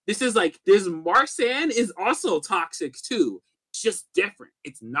Marsan is also toxic too. It's just different.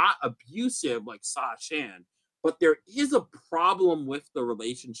 It's not abusive like Sa Chan, but there is a problem with the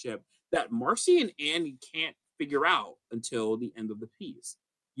relationship that Marcy and Annie can't figure out until the end of the piece.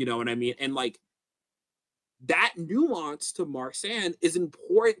 You know what I mean? And like that nuance to Marsan is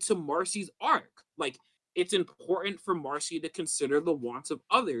important to Marcy's arc. Like it's important for Marcy to consider the wants of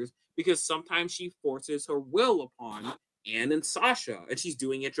others because sometimes she forces her will upon Anne and Sasha, and she's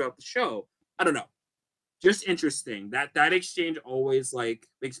doing it throughout the show. I don't know. Just interesting. That exchange always like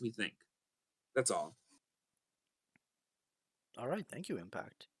makes me think. That's all. All right, thank you,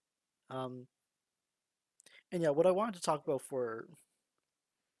 Impact. Um, and yeah, what I wanted to talk about for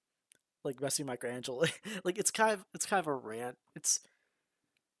like Messi Michelangelo, like it's kind of a rant.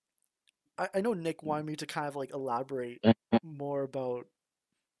 I know Nick wanted me to kind of like elaborate more about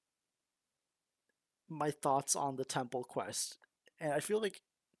my thoughts on the temple quest, and I feel like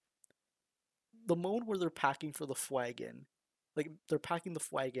the moment where they're packing for the Fwagon, like they're packing the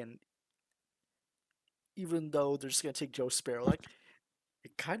Fwagon, even though they're just gonna take Joe Sparrow, like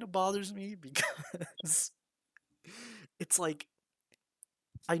it kind of bothers me because it's like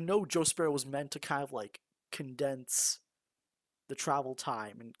I know Joe Sparrow was meant to kind of like condense the travel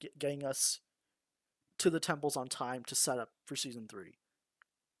time and getting us to the temples on time to set up for season 3.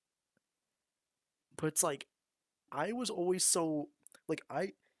 But it's like I was always so like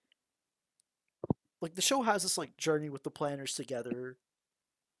I like the show has this like journey with the planners together,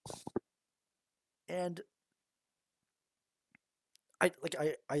 and I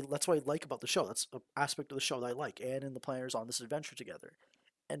that's what I like about the show. That's an aspect of the show that I like. Anne and the planners on this adventure together,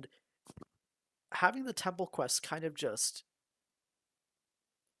 and having the temple quest kind of just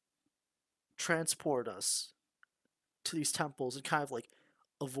transport us to these temples and kind of like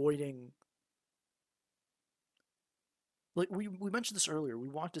avoiding like we mentioned this earlier. We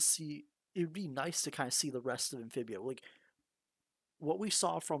want to see it would be nice to kind of see the rest of Amphibia. Like what we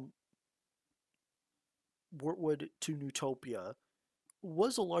saw from Wortwood to Newtopia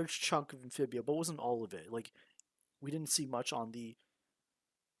was a large chunk of Amphibia, but wasn't all of it. Like we didn't see much on the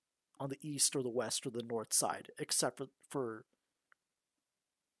east or the west or the north side, except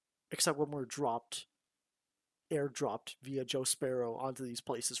except when we're airdropped via Joe Sparrow onto these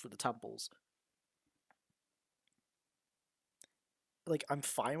places for the temples. Like I'm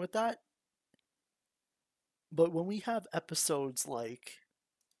fine with that, but when we have episodes like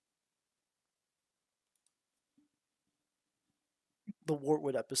the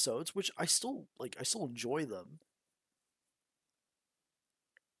Wortwood episodes, which I still enjoy them.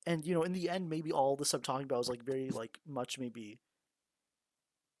 And you know, in the end, maybe all this I'm talking about is like very like much maybe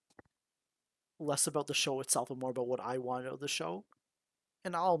less about the show itself and more about what I want out of the show.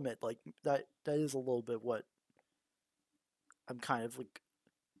 And I'll admit, like that is a little bit what I'm kind of like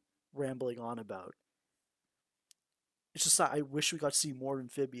rambling on about. It's just that I wish we got to see more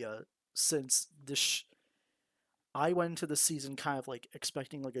Amphibia since I went into the season kind of like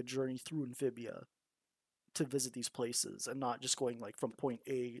expecting like a journey through Amphibia to visit these places and not just going like from point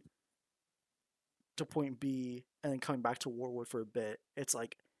A to point B and then coming back to Warwood for a bit. It's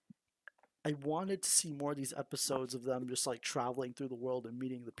like I wanted to see more of these episodes of them just like traveling through the world and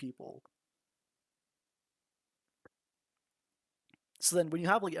meeting the people. So then when you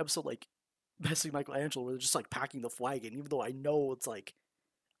have like an episode like Bessie Michelangelo where they're just like packing the Fwagon, even though I know it's like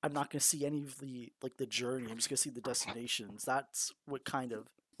I'm not gonna see any of the like the journey, I'm just gonna see the destinations. That's what kind of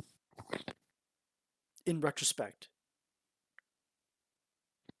in retrospect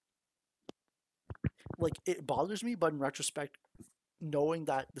like it bothers me, but in retrospect, knowing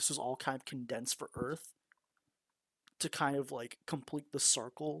that this was all kind of condensed for Earth to kind of like complete the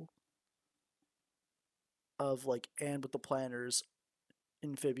circle of like Anne with the planners,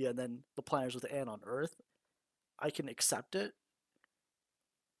 Amphibia, and then the planners with Anne on Earth, I can accept it.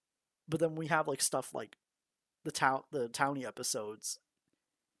 But then we have like stuff like the towny episodes.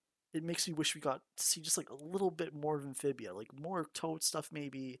 It makes me wish we got to see just like a little bit more of Amphibia, like more Toad stuff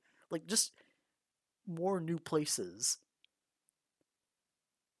maybe, like just more new places.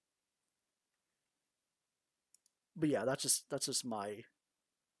 But yeah, that's just my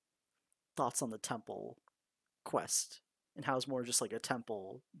thoughts on the temple quest and how it's more just like a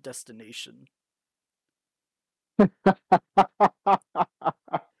temple destination.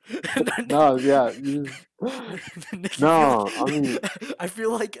 No, yeah, Nick, you feel like no. I mean, I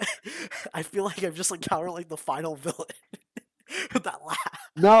feel like I feel like I've just encountered like the final villain with that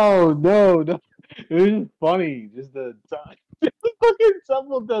laugh. no. It was funny. Just the fucking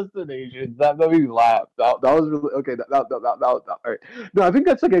several destinations that made me laugh. That was really okay. All right. No, I think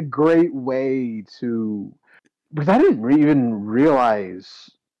that's like a great way to because I didn't even realize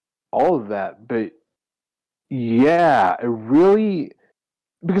all of that, but yeah, it really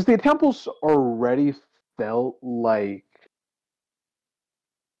because the temples already felt like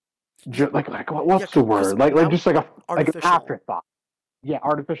Yeah, yeah, what's the because word like that just was like an artificial. afterthought. Yeah,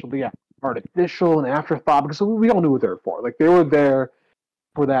 artificial. Yeah, artificial and afterthought because we all knew what they were for. Like they were there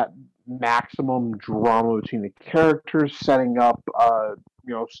for that maximum drama between the characters, setting up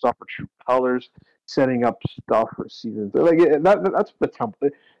stuff for True Colors, setting up stuff for season three. Like that's what the temple.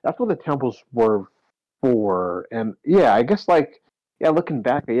 That's what the temples were for. And yeah, I guess looking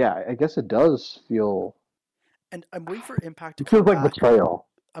back, yeah, I guess it does feel And I'm waiting for Impact to it feels come like back. betrayal.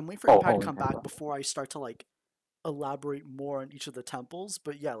 I'm waiting for Oh, Impact to come back before I start to like elaborate more on each of the temples.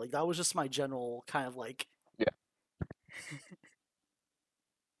 But yeah, like that was just my general kind of like yeah,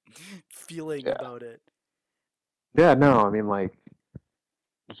 feeling yeah, about it. yeah. No, I mean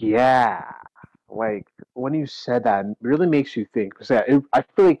yeah. Like when you said that, it really makes you think. Because I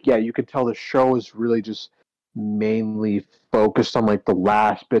feel like you could tell the show is really just mainly focused on like the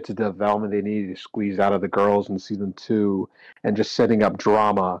last bits of development they needed to squeeze out of the girls in season two, and just setting up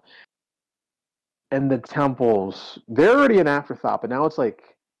drama. And the temples, they're already an afterthought, but now it's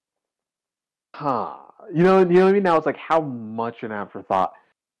like, huh? You know what I mean? Now it's like how much an afterthought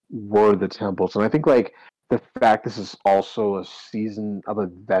were the temples, and I think like the fact this is also a season of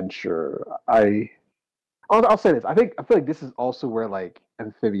adventure, I'll say this. I feel like this is also where like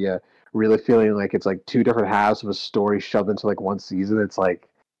Amphibia really feeling like it's like two different halves of a story shoved into like one season. It's like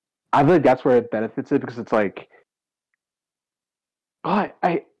I feel like that's where it benefits it because it's like oh,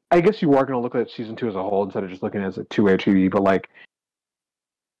 I guess you are going to look at season two as a whole instead of just looking at it as a two-way TV. But like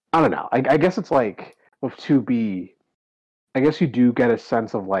I don't know. I guess it's like with two B. I guess you do get a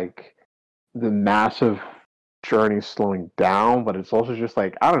sense of like the massive journey slowing down, but it's also just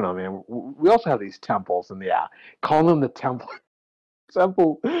like I don't know, man. We also have these temples, and yeah, calling them the temple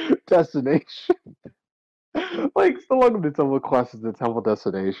destination. Like so long as the temple quest is the temple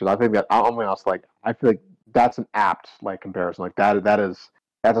destination. I think that I'm mean, honest, like I feel like that's an apt like comparison. Like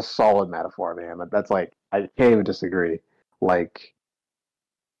that's a solid metaphor, man. That's like I can't even disagree. Like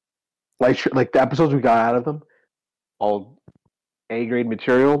like the episodes we got out of them, all A grade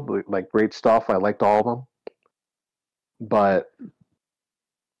material, like great stuff. I liked all of them, but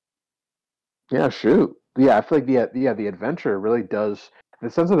yeah, shoot, yeah, I feel like the adventure really does the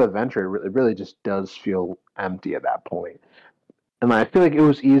sense of adventure. It really just does feel empty at that point. And I feel like it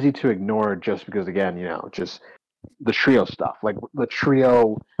was easy to ignore just because, again, just the trio stuff. Like the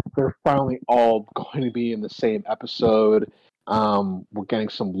trio, they're finally all going to be in the same episode. We're getting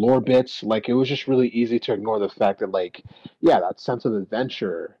some lore bits. Like it was just really easy to ignore the fact that, like, yeah, that sense of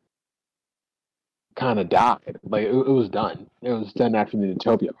adventure kind of died. Like it was done. It was done after the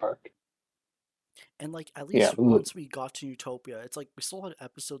Utopia arc. And like at Yeah, least once we got to Utopia, it's like we still had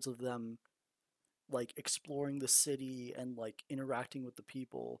episodes of them like exploring the city and like interacting with the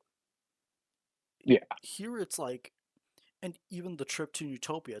people. yeah, Here it's like and even the trip to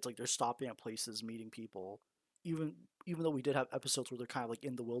Utopia, it's like they're stopping at places, meeting people. Even though we did have episodes where they're kind of like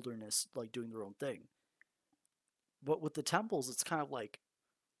in the wilderness, like doing their own thing. But with the temples, it's kind of like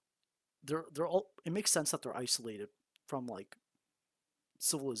they're all. It makes sense that they're isolated from like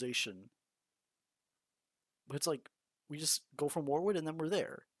civilization. But it's like we just go from Warwood and then we're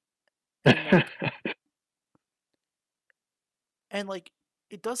there, and like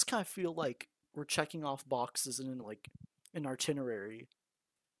it does kind of feel like we're checking off boxes in like an itinerary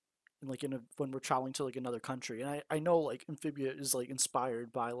and like when we're traveling to like another country. And I know like Amphibia is like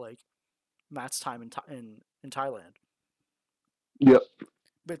inspired by like Matt's time in Thailand. Yep.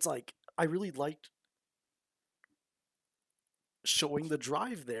 But it's like I really liked showing the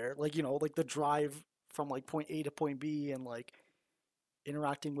drive there, like like the drive from like point A to point B, and like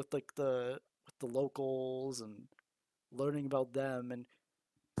interacting with like the locals and learning about them, and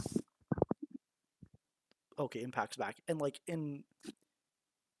okay, Impact's back, and like in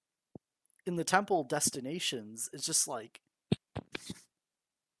the temple destinations, it's just like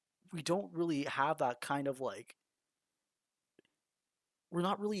we don't really have that kind of like we're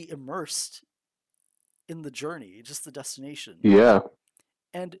not really immersed in the journey, just the destination. Yeah.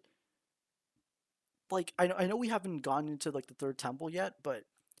 And like I know we haven't gone into like the third temple yet, but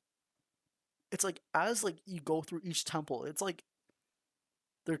it's like as like you go through each temple, it's like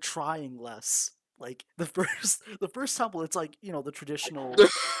they're trying less. Like the first temple, it's like the traditional.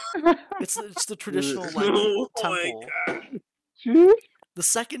 It's the traditional like Oh my temple. god. The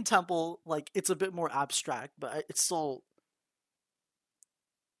second temple, like it's a bit more abstract, but it's still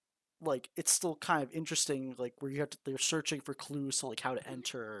it's still kind of interesting. Like where they're searching for clues to like how to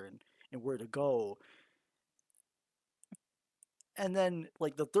enter and where to go. And then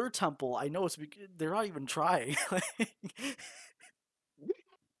like the third temple, I know they're not even trying.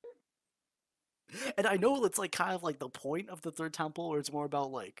 And I know it's like kind of like the point of the third temple, where it's more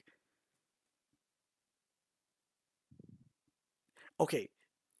about like, okay,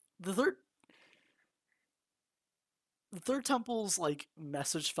 the third the third temple's like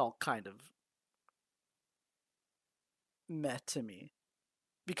message felt kind of meh to me,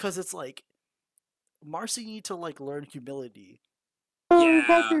 because it's like Marcy need to like learn humility. Oh Yeah,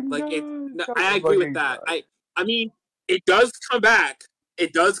 fucking like it. god! No, Oh I agree with fucking that. god! I mean, it does come back.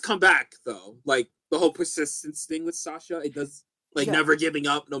 It does come back though. Like the whole persistence thing with Sasha, it does like Yeah, never giving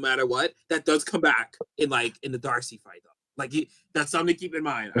up no matter what. That does come back in the Darcy fight though. Like that's something to keep in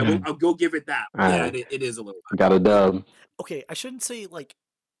mind. I'll go give it that. All Yeah, right, it is a little. got a dub. okay, I shouldn't say like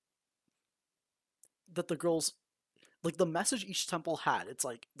that the girls like the message each temple had. It's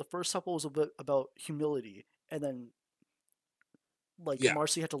like the first temple was a bit about humility, and then like Yeah,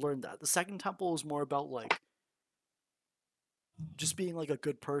 Marcy had to learn that. The second temple was more about like just being like a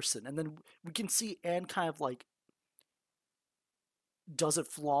good person, and then we can see Anne kind of like does it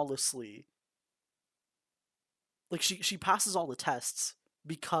flawlessly. Like she passes all the tests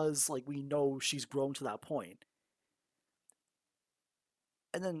because like we know she's grown to that point.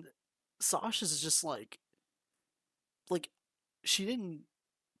 And then Sasha's is just like she didn't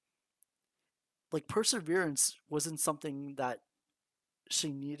like perseverance wasn't something that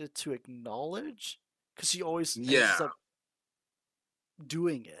she needed to acknowledge, because she always yeah, ends up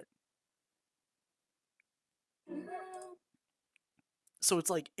doing it. So it's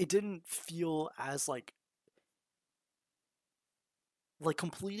like it didn't feel as like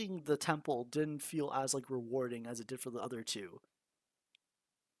completing the temple didn't feel as like rewarding as it did for the other two.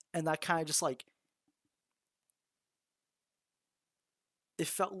 And that kind of just like it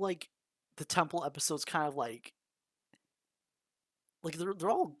felt like the temple episodes kind of like they're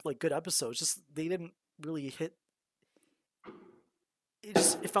all like good episodes, just they didn't really hit.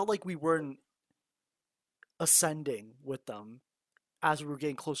 It felt like we weren't ascending with them as we were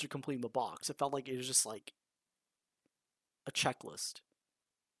getting closer to completing the box. It felt like it was just like a checklist.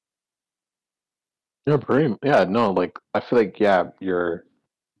 You're pretty. Yeah, no, like I feel like you're.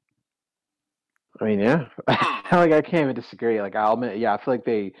 I mean, yeah, um, like I can't even disagree. Like I'll admit, yeah, I feel like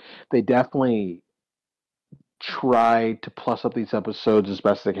they definitely tried to plus up these episodes as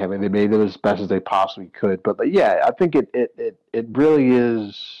best they can. I mean, they made them as best as they possibly could. But like, yeah, I think it really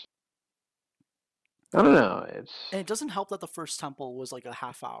is. I don't know. It's And it doesn't help that the first temple was like a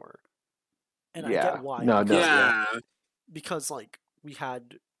half hour. And I get yeah, why, no, no, yeah, because like we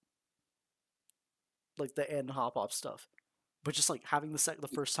had like the and hop off stuff. But just like having the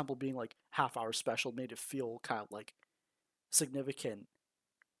first temple being like half hour special made it feel kind of like significant.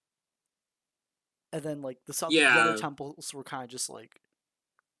 And then like the other yeah, temples were kind of just like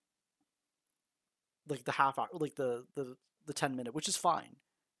the half hour, like the 10 minute, which is fine.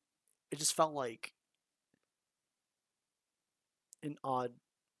 It just felt like an odd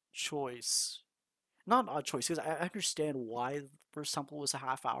choice. Not an odd choice, because I understand why the first temple was a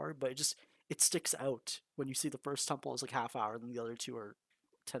half hour, but it sticks out when you see the first temple is like half hour, and then the other two are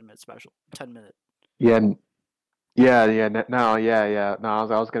 10 minute special, 10 minute. yeah, no, yeah. No,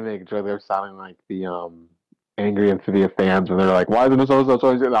 I was gonna make a joke. They were sounding like the angry Amphibia fans, and they're like, "Why isn't it so?"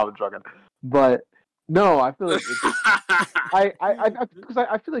 No, I'm joking, but no, I feel like it's. Because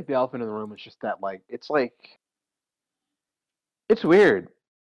I feel like the elephant in the room is just that like it's weird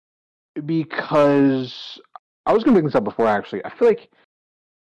because I was gonna bring this up before actually. I feel like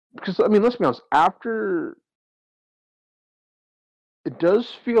because I mean, let's be honest. After it does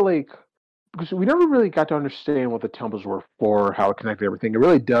feel like because we never really got to understand what the temples were for, how it connected everything. It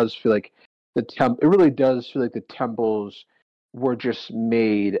really does feel like It really does feel like the temples were just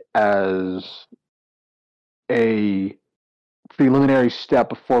made as a preliminary step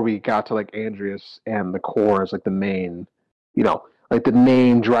before we got to like Andreas and the core as like the main, like the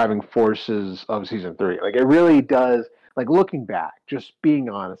main driving forces of season 3. Like it really does. Like looking back, just being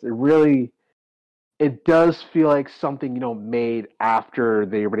honest, it does feel like something made after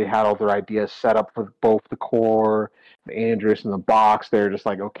they already had all their ideas set up for both the core, the Andreas, and the box. They're just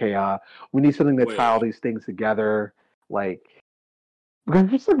like, okay, we need something to tie all Wait, these things together. Like because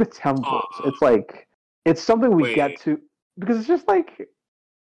it's just like the temples. uh, It's like it's something we get wait, to because it's just like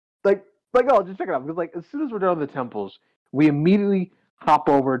oh, just check it out. Because like as soon as we're done with the temples, we immediately hop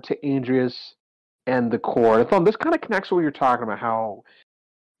over to Andreas and the core. I thought this kind of connects to what you're talking about. How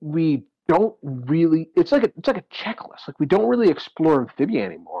we don't really. It's like a checklist. Like we don't really explore Amphibia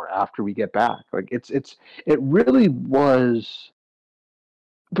anymore after we get back. Like it really was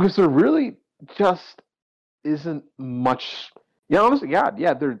because there really just isn't much. Yeah, honestly,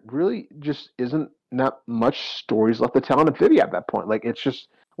 yeah. There really just isn't not much stories left to tell in Amphibia at that point. Like it's just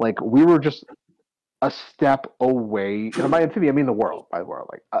like we were just a step away. And by Amphibia, I mean the world. By the world,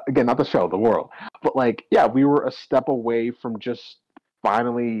 like again, not the show, the world. But like, yeah, we were a step away from just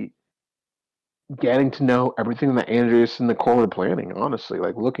finally getting to know everything that Andreas and Nicole were planning. Honestly,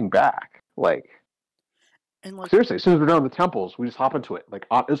 like looking back, like And like, seriously, as soon as we're done with the temples, we just hop into it. Like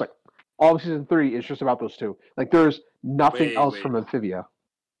it's like all of season 3 is just about those two. Like there's nothing else wait. from Amphibia.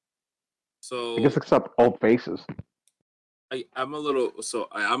 I guess So except old faces. I'm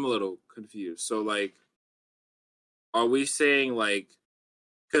a little confused. So like, are we saying like,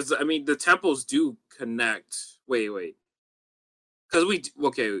 because I mean the temples do connect. Wait. Because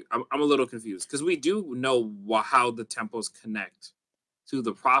I'm a little confused because we do know how the temples connect to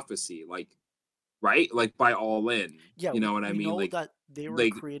the prophecy, like right, like by all in. yeah, You know what I we mean? know that they were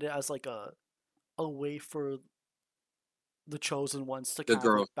Like created as like a way for the chosen ones to the kind of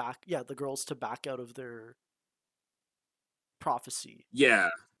girl. like the girls to back out of their prophecy.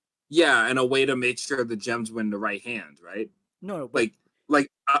 Yeah, and a way to make sure the gems win the right hand, right? No, but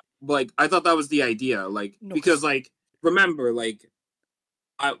Like, like I thought that was the idea, like no, because because like remember, like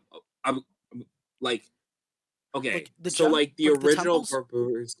I, I'm like okay, like the so gem, like the like the original temples,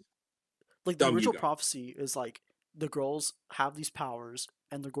 purpose. like the Dumb, you original go. prophecy is like the girls have these powers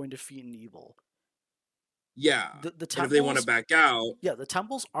and they're going to defeat an evil. Yeah, The and if they want to temples, back out, yeah, the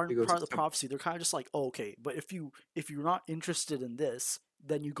temples they aren't go to part of the the temple. prophecy. They're kind of just like, oh, okay, but if you're not interested in this,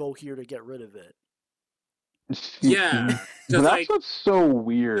 then you go here to get rid of it. Yeah, But because that's like, what's so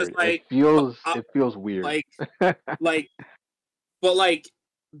because weird. like, It feels weird. like, like, but like,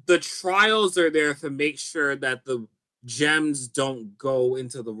 the trials are there to make sure that the gems don't go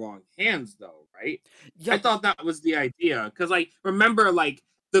into the wrong hands, though, right? Yeah, I but thought that was the idea, because like, remember, like,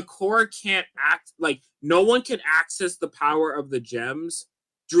 the core can't act like no one can access the power of the gems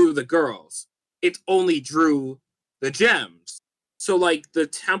through the girls. It's only through the gems. So like the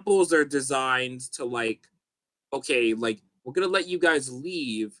temples are designed to like okay, like we're gonna let you guys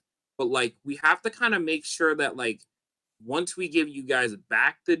leave, but like we have to kind of make sure that like once we give you guys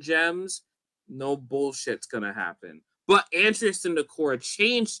back the gems, no bullshit's gonna happen. But Andreas and Nakora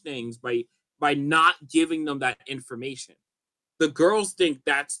changed things by not giving them that information. The girls think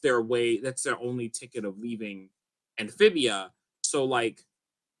that's their way, that's their only ticket of leaving Amphibia. So like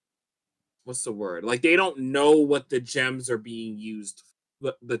what's the word? Like they don't know what the gems are being used,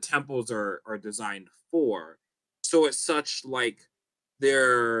 what the temples are designed for. So it's such like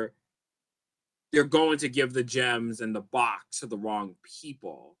they're they're going to give the gems and the box to the wrong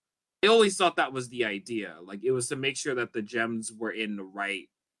people. I always thought that was the idea. Like it was to make sure that the gems were in the right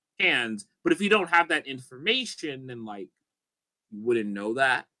hands. But if you don't have that information, then like you wouldn't know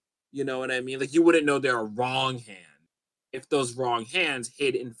that. You know what I mean? Like you wouldn't know they're a wrong hand if those wrong hands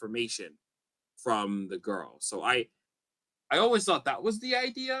hid information from the girl. So I always thought that was the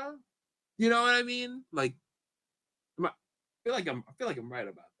idea. You know what I mean? Like I feel like I'm right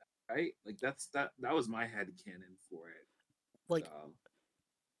about that, right? Like that was my head canon for it. So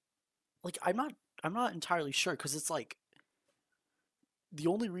like I'm not entirely sure because it's like the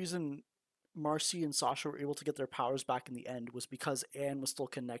only reason Marcy and Sasha were able to get their powers back in the end was because Anne was still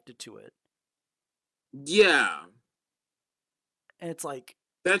connected to it. yeah, And it's like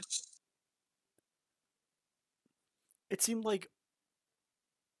that's it seemed like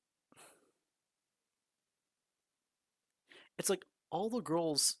it's like all the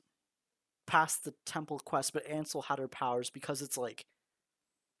girls passed the temple quest, but Anne still had her powers because it's like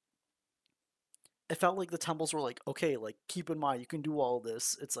it felt like the temples were like, okay, like keep in mind you can do all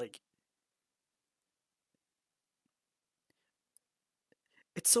this. It's like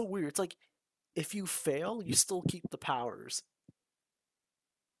it's so weird. It's like if you fail, you still keep the powers.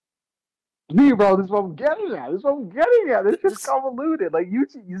 Me, bro, this is what I'm getting at. This is what I'm getting at. This shit's This convoluted. Like you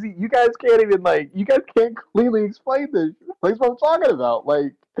see, you guys can't even you guys can't clearly explain this. Like, that's what I'm talking about.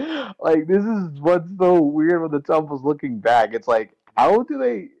 Like this is what's so weird with the temples looking back. It's like, how do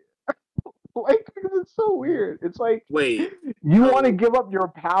they? Like, because it's so weird. It's like Wait, you want to so give up your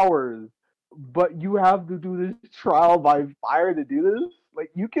powers, but you have to do this trial by fire to do this.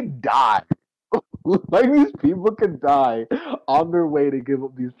 Like, you can die. Like, these people can die on their way to give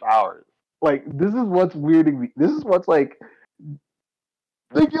up these powers. Like, this is what's weirding me. This is what's like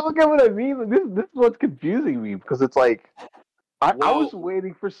you look at what I mean. Like, this is what's confusing me because it's like I was well,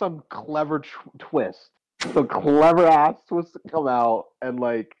 waiting for some clever twist, some clever ass twist to come out and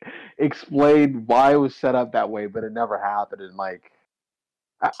like explain why it was set up that way, but it never happened. And like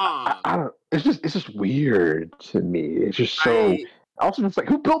huh? I don't. It's just weird to me. It's just so. I Also, it's like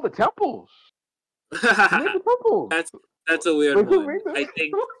who built the temples? Who made the temples? that's that's a weird Like who one. made the I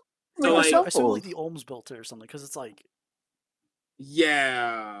think who so. made the Like, I assume like temples? the Ohms built it or something because it's like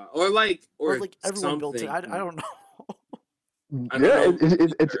yeah, or or like everyone built it. something. I don't know. I don't Yeah, know.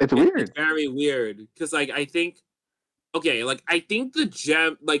 it's It's weird. very weird because like I think okay, like I think the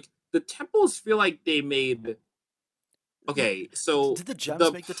gem like the temples feel like they made okay, so Did the gems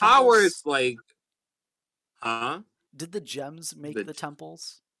the make the powers temples? like huh? Did the gems make The the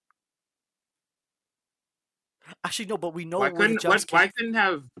temples? Actually, no, but we know why where the couldn't gems came.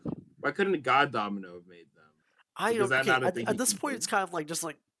 why couldn't God Domino have made them? I Like is don't. that Okay, not a thing at he this can point, do? it's kind of like just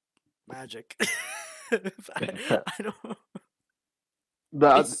like magic. I don't.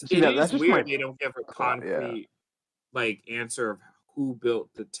 See It that's is just weird my they don't give a thought. Yeah. concrete like answer of who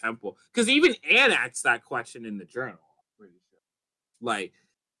built the temple because even Anne asks that question in the journal. I'm pretty sure. Like,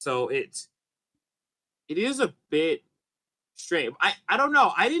 so it is a bit strange. I don't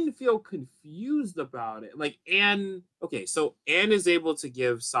know. I didn't feel confused about it. Like Anne, okay, so Anne is able to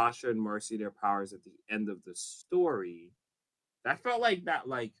give Sasha and Marcy their powers at the end of the story. That felt like that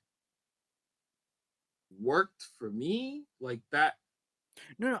like worked for me. Like that.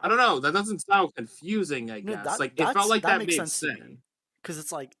 No, no, I don't know. That doesn't sound confusing. I no. guess like it felt like That that makes made sense to sense. me because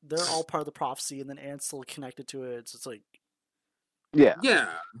it's like they're all part of the prophecy, and then Anne's still connected to it. So it's like Yeah.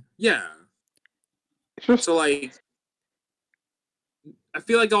 Yeah, yeah. It's just So like I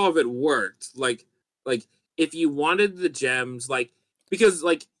feel like all of it worked. Like if you wanted the gems, like because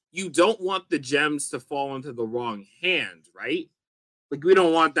like you don't want the gems to fall into the wrong hands, right? Like we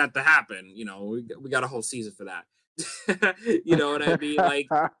don't want that to happen. You know, we got a whole season for that. You know what I mean?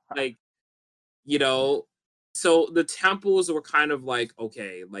 Like you know. So the temples were kind of like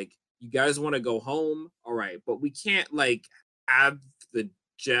okay, like you guys want to go home, all right, but we can't like have the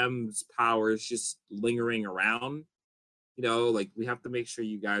gems powers just lingering around. You know, like we have to make sure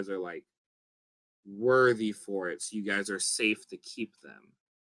you guys are like worthy for it so you guys are safe to keep them.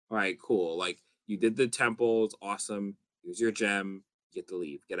 All right, cool. Like you did the temples, awesome. Here's your gem. Get to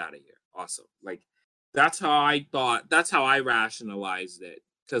leave. Get out of here. Awesome. Like that's how I thought. That's how I rationalized it.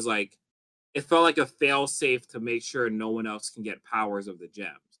 Because like it felt like a fail safe to make sure no one else can get powers of the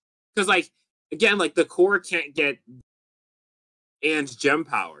gems. Because like again, like the core can't get Anne's gem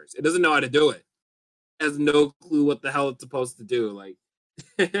powers. It doesn't know how to do it. It has no clue what the hell it's supposed to do. Like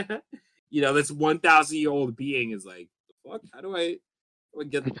you know, this 1,000-year-old being is like, the fuck? How do I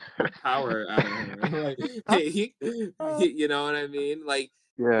get power out of her? Like, you know what I mean? Like,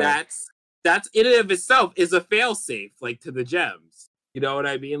 yeah. that's in and of itself is a failsafe, like to the gems. You know what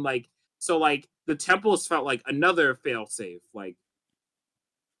I mean? Like, so like the temples felt like another failsafe, like,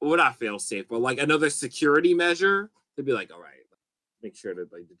 well, not failsafe, but like another security measure to be like, all right, make sure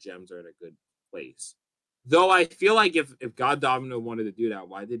that like the gems are in a good place. Though I feel like if God Domino wanted to do that,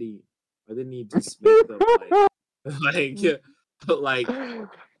 why didn't he just make them like like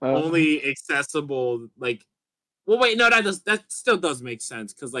only accessible like well wait no that still does make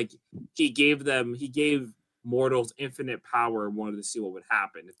sense because like he gave mortals infinite power and wanted to see what would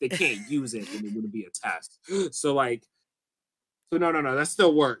happen. If they can't use it, then it wouldn't be a test. So like no that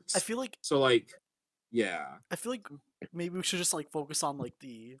still I works. feel like So like yeah. maybe we should just like focus on like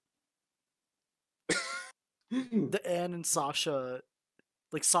the Anne and Sasha,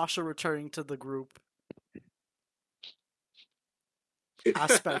 like Sasha returning to the group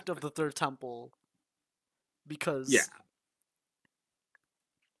aspect of the third temple Yeah. because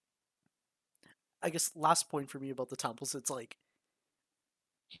I guess last point for me about the temples, it's like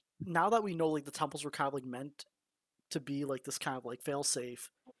now that we know like the temples were kind of like meant to be like this kind of like failsafe,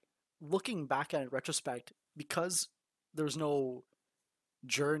 looking back at it in retrospect, because there's no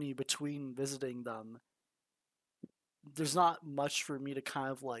journey between visiting them, there's not much for me to kind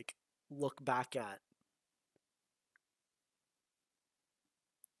of like look back at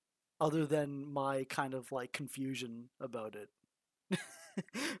other than my kind of like confusion about it.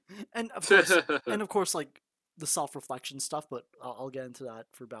 and of course and of course like the self-reflection stuff, but I'll get into that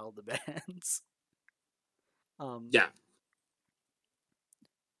for Battle of the Bands. Yeah.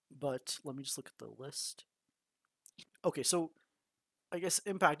 But let me just look at the list. Okay, so I guess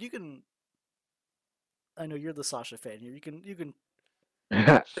Impact, I know you're the Sasha fan here. You can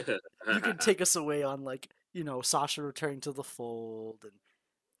take us away on like, Sasha returning to the fold,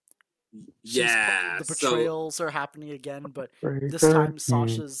 and Yeah. the So betrayals are happening again, but this time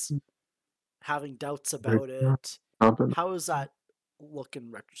Sasha's having doubts about it. How does that look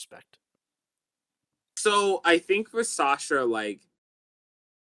in retrospect? So I think for Sasha, like,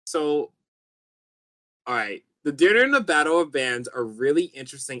 so, all right, the dinner and the Battle of Bands are really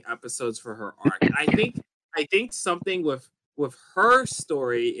interesting episodes for her arc. And I think something with her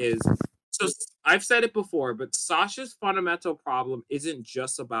story is, so I've said it before, but Sasha's fundamental problem isn't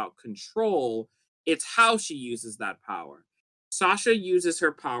just about control, it's how she uses that power. Sasha uses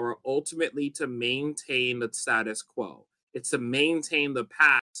her power ultimately to maintain the status quo. It's to maintain the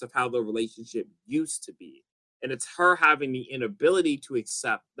past of how the relationship used to be. And it's her having the inability to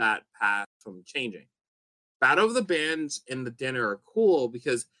accept that past from changing. Battle of the Bands and the dinner are cool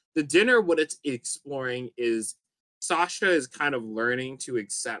because the dinner, what it's exploring is Sasha is kind of learning to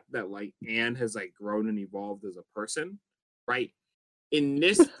accept that like Anne has like grown and evolved as a person, right? In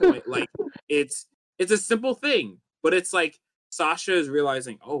this point, like it's a simple thing, but it's like Sasha is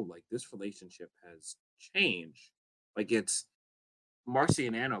realizing, oh, like this relationship has changed. Like it's Marcy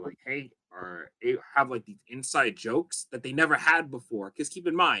and Anna, like, hey, or have like these inside jokes that they never had before. Because keep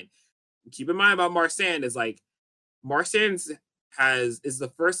in mind about Marsan is like Marsan's is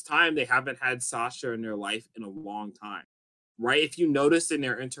the first time they haven't had Sasha in their life in a long time, right? If you notice in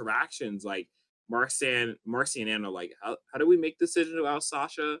their interactions, like Marcy and Anna are like, how do we make decisions about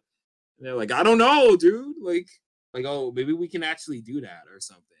Sasha? And they're like, I don't know, dude. Like, oh, maybe we can actually do that or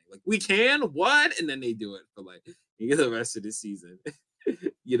something. Like, we can? What? And then they do it for like the rest of the season,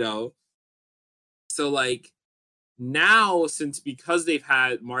 you know? So like now, because they've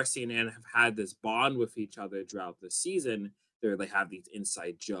had Marcy and Anna have had this bond with each other throughout the season, they have these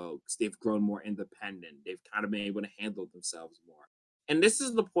inside jokes. They've grown more independent. They've kind of been able to handle themselves more. And this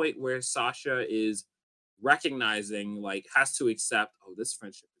is the point where Sasha is recognizing, like, has to accept, oh, this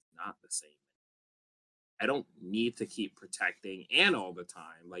friendship is not the same. I don't need to keep protecting Anne all the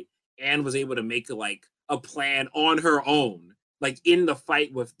time. Like, Anne was able to make like a plan on her own, like in the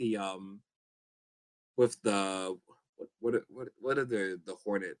fight with the what are the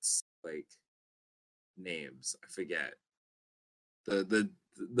Hornets like names? I forget.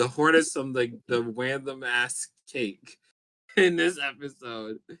 The Hornets from like the random ass cake in this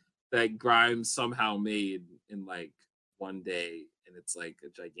episode that Grimes somehow made in like one day, and it's like a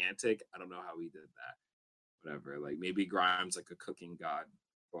gigantic. I don't know how he did that. Whatever. Like maybe Grimes like a cooking god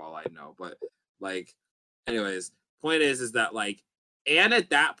for all I know. But like, anyways, point is that like Anne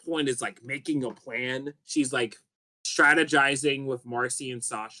at that point is like making a plan. She's like strategizing with Marcy and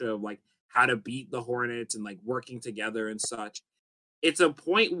Sasha of like how to beat the Hornets and like working together and such. It's a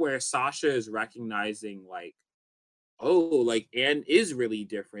point where Sasha is recognizing like, oh, like Anne is really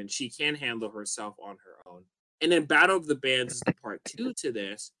different. She can handle herself on her own. And then Battle of the Bands is the part 2 to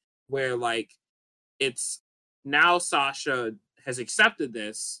this, where like it's now Sasha has accepted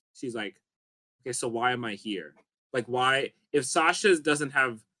this. She's like, okay, so why am I here? Like, why, if Sasha doesn't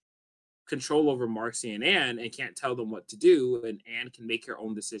have control over Marcy and Anne and can't tell them what to do, and Anne can make her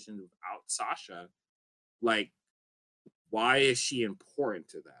own decisions without Sasha, like, why is she important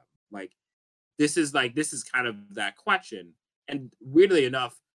to them? Like, this is kind of that question. And weirdly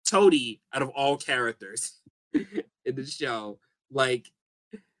enough, Toadie, out of all characters in the show, like,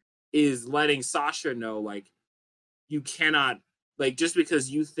 is letting Sasha know, like, you cannot, like, just because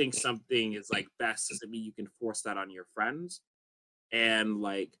you think something is like best doesn't mean you can force that on your friends. And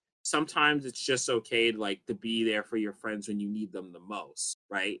like sometimes it's just okay to like to be there for your friends when you need them the most,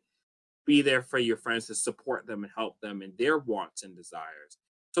 right? Be there for your friends to support them and help them in their wants and desires.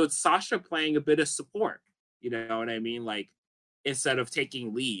 So it's Sasha playing a bit of support, you know what I mean? Like instead of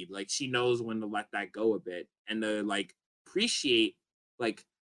taking lead, like she knows when to let that go a bit and to like appreciate, like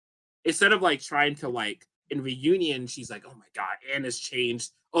instead of like trying to like in reunion, she's like, oh my god, Anne has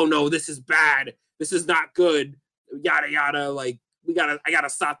changed. Oh no, this is bad. This is not good. Yada yada. Like I gotta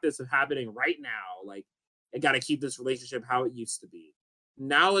stop this from happening right now. Like I gotta keep this relationship how it used to be.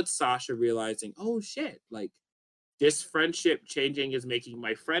 now it's Sasha realizing, oh shit, like this friendship changing is making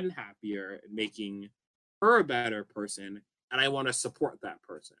my friend happier and making her a better person, and I want to support that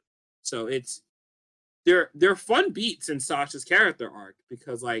person. So it's they're fun beats in Sasha's character arc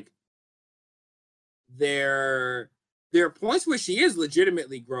because like there there are points where she is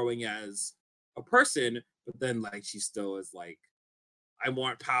legitimately growing as a person, but then like she still is like, I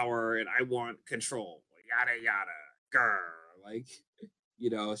want power and I want control, yada yada, grr. Like,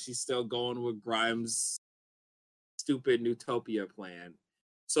 she's still going with Grimes' stupid Newtopia plan.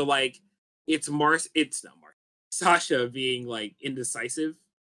 So like, it's not Mars, Sasha being like indecisive.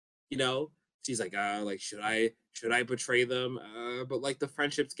 You know, she's like should I betray them? But like the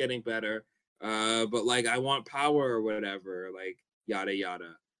friendship's getting better. But like I want power or whatever. Like yada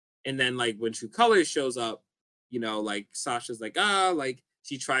yada. And then like when True Colors shows up, like Sasha's like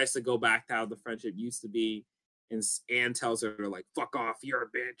she tries to go back to how the friendship used to be, and Anne tells her like fuck off, you're a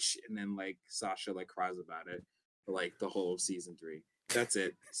bitch, and then like Sasha like cries about it for like the whole season 3. That's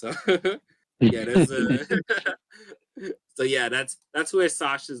it. So yeah, there's a so yeah, that's where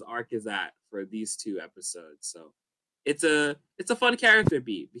Sasha's arc is at for these 2 episodes. So it's a fun character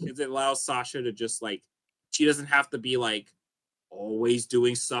beat because it allows Sasha to just like, she doesn't have to be like always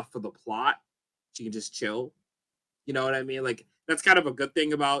doing stuff for the plot. She can just chill. You know what I mean? Like that's kind of a good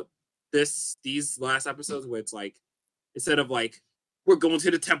thing about these last episodes, where it's like, instead of like, we're going to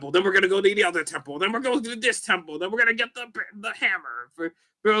the temple, then we're gonna go to the other temple, then we're going to this temple, then we're gonna get the hammer for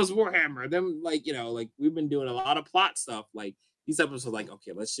Pharaoh's Warhammer. Then like, like we've been doing a lot of plot stuff. Like these episodes are like,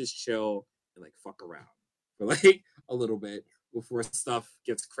 okay, let's just chill and like fuck around for like a little bit before stuff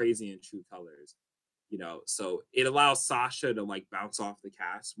gets crazy in True Colors. So it allows Sasha to like bounce off the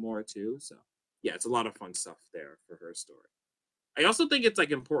cast more too. So yeah, it's a lot of fun stuff there for her story. I also think it's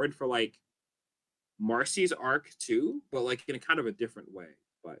like important for like Marcy's arc too, but like in a kind of a different way.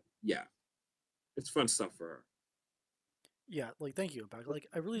 But yeah, it's fun stuff for her. Yeah, like thank you, Impact. Like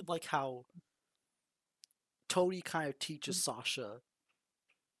I really like how Tony kind of teaches Sasha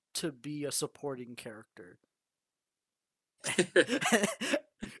to be a supporting character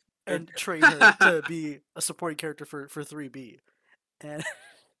and train her to be a supporting character for 3B. And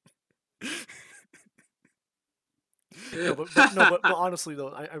but honestly though,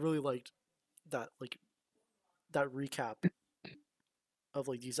 I really liked that, like that recap of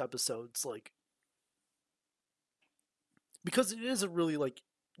like these episodes, like because it is a really like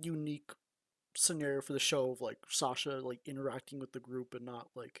unique scenario for the show of like Sasha like interacting with the group and not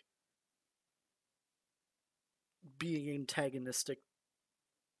like being antagonistic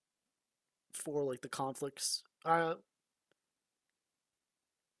for like the conflicts.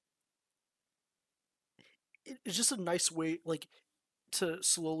 It's just a nice way like to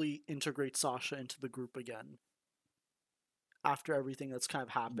slowly integrate Sasha into the group again after everything that's kind of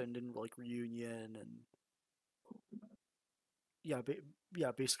happened in like reunion and yeah,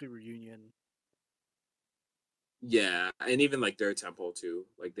 basically reunion. Yeah, and even like their temple too.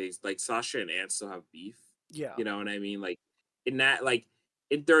 Like they like Sasha and Anne still have beef. Yeah, You know what I mean? Like in that, like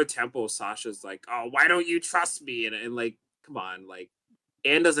in their temple, Sasha's like, "Oh, why don't you trust me?" And like, come on, like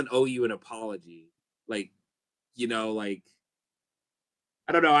Anne doesn't owe you an apology. Like, like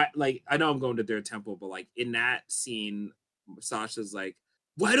I don't know. I know I'm going to their temple, but like in that scene, Sasha's like,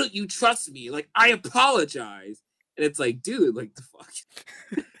 "Why don't you trust me? Like I apologize." And it's like, dude, like the fuck.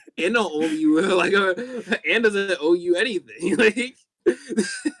 Anne don't owe you like Anne doesn't owe you anything. Like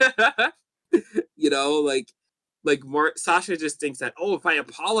like Sasha just thinks that, oh, if I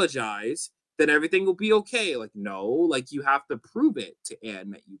apologize, then everything will be okay. Like, no, like you have to prove it to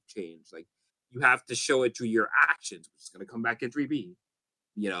Anne that you've changed. Like you have to show it through your actions, which is gonna come back in 3B.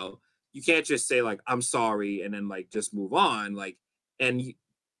 You know, you can't just say like I'm sorry and then like just move on. Like and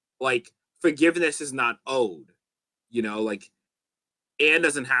like forgiveness is not owed. Like Anne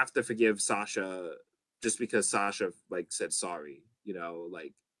doesn't have to forgive Sasha just because Sasha like said sorry.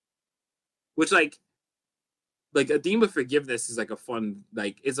 Like which like a theme of forgiveness is like a fun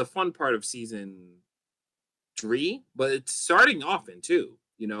part of season 3, but it's starting often too.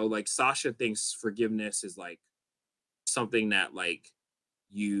 Like Sasha thinks forgiveness is like something that like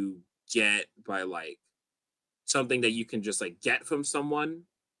you get by like something that you can just like get from someone.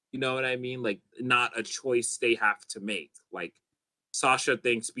 You know what I mean? Like not a choice they have to make. Like Sasha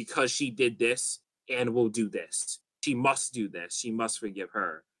thinks because she did this and will do this. She must do this. She must forgive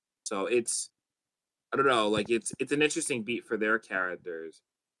her. So I don't know, like it's an interesting beat for their characters.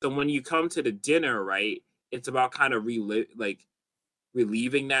 So when you come to the dinner, right, it's about kind of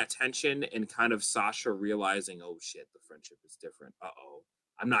relieving that tension and kind of Sasha realizing, oh shit, the friendship is different. Uh-oh.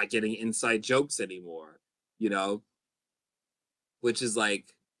 I'm not getting inside jokes anymore, you know? which is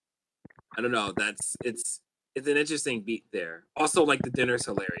like, I don't know. It's an interesting beat there. Also, like the dinner's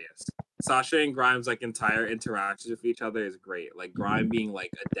hilarious. Sasha and Grimes' like entire interactions with each other is great. Like Grime being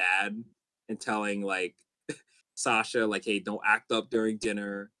like a dad and telling like Sasha like, "Hey, don't act up during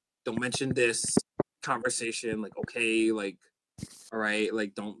dinner. Don't mention this conversation. Like, okay, like, all right,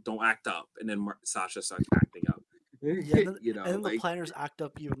 like don't act up." And then Sasha starts acting up. Yeah, You and know, then the like planners act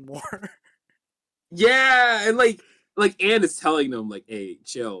up even more. yeah, and like Anne is telling them like, "Hey,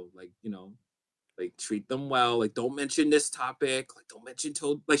 chill. Like, you know, like treat them well. Like, don't mention this topic. Like, don't mention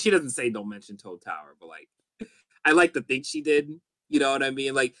Toad." Like, she doesn't say don't mention Toad Tower, but like, I like to think she did. You know what I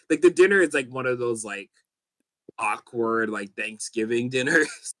mean? Like the dinner is like one of those like awkward like Thanksgiving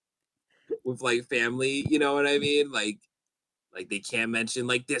dinners with like family. You know what I mean? Like they can't mention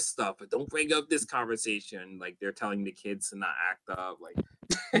like this stuff, but don't bring up this conversation. Like they're telling the kids to not act up. Like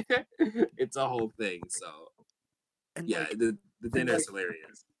it's a whole thing. So And yeah, like, the dinner is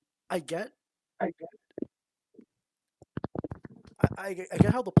hilarious. I get, I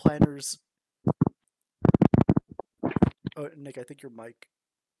get how the planners. Oh, Nick, I think your mic.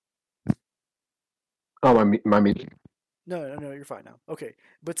 Oh, my meeting. No, you're fine now. Okay,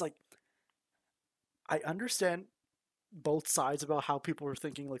 but it's like I understand both sides about how people were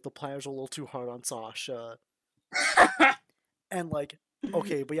thinking like the planners were a little too hard on Sasha, and like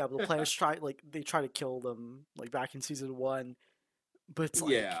okay, but yeah, but the planners try like they try to kill them like back in season one, but it's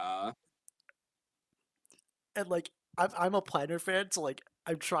like Yeah. and like I'm a planner fan, so like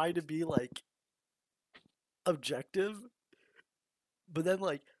I'm trying to be like objective, but then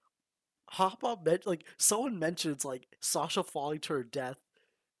like Hoppa like someone mentions like Sasha falling to her death,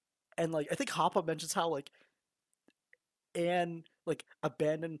 and like I think Hoppa mentions how like Anne like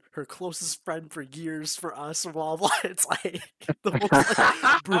abandoned her closest friend for years for us, blah blah. It's like the most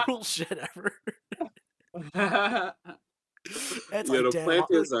like brutal shit ever. Yeah, And it's like the damn,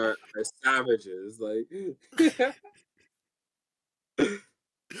 planters are savages. Like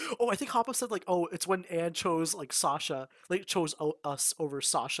oh, I think Hoppa said like, oh, it's when Anne chose like Sasha, like chose us over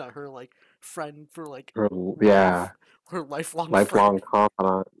Sasha, her like friend for like Or, life, yeah, her lifelong friend. lifelong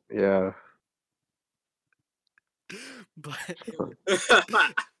confidant. Yeah. But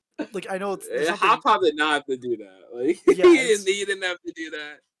like I know there's Hop nothing. Hop did not have to do that. Like Yeah, it's he didn't have to do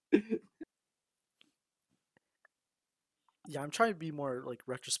that. yeah. I'm trying to be more like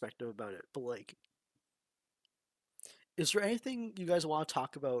retrospective about it, but like, is there anything you guys want to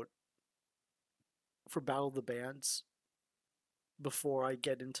talk about for Battle of the Bands before I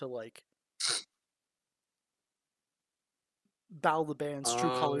get into like Battle of the Bands True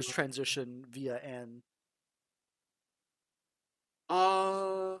Um, Colors transition via N?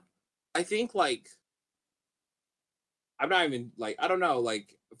 uh, I think like I'm not even like I don't know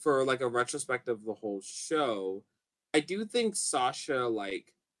like for like a retrospective of the whole show. I do think Sasha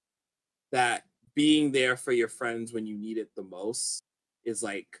like that being there for your friends when you need it the most is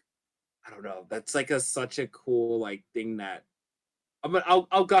like I don't know. That's like a such a cool like thing that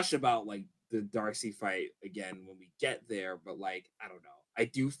I'll gush about like the Darcy fight again when we get there, but like I don't know. I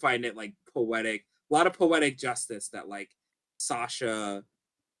do find it like poetic, a lot of poetic justice that like Sasha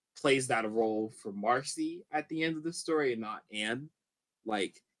plays that role for Marcy at the end of the story and not Anne.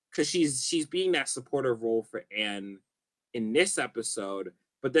 Like because she's being that supportive role for Anne in this episode,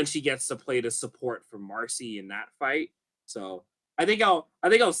 but then she gets to play the support for Marcy in that fight. So I think I'll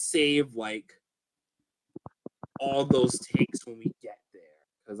save like all those takes when we get there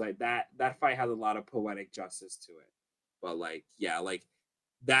because like that fight has a lot of poetic justice to it. But like yeah, like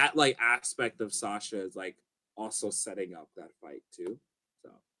that like aspect of Sasha is like also setting up that fight too. So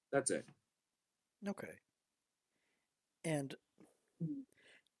that's it. Okay, and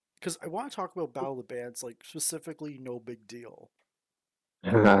because I want to talk about Battle of the Bands, like specifically No Big Deal.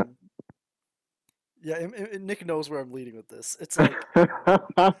 Um, yeah, and Nick knows where I'm leading with this. It's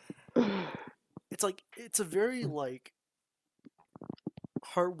like it's a very like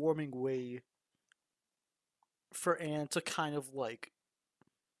heartwarming way for Anne to kind of like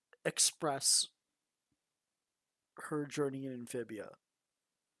express her journey in Amphibia.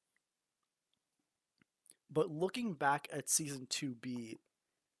 But looking back at season 2B,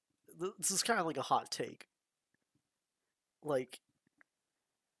 this is kind of like a hot take. Like,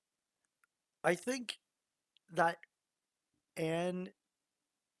 I think that Anne,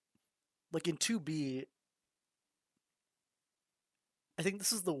 like in 2B, I think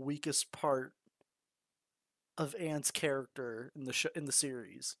this is the weakest part of Anne's character in in the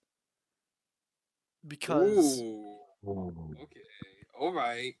series because Ooh. Okay. All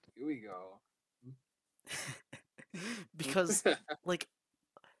right. Here we go. because like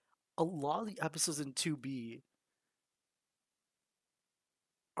a lot of the episodes in 2B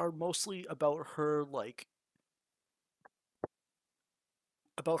are mostly about her like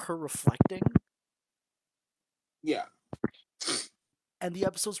about her reflecting, Yeah. and the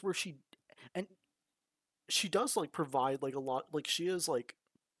episodes where and she does like provide like a lot, like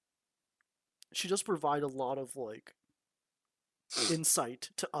she does provide a lot of like insight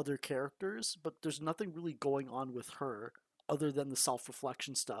to other characters, but there's nothing really going on with her other than the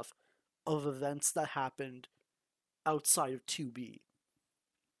self-reflection stuff of events that happened outside of 2B,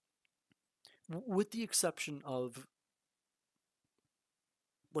 with the exception of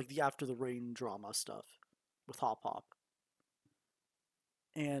like the After the Rain drama stuff with Hop Hop.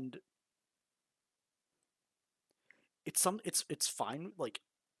 And it's fine, like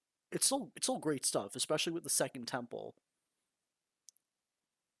it's still great stuff, especially with the second temple.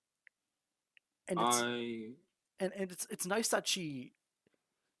 And I it's nice that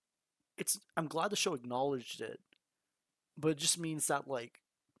it's I'm glad the show acknowledged it, but it just means that like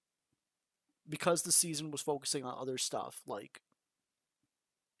because the season was focusing on other stuff, like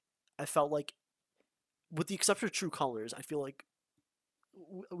I felt like with the exception of True Colors, I feel like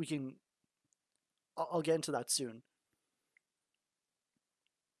we can I'll get into that soon.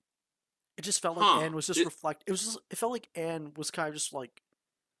 It just felt like huh. Anne was just reflect. It was just, it felt like Anne was kind of just like,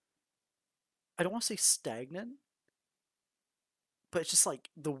 I don't want to say stagnant, but it's just like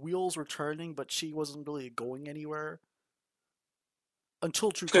the wheels were turning, but she wasn't really going anywhere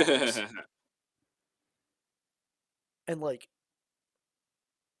until True Colors. And like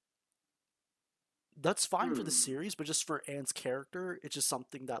that's fine for the Hmm. series, but just for Anne's character, it's just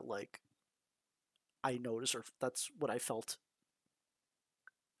something that like I noticed, or that's what I felt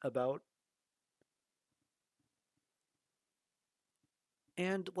about.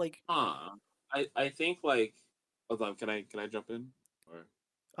 And like, Huh. I think like, hold on, can I jump in? Or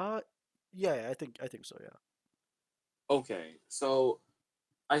uh, yeah, I think so, yeah. okay, so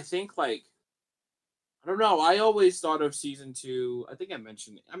I think like I don't know. I always thought of season two. I think I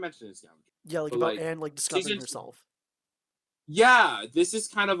mentioned this, yeah, Yeah, like but about like Anne like discovering season two. herself. Yeah, this is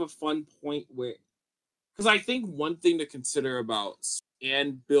kind of a fun point where because I think one thing to consider about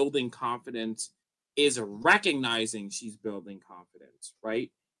and building confidence is recognizing she's building confidence,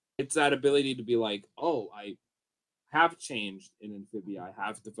 right? It's that ability to be like, oh, I have changed in Amphibia. I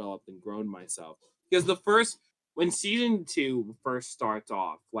have developed and grown myself. Because when season two first starts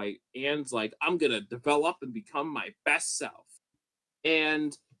off, like Anne's like, I'm gonna develop and become my best self.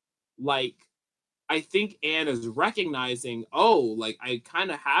 And like I think Anne is recognizing, oh, like I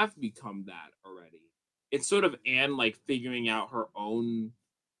kind of have become that already. It's sort of Anne like figuring out her own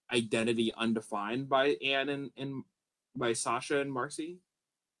identity undefined by Anne and by Sasha and Marcy.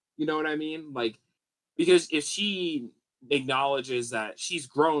 You know what I mean? Like because if she acknowledges that she's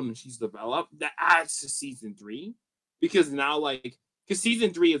grown and she's developed, that adds to season three. Because now like because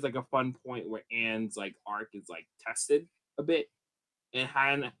season three is like a fun point where Anne's like arc is like tested a bit and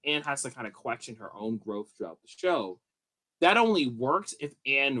Anne has to kind of question her own growth throughout the show. That only works if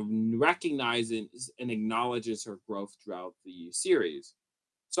Anne recognizes and acknowledges her growth throughout the series.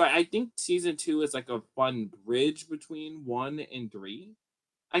 So I think season two is like a fun bridge between one and three.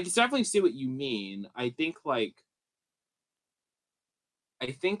 I can definitely see what you mean. I think like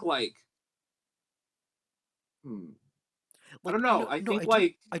hmm, I don't Like, know. no, I no, think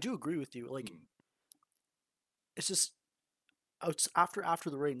like I do agree with you. Like, hmm, it's just after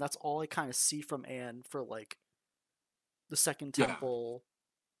the rain. That's all I kind of see from Anne for like the Second yeah, Temple,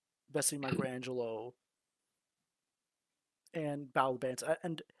 Bessie Michelangelo, and Battle of the Bands.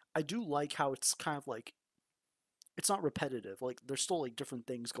 And I do like how it's kind of like it's not repetitive. Like, there's still like different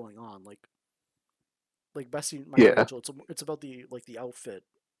things going on. Like Bessie Yeah. Michelangelo. It's about the like the outfit.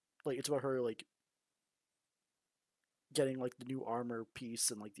 Like, it's about her like getting like the new armor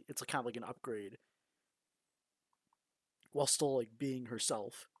piece, and like it's kind of like an upgrade while still like being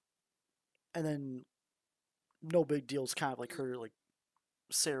herself. And then no big deal is kind of like her like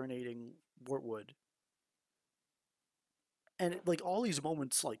serenading Wortwood. And like all these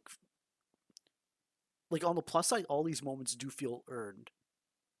moments, like on the plus side, all these moments do feel earned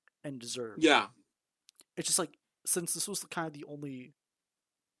and deserved. yeah, It's just like since this was kind of the only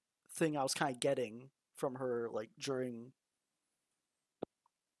thing I was kind of getting from her like during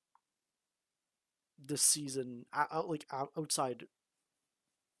this season, outside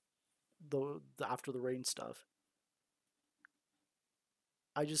the After the Rain stuff,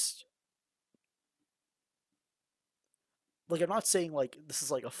 I just like I'm not saying like this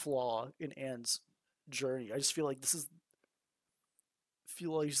is like a flaw in Anne's journey. I just feel like this is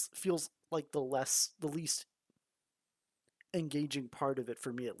feels like the least engaging part of it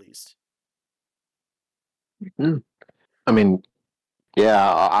for me at least. Mm. I mean,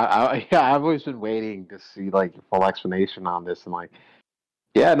 Yeah, I've always been waiting to see like a full explanation on this, and like,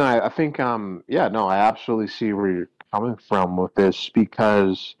 yeah, no, I think, yeah, no, I absolutely see where you're coming from with this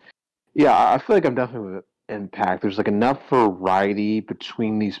because, yeah, I feel like I'm definitely with Impact. There's like enough variety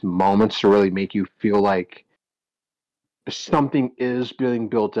between these moments to really make you feel like something is being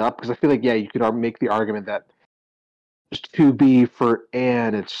built up. Because I feel like, yeah, you could make the argument that just to be for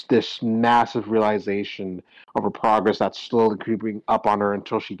Anne, it's this massive realization of her progress that's slowly creeping up on her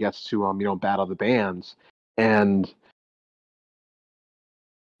until she gets to battle the bands, and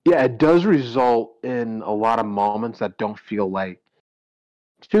yeah, it does result in a lot of moments that don't feel like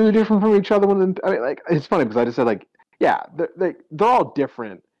too different from each other. When I mean, like, it's funny because I just said like, yeah, they're all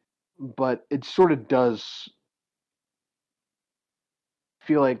different, but it sort of does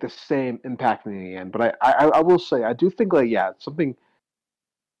feel like the same impact in the end. But I will say I do think like, yeah, something.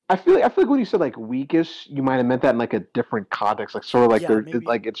 I feel like when you said like weakest, you might have meant that in like a different context, like sort of like Yeah, maybe.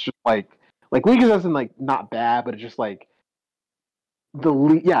 like it's just like weakest isn't like not bad, but it's just like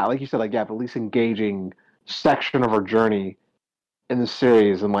yeah, like you said, like, yeah, the least engaging section of our journey in the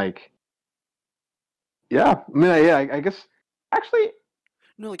series, and like, yeah, I mean, yeah, I guess actually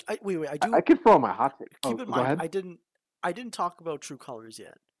No, like wait, I I do could throw my hot take. Oh, keep in go mind ahead. I didn't talk about True Colors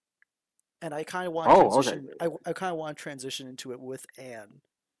yet, and I kind of want to Oh, okay, transition. I kind of want to transition into it with Anne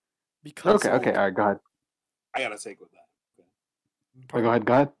because okay, all right, go ahead. I gotta take with that. Okay. Go pardon. ahead,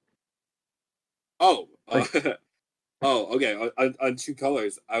 go ahead. Oh, Like, okay. On Two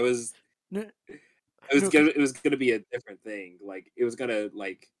Colors, No, no, because it was gonna be a different thing. Like it was gonna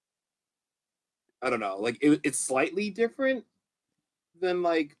like I don't know. Like it's slightly different than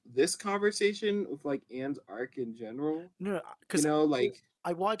like this conversation with like Anne's arc in general. no, You because know, like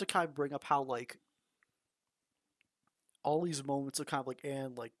I wanted to kind of bring up how like all these moments of kind of like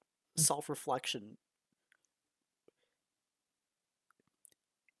Anne like self reflection.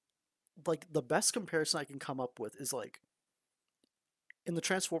 Like the best comparison I can come up with is like in the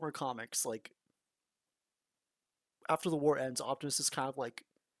Transformer comics, like after the war ends, Optimus is kind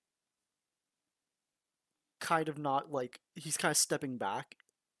of not like he's kind of stepping back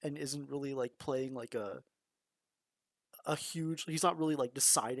and isn't really like playing like a huge. He's not really like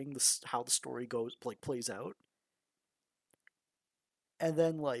deciding this how the story goes like plays out. And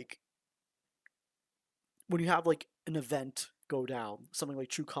then like when you have like an event go down, something like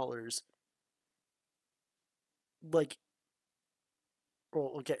True Colors, like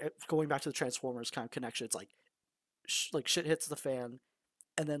or okay, going back to the Transformers kind of connection, it's like like shit hits the fan,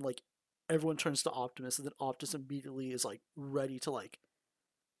 and then like everyone turns to Optimus, and then Optimus immediately is like ready to like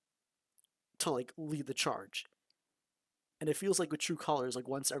lead the charge. And it feels like with True Colors, like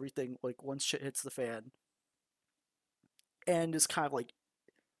once shit hits the fan, and is kind of like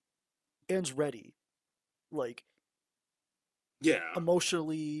Anne's ready, like yeah,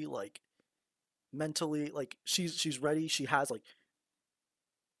 emotionally, like mentally, like she's ready. She has like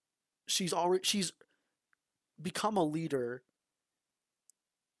she's become a leader.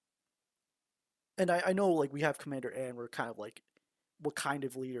 And I know like we have Commander Anne, we're kind of like what kind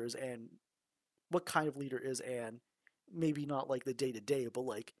of leader is Anne, what kind of leader is Anne? Maybe not like the day to day, but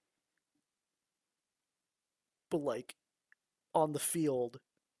like on the field,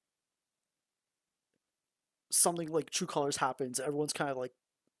 something like True Colors happens, everyone's kind of like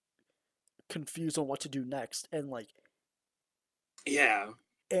confused on what to do next, and like yeah.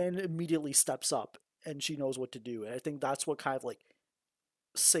 Anne immediately steps up and she knows what to do, and I think that's what kind of like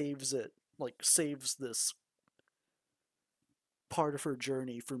saves it, like saves this part of her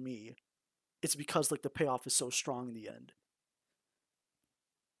journey for me. It's because like the payoff is so strong in the end.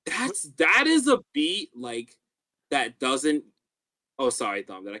 But That is a beat like that doesn't. Oh, sorry,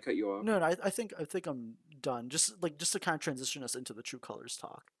 Tom. Did I cut you off? no, I think I'm done. Just to kind of transition us into the True Colors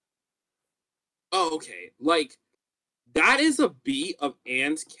talk. Oh, okay. Like that is a beat of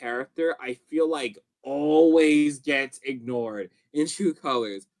Anne's character. I feel like always gets ignored in True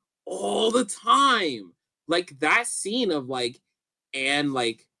Colors all the time. Like that scene of like Anne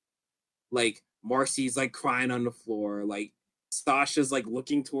like Marcy's like crying on the floor, like Sasha's like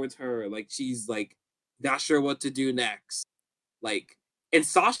looking towards her, like she's like not sure what to do next. Like, and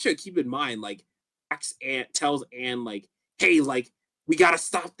Sasha, keep in mind, like, tells Anne, like, hey, like, we gotta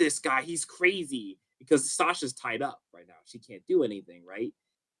stop this guy. He's crazy. Because Sasha's tied up right now. She can't do anything, right?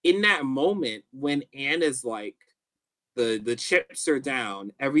 In that moment, when Anne is like, the chips are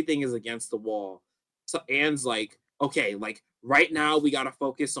down, everything is against the wall. So Anne's like, okay, like right now we gotta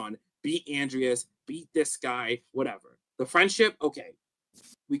focus on beat Andreas, beat this guy, whatever. The friendship, okay,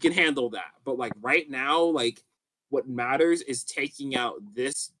 we can handle that. But like right now, like what matters is taking out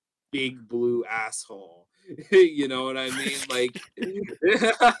this big blue asshole. You know what I mean? Like,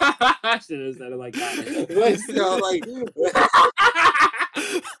 I should have said it like that. But still, like,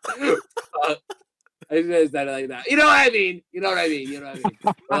 I should have said it like that. You know what I mean? You know what I mean? You know what I mean?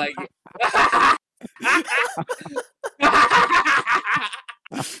 But like,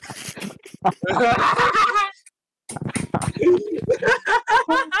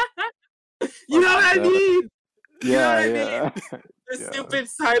 you know what I mean? You know what I mean? The stupid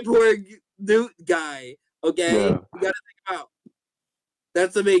cyborg dude guy. Okay, you gotta think about.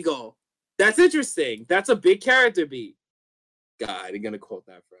 That's a big goal. That's interesting. That's a big character beat. God, I'm gonna quote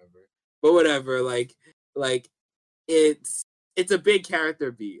that forever. But whatever. Like it's a big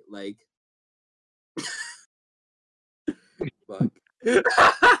character beat. Like, fuck.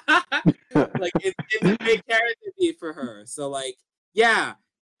 Like it's a big character beat for her. So like, yeah,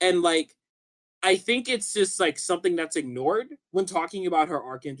 and like I think it's just like something that's ignored when talking about her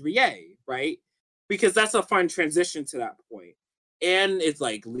arc in 3A, right? Because that's a fun transition to that point. And it's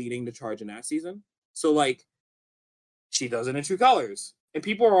like leading the charge in that season. So like she does it in True Colors. And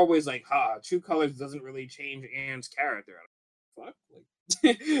people are always like, True Colors doesn't really change Anne's character. Fuck.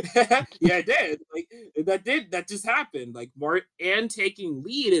 Like yeah, it did. Like that just happened. Like Anne taking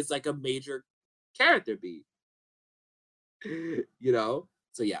lead is like a major character beat. You know?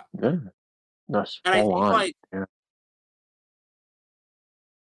 So yeah. Yeah. That's And I think on. like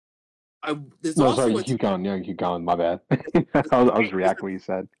there's no, also sorry, you keep going. Yeah, you keep going. My bad. I was reacting what you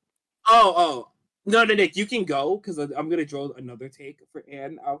said. Oh. No, Nick, you can go because I'm gonna draw another take for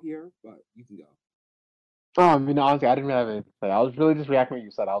Anne out here, but you can go. Oh, I mean, honestly, I didn't really have anything to say. I was really just reacting what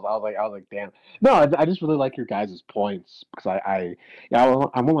you said. I was like, damn. No, I just really like your guys' points because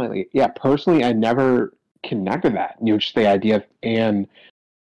I'm only like, personally, I never connected that. Just the idea of Anne.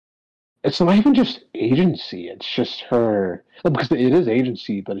 It's not even just agency. It's just her because it is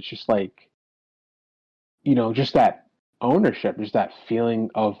agency, but it's just like, just that ownership, just that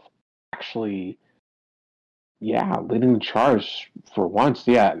feeling of actually, leading the charge for once.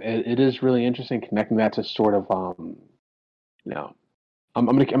 Yeah, it is really interesting connecting that to sort of, I'm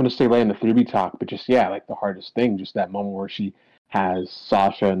gonna stay right in the 3B talk, but just like the hardest thing, just that moment where she has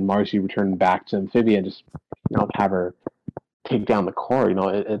Sasha and Marcy return back to Amphibia, and just have her take down the core.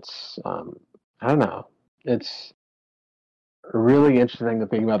 It's I don't know, it's really interesting to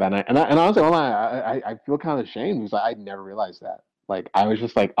think about that. And honestly, I feel kind of ashamed because I never realized that. Like I was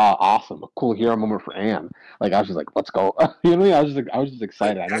just like, oh, awesome, a cool hero moment for Anne. Like I was just like, let's go. You know what I mean? I was just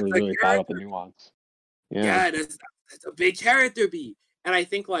excited. I never really thought about the nuance. Yeah, that's a big character beat. And I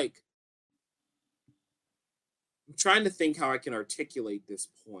think like I'm trying to think how I can articulate this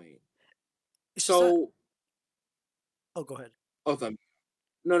point. So oh, go ahead. Oh, Thumb.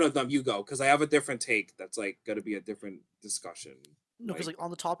 No, Thumb, you go, because I have a different take that's like gonna be a different discussion. No, because like on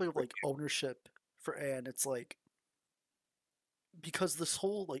the topic of like ownership for Anne, it's like because this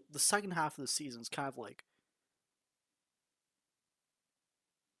whole like the second half of the season is kind of like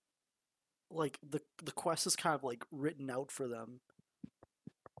the quest is kind of like written out for them.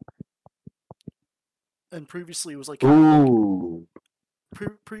 And previously it was like kind of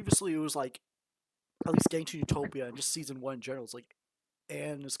like previously it was like at least getting to Utopia and just season 1 in general. It's like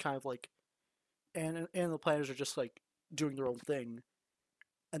Anne is kind of like Anne and the planners are just like doing their own thing,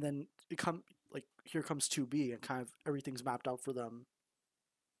 and then it come like here comes 2B and kind of everything's mapped out for them.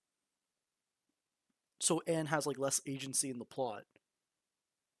 So Anne has like less agency in the plot,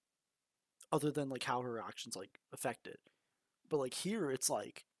 other than like how her actions like affect it. But like here, it's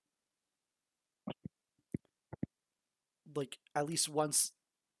like at least once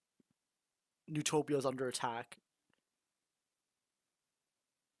Utopia is under attack,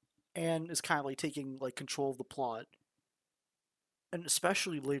 Anne is kind of like taking like control of the plot, and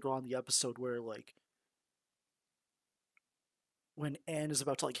especially later on in the episode where like when Anne is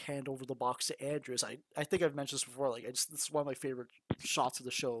about to like hand over the box to Andres. I think I've mentioned this before. Like this is one of my favorite shots of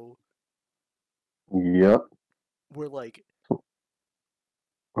the show. Yep. Where like,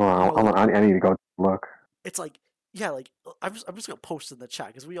 I need to go look. It's like like I'm just gonna post in the chat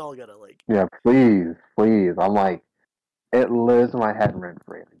because we all gotta like. Yeah, please. I'm like, it lives in my head rent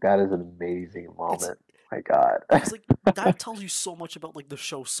free. That is an amazing moment. My God. Because like that tells you so much about like the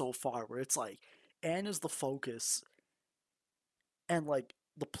show so far. Where it's like Anne is the focus, and like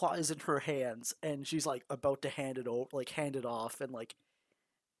the plot is in her hands, and she's like about to hand it over, like hand it off, and like,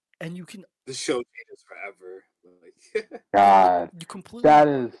 and you can. The show changes forever. Like, God, you completely. That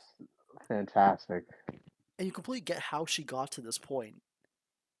is fantastic. And you completely get how she got to this point.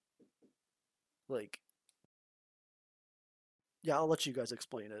 Like, yeah, I'll let you guys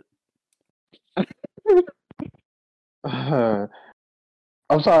explain it.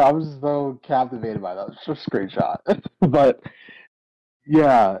 I'm sorry, I was so captivated by that. It's just a screenshot. But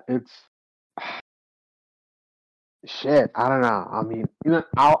yeah, it's shit. I don't know. I mean,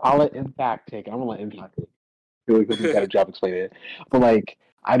 I'll let Impact take it. I'm gonna let Impact take it. I feel like he'll do a better job explaining it. But like,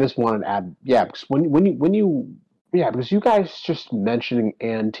 I just wanted to add, yeah, because yeah, because you guys just mentioning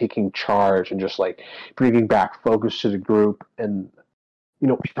and taking charge and just like bringing back focus to the group and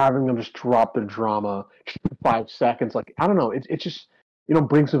having them just drop their drama just for 5 seconds. Like, I don't know. It just,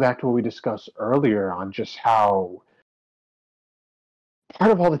 brings me back to what we discussed earlier on just how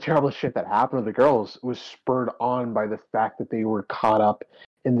part of all the terrible shit that happened to the girls was spurred on by the fact that they were caught up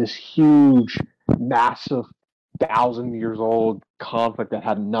in this huge, massive, 1,000 years old conflict that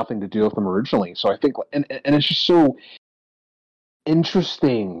had nothing to do with them originally. So I think, and it's just so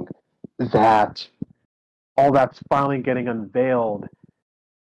interesting that all that's finally getting unveiled,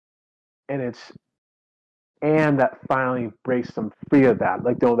 and that finally breaks them free of that.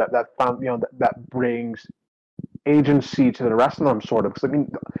 Like, that brings agency to the rest of them, sort of. Because I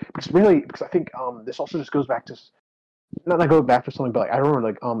mean, because I think this also just goes back to not go back to something, but like I remember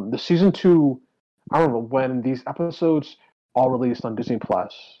like the season 2. I remember when these episodes all released on Disney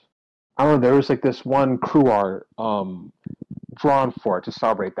Plus. I remember there was like this one crew art drawn for it to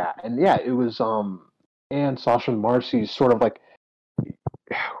celebrate that, and yeah, it was and Sasha and Marcy's sort of like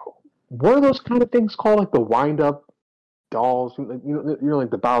what are those kind of things called, like the wind up dolls, like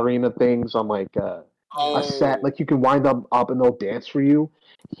the ballerina things on like a set, Oh, like you can wind them up and they'll dance for you.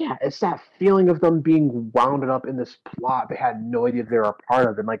 Yeah, it's that feeling of them being wounded up in this plot they had no idea they were a part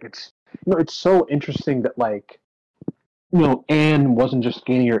of, and like it's so interesting that like Anne wasn't just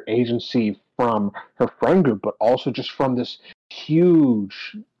gaining her agency from her friend group, but also just from this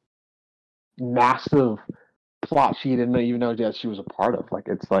huge, massive plot she didn't even know that she was a part of. Like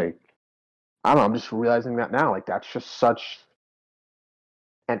it's like I don't know. I'm just realizing that now. Like that's just such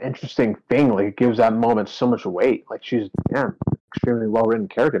an interesting thing. Like it gives that moment so much weight. Like she's extremely well written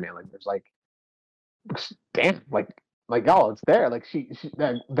character, man. Like there's like damn, like y'all, it's there. Like she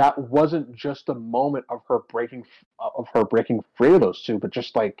that wasn't just a moment of her breaking free of those two, but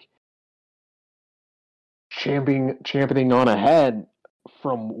just like championing on ahead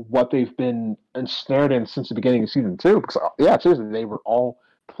from what they've been ensnared in since the beginning of season 2. Because yeah, seriously, they were all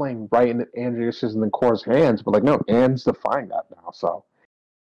playing right in Andreas's and the Core's hands, but like no, Anne's defying that now. So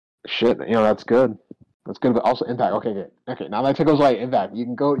shit, that's good. That's good, but also Impact. Okay, good. Okay, now that goes like Impact. You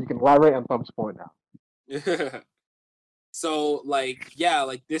can elaborate on Thumb's point now. so like yeah,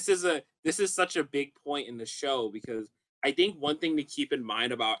 like this is such a big point in the show because I think one thing to keep in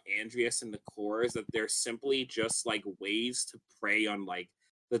mind about Andreas and the core is that they're simply just like ways to prey on like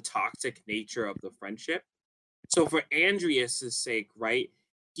the toxic nature of the friendship. So for Andreas's sake, right,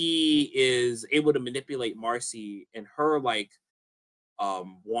 he is able to manipulate Marcy and her like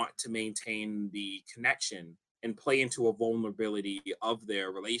want to maintain the connection and play into a vulnerability of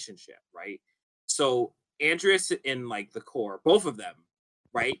their relationship, right? So Andreas and like the core, both of them,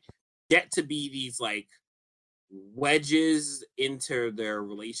 right, get to be these like wedges into their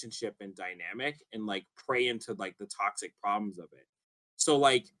relationship and dynamic and like prey into like the toxic problems of it. So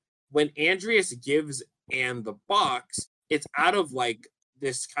like when Andreas gives Anne the box, it's out of like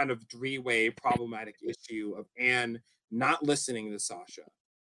this kind of three-way problematic issue of Anne not listening to Sasha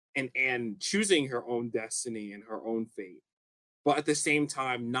and choosing her own destiny and her own fate, but at the same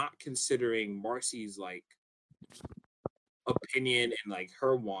time not considering Marcy's like opinion and like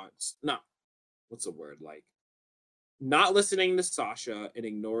her wants. No, what's the word? Like not listening to Sasha and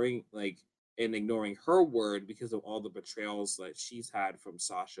ignoring her word because of all the betrayals that she's had from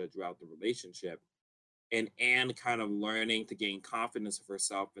Sasha throughout the relationship. And Anne kind of learning to gain confidence of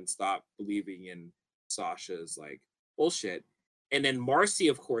herself and stop believing in Sasha's like bullshit. And then Marcy,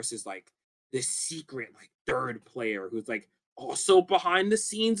 of course, is like this secret like third player who's like also behind the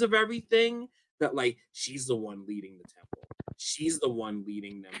scenes of everything. That like she's the one leading the temple. She's the one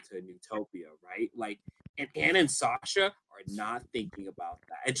leading them to Newtopia, right? Like, and Anne and Sasha are not thinking about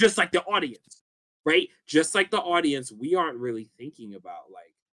that. And just like the audience, right? Just like the audience, we aren't really thinking about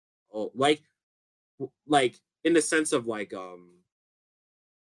like, oh, like in the sense of like how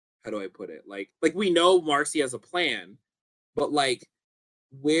do I put it? Like we know Marcy has a plan, but like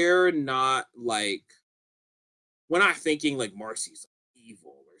we're not like we're not thinking like Marcy's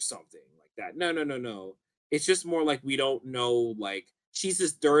evil or something like that. No, no, no, no. It's just more like we don't know like she's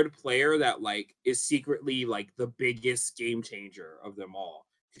this third player that like is secretly like the biggest game changer of them all.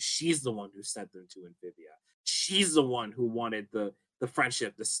 She's the one who sent them to Amphibia. She's the one who wanted the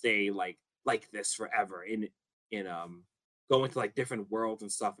friendship to stay like this forever in going to like different worlds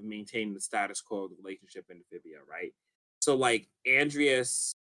and stuff and maintain the status quo of the relationship in Amphibia, right? So like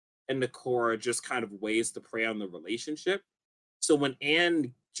Andreas and Nakora just kind of ways to prey on the relationship. So when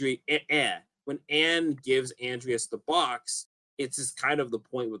when Anne gives Andreas the box, it's just kind of the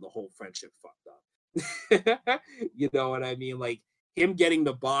point where the whole friendship fucked up. You know what I mean? Like him getting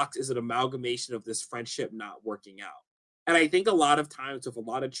the box is an amalgamation of this friendship not working out. And I think a lot of times with a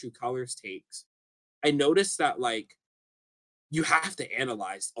lot of True Colors takes, I noticed that like you have to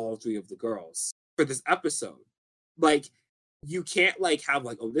analyze all three of the girls for this episode. Like you can't like have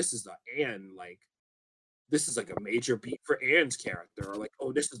like, oh, this is the Anne, like this is like a major beat for Anne's character, or like,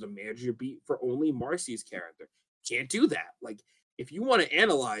 oh, this is a major beat for only Marcy's character. Can't do that. Like, if you want to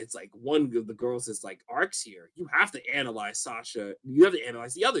analyze like one of the girls' like arcs here, you have to analyze Sasha. You have to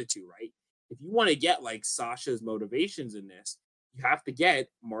analyze the other two, right? If you want to get like Sasha's motivations in this, you have to get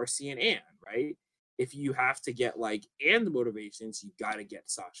Marcy and Anne, right? If you have to get like Anne's motivations, you got to get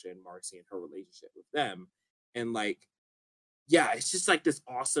Sasha and Marcy and her relationship with them, and like yeah, it's just like this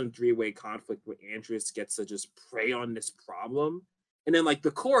awesome three-way conflict where Andreas gets to just prey on this problem. And then like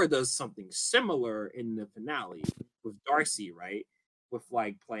the core does something similar in the finale with Darcy, right? With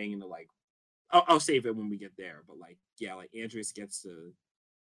like playing into like I'll save it when we get there, but like yeah, like Andreas gets to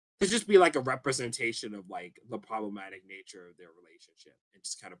just be like a representation of like the problematic nature of their relationship and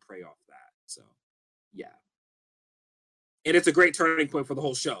just kind of prey off that. So yeah. And it's a great turning point for the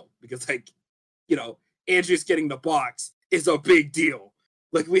whole show because like, you know, Andreas getting the box is a big deal.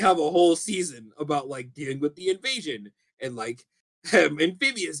 Like we have a whole season about like dealing with the invasion and like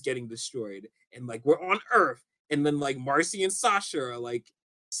amphibians getting destroyed and like we're on Earth and then like Marcy and Sasha are like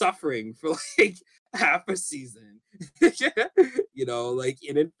suffering for like half a season. You know, like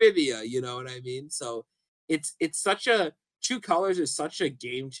in Amphibia, you know what I mean? So it's such a True Colors is such a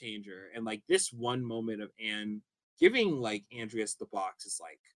game changer, and like this one moment of Anne giving like Andreas the box is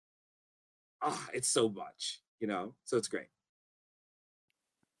like it's so much, you know? So it's great.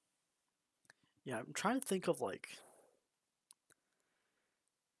 Yeah, I'm trying to think of like,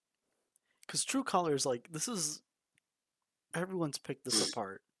 because True Colors, like, this is everyone's picked this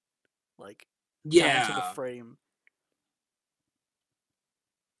apart, like, down to the Yeah. frame.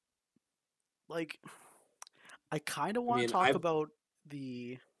 Like, I kind of I want mean, to talk about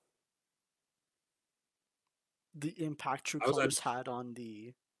the impact True I was at Colors had on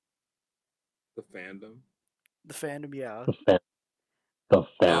the the fandom. fandom. Yeah, The Oh,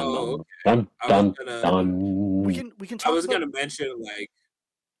 fandom. okay. Dun dun dun. we can I talk was about. gonna mention like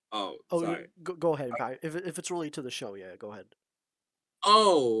oh, Oh, sorry. go ahead, Pat. If it's related to the show, yeah, go ahead.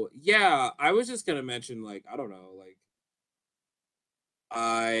 Oh, yeah. I was just gonna mention like I don't know, like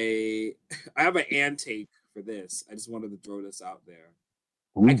I I have an Anne take for this. I just wanted to throw this out there.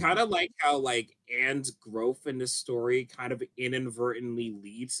 I Ooh. kind of like how like Anne's growth in this story kind of inadvertently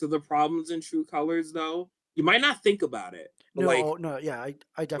leads to the problems in True Colors, though. You might not think about it, but No, yeah, I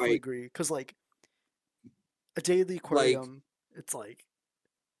definitely like, agree. Because, like, A Day of the like, Aquarium, it's like,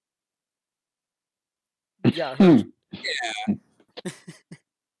 yeah, her. yeah.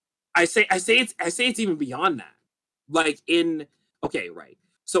 I say it's even beyond that. Like in okay, right.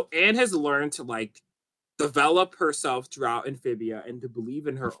 So Anne has learned to like develop herself throughout Amphibia and to believe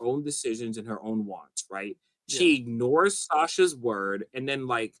in her own decisions and her own wants, right? Yeah. She ignores Sasha's word and then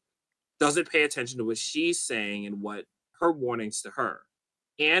like doesn't pay attention to what she's saying and what her warnings to her.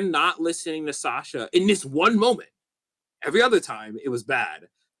 And not listening to Sasha in this one moment. Every other time it was bad.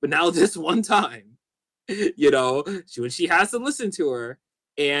 But now this one time, you know, when she has to listen to her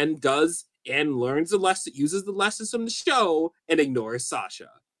and learns the lesson, uses the lessons from the show and ignores Sasha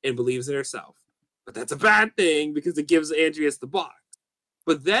and believes in herself. But that's a bad thing because it gives Andreas the box.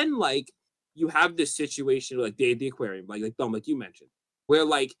 But then like you have this situation like Day of the Aquarium, like you mentioned, where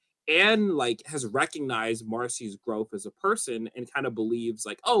like Anne like has recognized Marcy's growth as a person and kind of believes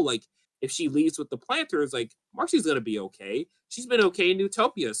like, oh, like if she leaves with the planters, like Marcy's gonna be okay. She's been okay in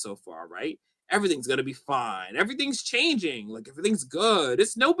Utopia so far, right? Everything's gonna be fine. Everything's changing. Like everything's good.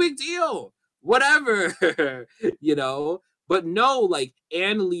 It's no big deal. Whatever, you know. But no, like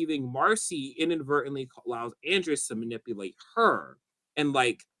Anne leaving Marcy inadvertently allows Andreas to manipulate her, and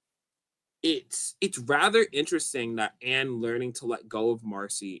like it's rather interesting that Anne learning to let go of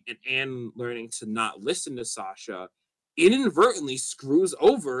Marcy and Anne learning to not listen to Sasha inadvertently screws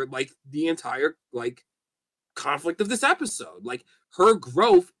over like the entire like conflict of this episode. Like her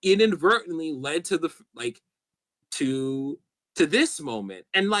growth inadvertently led to the like to this moment.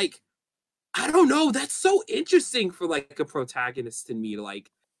 And like I don't know, that's so interesting for like a protagonist to me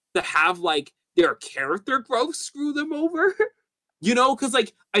to have like their character growth screw them over. You know, because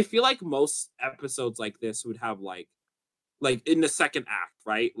like I feel like most episodes like this would have like in the second act,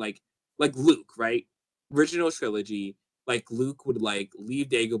 right? Like Luke, right? Original trilogy, like Luke would like leave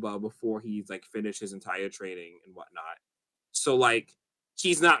Dagobah before he's like finished his entire training and whatnot. So like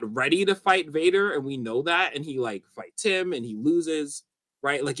he's not ready to fight Vader, and we know that, and he like fights him and he loses,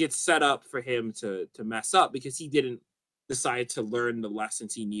 right? Like it's set up for him to mess up because he didn't decide to learn the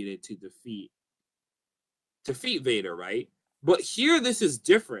lessons he needed to defeat Vader, right? But here this is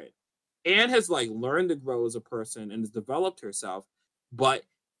different. Anne has like learned to grow as a person and has developed herself, but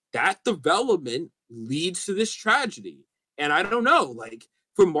that development leads to this tragedy. And I don't know, like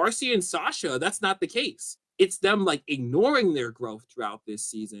for Marcy and Sasha, that's not the case. It's them like ignoring their growth throughout this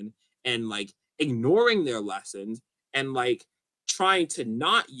season and like ignoring their lessons and like trying to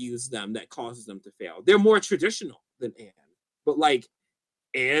not use them that causes them to fail. They're more traditional than Anne, but like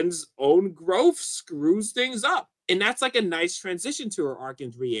Anne's own growth screws things up. And that's like a nice transition to her arc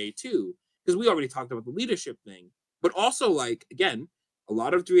in 3A too, because we already talked about the leadership thing. But also, like, again, a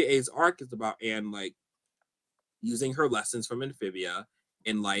lot of 3A's arc is about Anne, like, using her lessons from Amphibia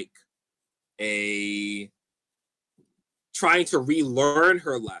and, like, trying to relearn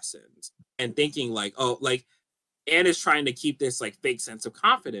her lessons and thinking, like, oh, like, Anne is trying to keep this, like, fake sense of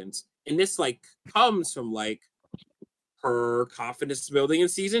confidence. And this, like, comes from, like, her confidence building in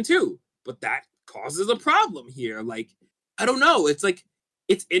season 2. But that causes a problem here. Like, I don't know. It's like,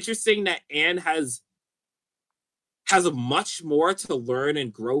 it's interesting that Anne has a much more to learn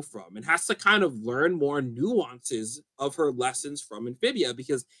and grow from and has to kind of learn more nuances of her lessons from Amphibia,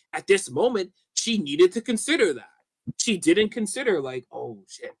 because at this moment she needed to consider that. She didn't consider like, oh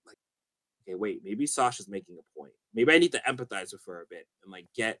shit, like, okay, wait, maybe Sasha's making a point. Maybe I need to empathize with her a bit and like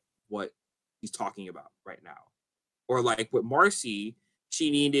get what he's talking about right now. Or like with Marcy, she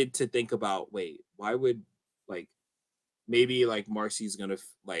needed to think about, wait, why would like maybe like Marcy's gonna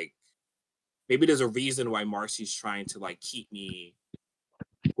like maybe there's a reason why Marcy's trying to like keep me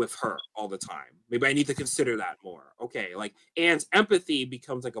with her all the time. Maybe I need to consider that more. Okay, like Anne's empathy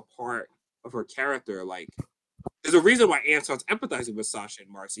becomes like a part of her character. Like there's a reason why Anne starts empathizing with Sasha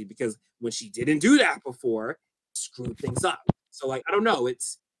and Marcy, because when she didn't do that before, screwed things up. So like I don't know,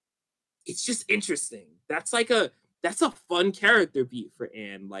 it's just interesting. That's a fun character beat for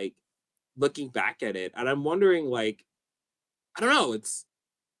Anne, like looking back at it. And I'm wondering, like, I don't know, it's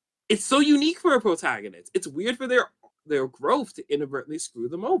so unique for a protagonist. It's weird for their growth to inadvertently screw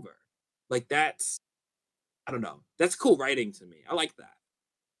them over. Like that's, I don't know. That's cool writing to me. I like that.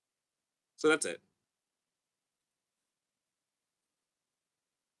 So that's it.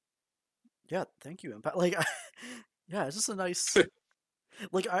 Yeah, thank you, Impact. Like, yeah, it's just a nice.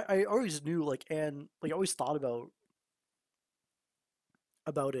 Like, I always knew, like, and like I always thought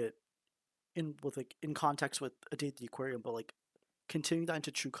about it in context with A Day at the Aquarium, but like continuing that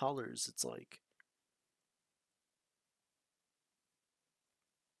into True Colors, it's like.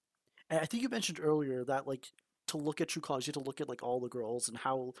 And I think you mentioned earlier that like to look at True Colors, you have to look at like all the girls and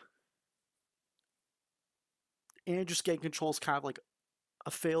how Andrew's getting control is kind of like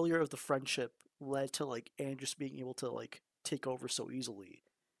a failure of the friendship led to like Andrews being able to like take over so easily.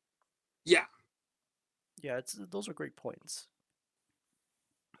 Yeah. Yeah, those are great points.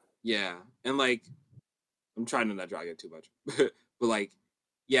 Yeah. And like I'm trying to not drag it too much. But like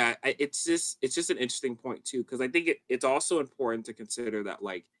yeah, it's just an interesting point too, because I think it's also important to consider that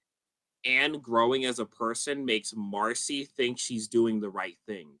like Anne growing as a person makes Marcy think she's doing the right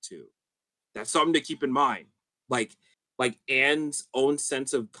thing too. That's something to keep in mind. Like Anne's own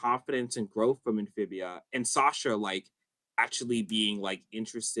sense of confidence and growth from Amphibia, and Sasha like actually being like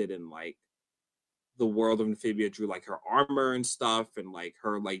interested in like the world of Amphibia through like her armor and stuff, and like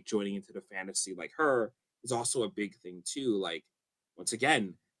her like joining into the fantasy like her is also a big thing too. Like once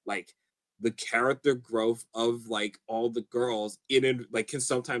again, like the character growth of like all the girls in it like can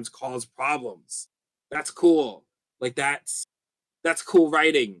sometimes cause problems. That's cool. Like that's cool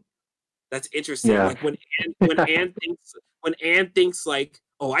writing. That's interesting. Yeah. Like when Anne thinks like,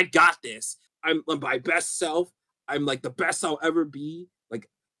 oh, I got this. I'm my best self. I'm like the best I'll ever be. Like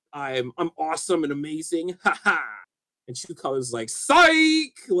I'm awesome and amazing. Haha. And True Colors like,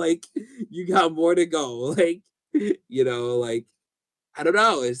 psych! Like you got more to go. Like, you know, like I don't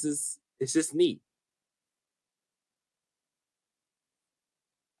know. It's just neat.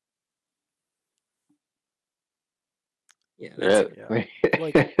 Yeah, that's Yeah. it. Yeah,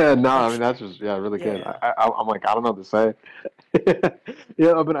 like No, I mean actually, that's just really good. yeah, I'm like I don't know what to say.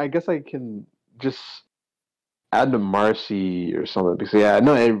 Yeah, but I guess I can just add to Marcy or something because yeah,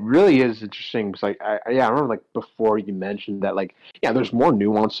 no, it really is interesting. Because like I remember like before you mentioned that like yeah, there's more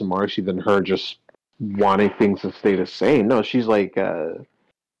nuance to Marcy than her just wanting things to stay the same. No, she's like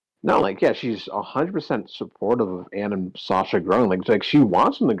no, like yeah, she's 100% supportive of Anne and Sasha growing. Like she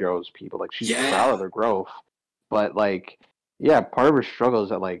wants them to grow as people. Like she's proud Yeah. of their growth. But like, yeah, part of her struggle is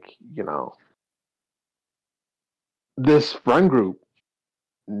that like, this friend group,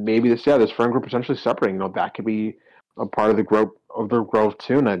 maybe this friend group potentially separating, that could be a part of the growth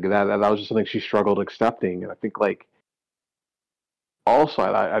too. And that was just something she struggled accepting. And I think like also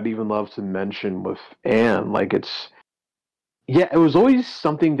I'd even love to mention with Anne, like it was always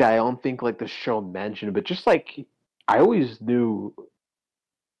something that I don't think like the show mentioned, but just like I always knew.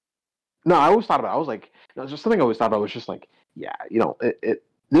 No, I always thought about. It. I was like, just something I always thought about was just like, yeah,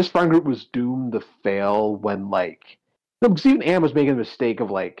 this friend group was doomed to fail when like, no, because even Anne was making the mistake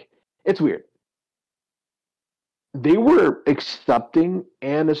of like, it's weird. They were accepting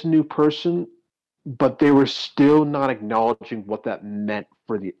Anne as a new person, but they were still not acknowledging what that meant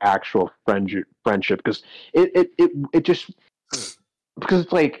for the actual friendship because it just because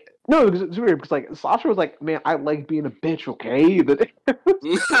it's like no, because it's weird because like Sasha was like, man, I like being a bitch, okay. The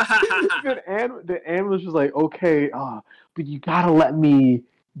Anne was just like, okay, but you gotta let me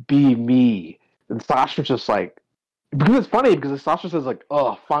be me. And Sasha's just like, because it's funny because Sasha says like,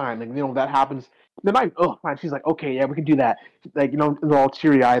 oh, fine, like that happens. Then fine. She's like, okay, yeah, we can do that. Like they're all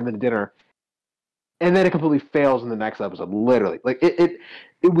teary eyed in the dinner, and then it completely fails in the next episode. Literally, like it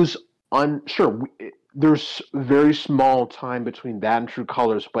was unsure. There's very small time between that and True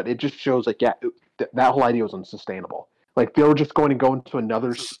Colors, but it just shows like that whole idea was unsustainable. Like they were just going to go into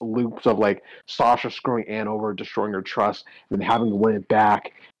another loops of like Sasha screwing Anne over, destroying her trust, and then having to win it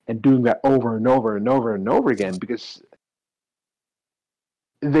back, and doing that over and over and over and over again because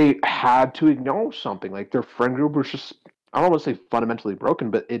they had to acknowledge something. Like their friend group was just I don't want to say fundamentally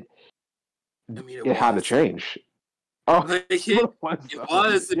broken, but I mean, it it had to was. change. Oh, Like it so.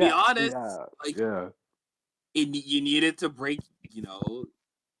 was, to be Yeah, honest. yeah, Like yeah. you needed to break, you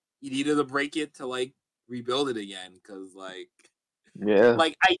needed to break it to like rebuild it again. Cause Yeah.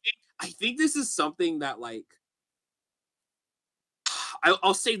 I think this is something that like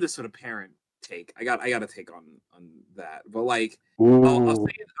I'll save this for the parent take. I got a take on that. But like I'll Ooh.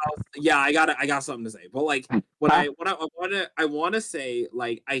 say yeah, I got something to say. But like I want to say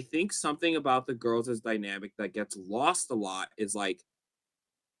like I think something about the girls' dynamic that gets lost a lot is like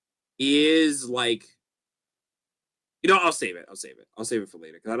I'll save it. I'll save it for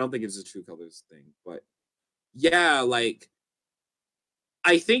later because I don't think it's a True Colors thing. But yeah, like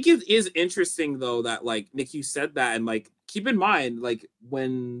I think it is interesting though that like Nick, you said that, and like keep in mind like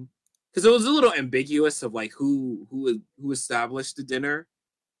when because it was a little ambiguous of like who established the dinner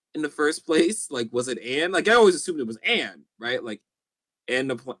in the first place. Like was it Anne? Like I always assumed it was Anne, right? Like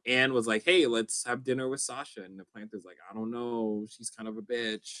Anne was like, hey, let's have dinner with Sasha, and the Planter's like, I don't know, she's kind of a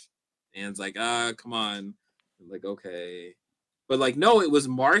bitch. Anne's like, come on. I'm like, okay. But like, no, it was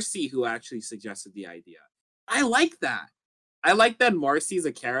Marcy who actually suggested the idea. I like that. I like that Marcy's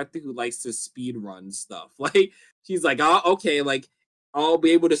a character who likes to speed run stuff. Like, she's like, oh, okay, like, I'll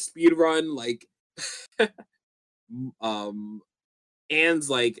be able to speed run, like, Anne's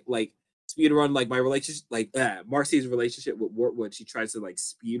like speed run, like, my relationship, like, Marcy's relationship with Wortwood, she tries to, like,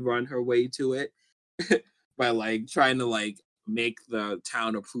 speed run her way to it by, like, trying to, like, make the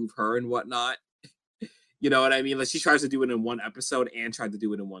town approve her and whatnot. You know what I mean? Like, she tries to do it in one episode and tried to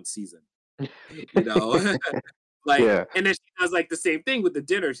do it in one season, you know? Like, Yeah. and then she does like the same thing with the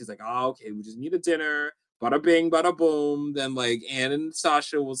dinner. She's like, oh, okay, we just need a dinner. Bada bing, bada boom. Then like Anne and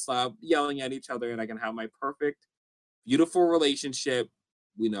Sasha will stop yelling at each other, and I can have my perfect, beautiful relationship,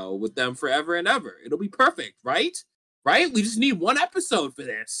 with them forever and ever. It'll be perfect, right? Right? We just need one episode for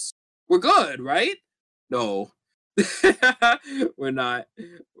this. We're good, right? No, we're not.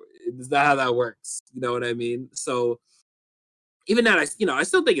 It's not how that works. You know what I mean? So even that, I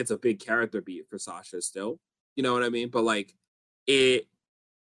still think it's a big character beat for Sasha still. You know what I mean? But like it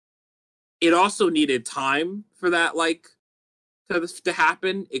it also needed time for that like to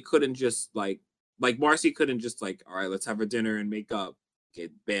happen. It couldn't just like Marcy couldn't just like, all right, let's have a dinner and make up. Okay,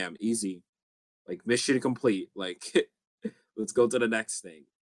 bam, easy. Like mission complete. Like let's go to the next thing.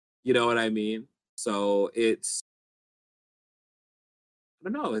 You know what I mean? So I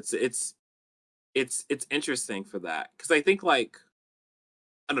don't know, it's interesting for that. Cause I think like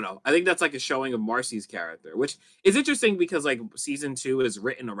I don't know. I think that's like a showing of Marcy's character, which is interesting because like season 2 is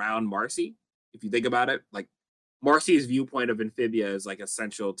written around Marcy. If you think about it, like Marcy's viewpoint of Amphibia is like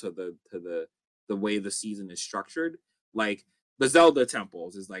essential to the way the season is structured. Like the Zelda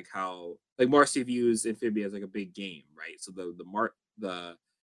temples is like how like Marcy views Amphibia as like a big game, right? So the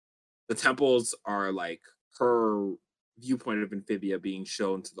temples are like her viewpoint of Amphibia being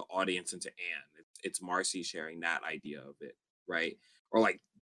shown to the audience and to Anne. It's Marcy sharing that idea of it, right? Or like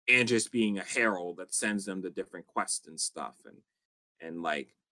Anne just being a herald that sends them to different quests and stuff and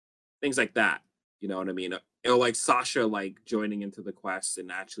like things like that. You know what I mean? Or like Sasha like joining into the quest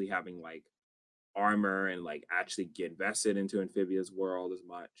and actually having like armor and like actually get invested into Amphibia's world as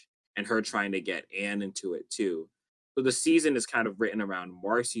much, and her trying to get Anne into it too. So the season is kind of written around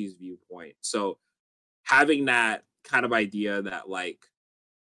Marcy's viewpoint. So having that kind of idea that like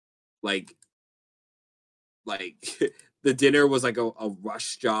like the dinner was like a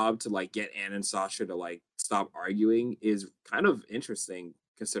rush job to like get Anne and Sasha to like stop arguing is kind of interesting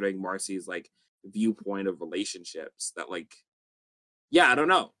considering Marcy's like viewpoint of relationships that like yeah, I don't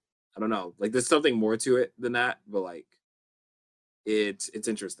know. I don't know. Like there's something more to it than that, but like it's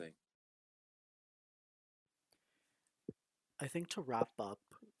interesting. I think to wrap up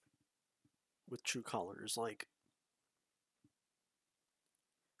with True Colors, like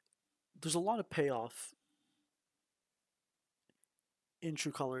there's a lot of payoff in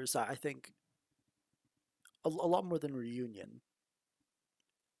True Colors that I think a lot more than Reunion.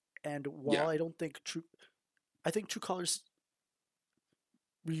 And while Yeah. I think True Colors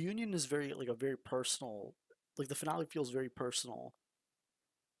Reunion is very like a very personal, like the finale feels very personal.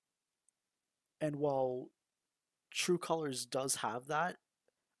 And while True Colors does have that,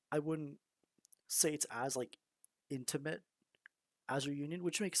 I wouldn't say it's as like intimate as Reunion,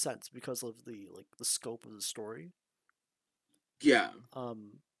 which makes sense because of the scope of the story. Yeah.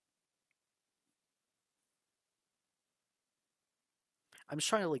 Um, I'm just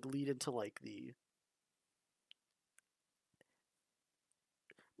trying to like lead into like the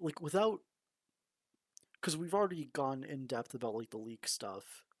like without because we've already gone in depth about like the leak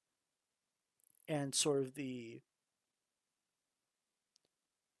stuff and sort of the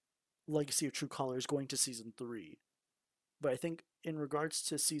legacy of True Colors going to season 3. But I think in regards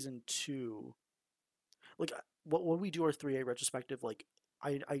to season 2, like when we do our 3A retrospective, like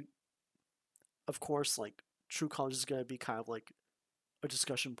I of course like True Colors is gonna be kind of like a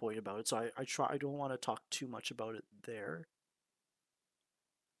discussion point about it. So I don't want to talk too much about it there.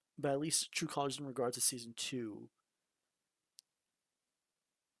 But at least True Colors in regards to season 2,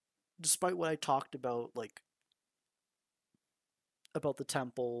 despite what I talked about the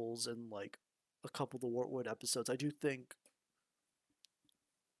temples and like a couple of the Wartwood episodes, I do think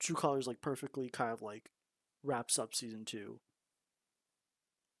True Colors like perfectly kind of like wraps up season 2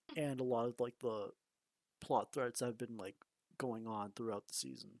 and a lot of like the plot threads that have been like going on throughout the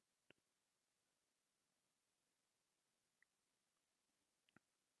season.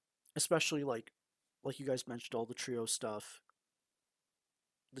 Especially like you guys mentioned all the trio stuff,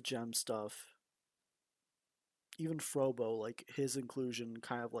 the gem stuff, even Frobo, like his inclusion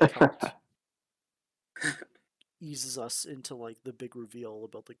kind of like helped eases us into like the big reveal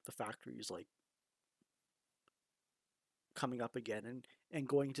about like the factories like coming up again, and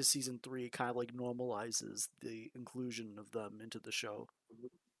going into season 3 kind of like normalizes the inclusion of them into the show.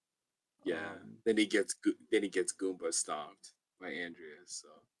 Yeah. Then he gets Goomba stomped by Andrea. So,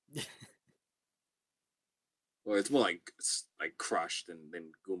 or it's more like crushed and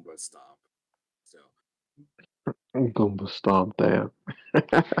then Goomba stomped. So, Goomba stomp, damn.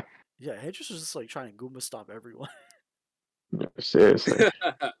 Yeah, Hedges was just like trying to Goomba stomp everyone. Seriously.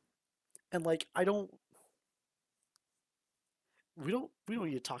 And like we don't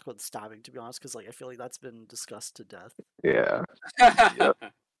need to talk about the stabbing to be honest, because like I feel like that's been discussed to death. Yeah. Yep.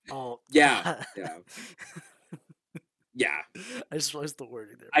 Oh yeah, yeah, yeah. I just realized the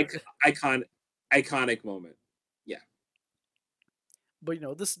wording there. Iconic moment. Yeah. But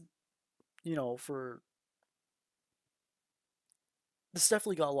this, for this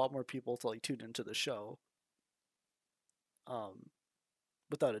definitely got a lot more people to like tune into the show. Um,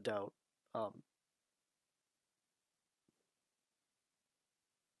 without a doubt. Um,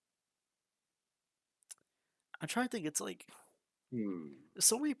 I'm trying to think. It's like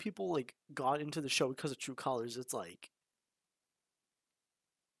so many people like got into the show because of True Colors. It's like,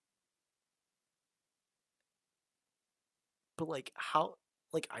 but like how?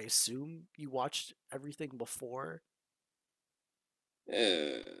 Like I assume you watched everything before.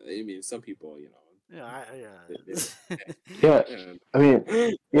 I mean, some people, Yeah, Yeah. they- I mean, yeah,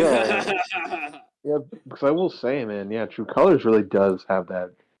 yeah. yeah. Because I will say, man, yeah, True Colors really does have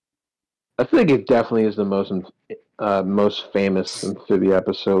that. I think it definitely is the most famous amphibia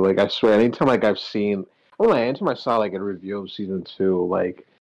episode. Like I swear, anytime like I've seen, I don't know, anytime I saw like a review of season 2, like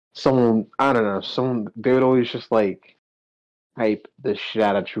someone, I don't know, someone they would always just like hype the shit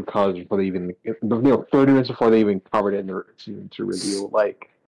out of True Colors before they even, 30 minutes before they even covered it in their season 2 review. Like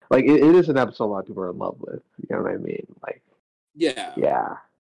it is an episode a lot of people are in love with. You know what I mean? Like, Yeah. yeah,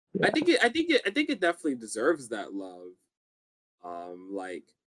 yeah. I think it definitely deserves that love. Like,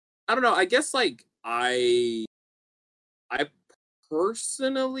 I don't know. I guess like I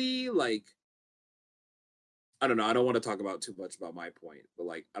personally like I don't know. I don't want to talk about too much about my point, but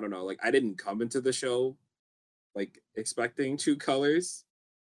like I don't know. Like I didn't come into the show like expecting True Colors.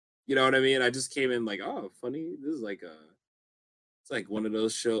 You know what I mean? I just came in like, oh, funny. This is like a it's like one of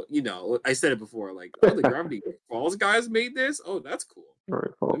those shows. You know, I said it before. Like, oh, the Gravity Falls guys made this. Oh, that's cool. Right,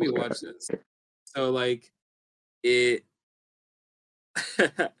 Let me Falls watch guy. this. So like it.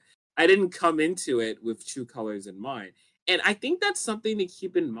 I didn't come into it with True Colors in mind. And I think that's something to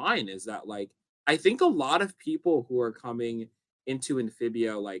keep in mind is that like I think a lot of people who are coming into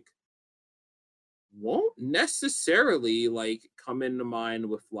Amphibia like won't necessarily like come into mind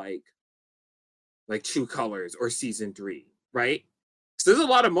with like True Colors or season 3, right? So there's a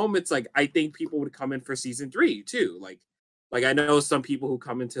lot of moments like I think people would come in for season 3 too. Like I know some people who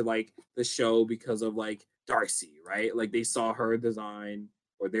come into like the show because of like Darcy, right? Like they saw her design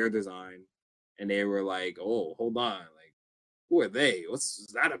or their design and they were like, "Oh, hold on. Like who are they?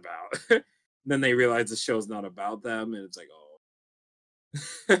 What's that about?" Then they realize the show's not about them and it's like, "Oh."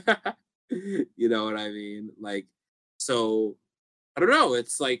 You know what I mean? Like so I don't know,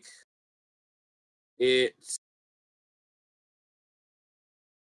 it's like it's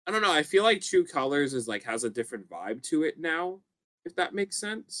I don't know. I feel like True Colors is like has a different vibe to it now, if that makes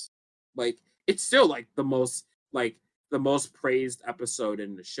sense. Like it's still like the most praised episode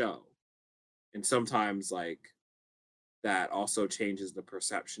in the show. And sometimes like that also changes the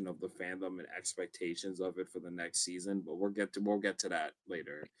perception of the fandom and expectations of it for the next season, but we'll get to that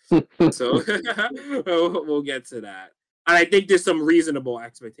later. So we'll get to that. And I think there's some reasonable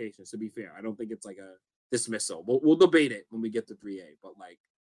expectations to be fair. I don't think it's like a dismissal. We'll debate it when we get to 3A, but like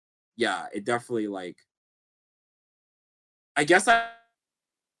yeah, it definitely like I guess I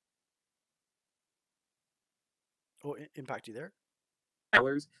Oh, impact you there?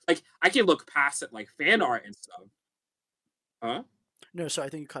 colors like I can look past it like fan art and stuff. Huh? No, so I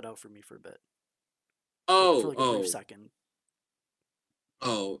think you cut out for me for a bit, for Oh, like a brief oh, second.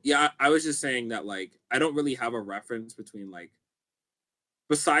 oh. Yeah, I was just saying that like I don't really have a reference between like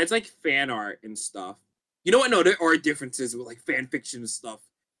besides like fan art and stuff. You know what? No, there are differences with like fan fiction and stuff.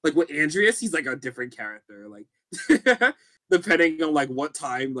 Like with Andreas, he's like a different character. Like depending on like what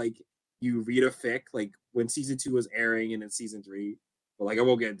time like you read a fic, like when season 2 was airing and in season 3. But like I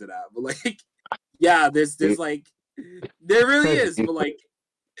won't get into that. But like yeah, there's like there really is, but like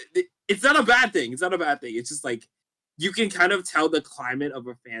it's not a bad thing. It's not a bad thing. It's just like you can kind of tell the climate of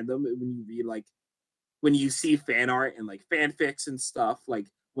a fandom when you read like when you see fan art and like fanfics and stuff, like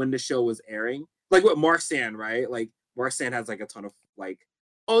when the show was airing, like with Marsan, right? Like Marsan has like a ton of like,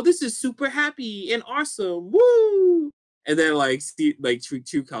 oh, this is super happy and awesome, woo! And then like see like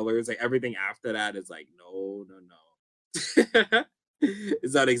True Colors, like everything after that is like, no, no, no.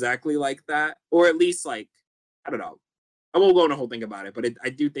 Is that exactly like that, or at least like I don't know. I won't go on a whole thing about it, but I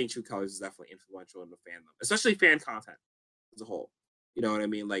do think True Colors is definitely influential in the fandom, especially fan content as a whole. You know what I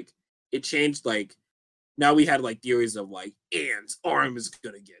mean? Like it changed like now we had like theories of like Anne's arm is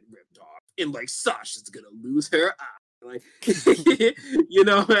gonna get ripped off and like Sasha's gonna lose her eye. Like you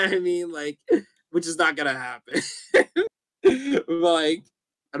know what I mean? Like which is not gonna happen. Like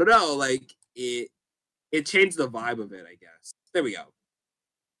I don't know, like it changed the vibe of it, I guess. There we go.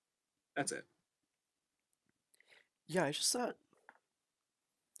 That's it. Yeah, it's just that,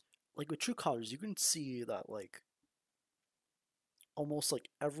 like with True Colors, you can see that like almost like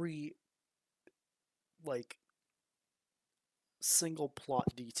every like single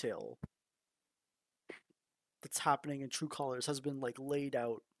plot detail that's happening in True Colors has been like laid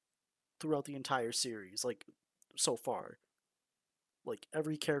out throughout the entire series, like so far. Like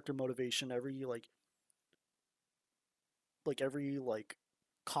every character motivation, every like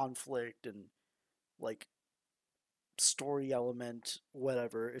conflict and like story element,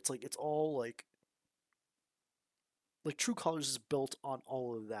 whatever. It's like it's all like True Colors is built on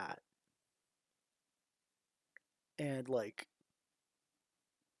all of that. And like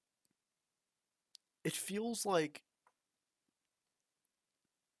it feels like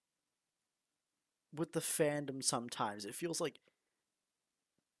with the fandom sometimes it feels like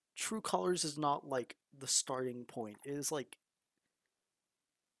True Colors is not like the starting point. It is like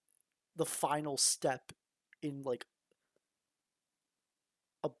the final step in like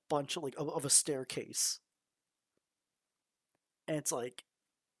a bunch of of a staircase. And it's like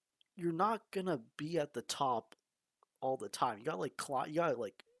you're not gonna be at the top all the time. You gotta like climb. You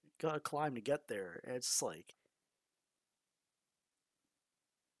gotta climb to get there. And it's like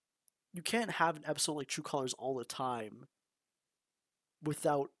you can't have an episode like True Colors all the time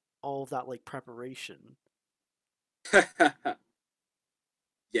without all of that like preparation.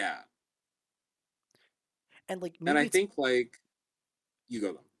 Yeah. And like And maybe I it's think like you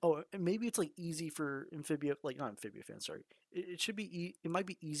go though. Oh, and maybe it's like easy for Amphibia, like not Amphibia fans. Sorry, it should be. It might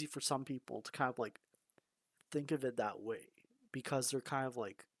be easy for some people to kind of like think of it that way because they're kind of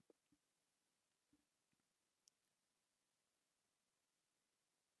like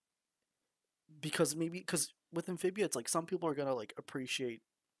because maybe because with Amphibia, it's like some people are gonna like appreciate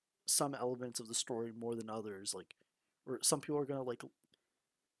some elements of the story more than others. Like, or some people are gonna like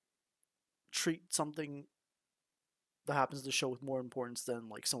treat something that happens to the show with more importance than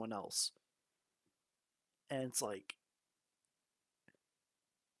like someone else. And it's like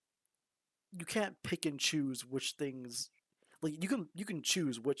you can't pick and choose which things like you can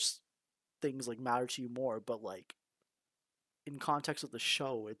choose which things like matter to you more, but like in context of the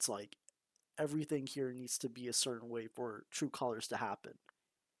show, it's like everything here needs to be a certain way for true colors to happen.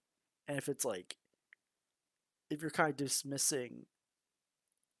 And if it's like if you're kind of dismissing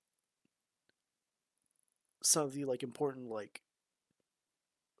some of the like important like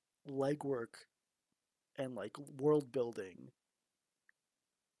legwork and like world building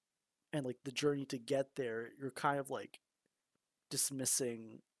and like the journey to get there, you're kind of like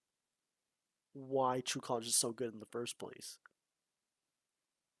dismissing why True Colors is so good in the first place.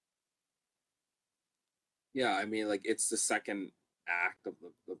 Yeah, I mean, like it's the second act of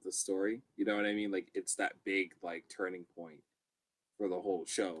the story. You know what I mean? Like it's that big like turning point for the whole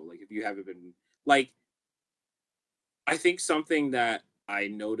show. Like if you haven't been like, I think something that I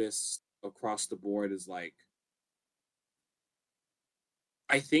noticed across the board is like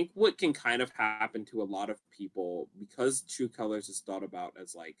I think what can kind of happen to a lot of people because True Colors is thought about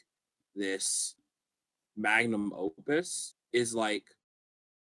as like this magnum opus is like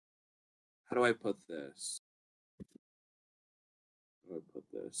how do I put this? How do I put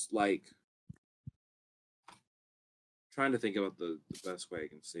this? Like trying to think about the best way I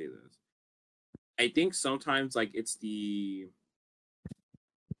can say this. I think sometimes like it's the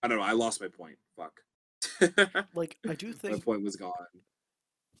I don't know, I lost my point. Fuck. Like I do My think point was gone.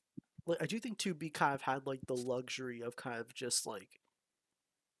 like I do think 2B kind of had like the luxury of kind of just like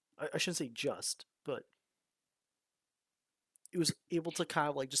I shouldn't say just, but it was able to kind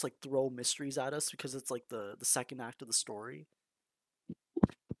of like just like throw mysteries at us because it's like the second act of the story.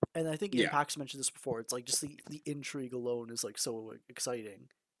 And I think Yeah. Impact's mentioned this before. It's like just the intrigue alone is like so exciting,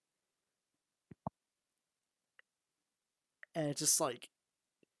 and it's just like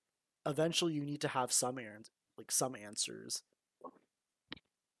eventually you need to have some answers,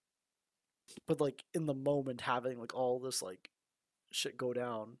 but like in the moment having like all this like shit go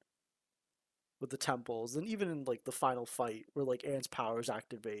down with the temples, and even in like the final fight where like Anne's powers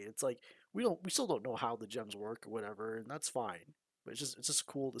activate, it's like we still don't know how the gems work or whatever, and that's fine. But it's just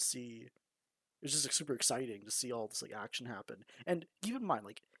cool to see. It's just like, super exciting to see all this like action happen. And keep in mind,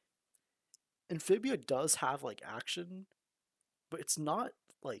 like Amphibia does have like action, but it's not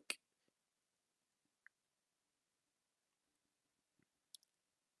like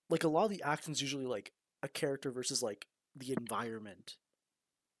a lot of the action's usually like a character versus like the environment.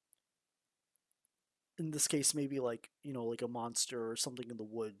 In this case, maybe like like a monster or something in the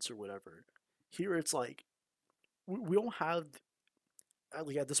woods or whatever. Here, it's like we don't have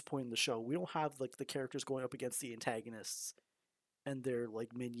at this point in the show we don't have like the characters going up against the antagonists and their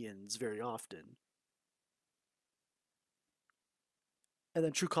like minions very often. And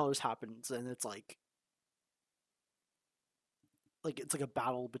then True Colors happens, and it's like it's like a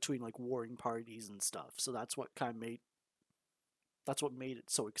battle between like warring parties and stuff. So that's what made it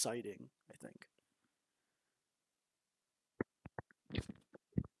so exciting, I think.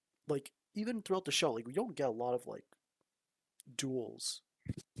 Like even throughout the show, like we don't get a lot of like duels,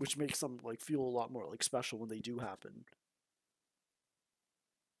 which makes them like feel a lot more like special when they do happen.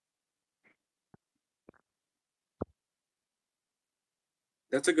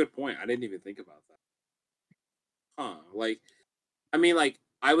 That's a good point. I didn't even think about that. Huh. Like I mean like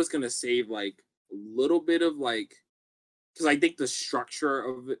I was gonna save like a little bit of like because I think the structure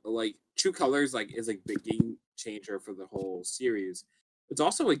of it, like True Colors, like is like the game changer for the whole series. It's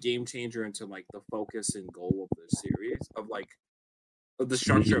also a game changer into like the focus and goal of the series of like of the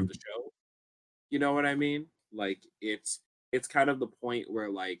structure of the show. You know what I mean? Like it's kind of the point where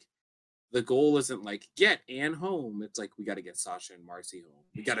like the goal isn't like get Anne home. It's like we got to get Sasha and Marcy home.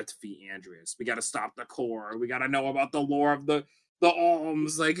 We got to defeat Andreas. We got to stop the core. We got to know about the lore of the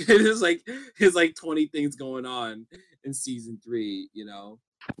alms. Like it is like it's like 20 things going on in season 3. You know,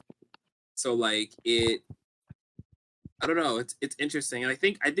 so like it. I don't know. It's interesting, and I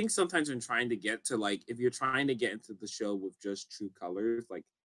think sometimes when trying to get to like if you're trying to get into the show with just True Colors, like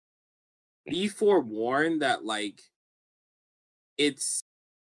be forewarned that like it's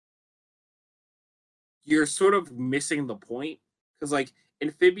you're sort of missing the point because like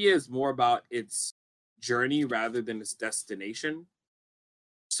Amphibia is more about its journey rather than its destination.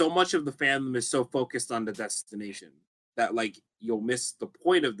 So much of the fandom is so focused on the destination that like you'll miss the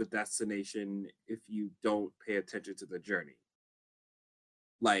point of the destination if you don't pay attention to the journey.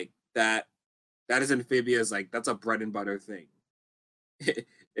 Like that is Amphibia's like that's a bread and butter thing.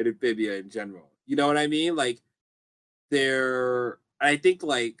 In Amphibia in general. You know what I mean? Like I think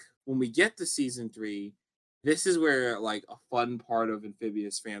like when we get to season 3, this is where like a fun part of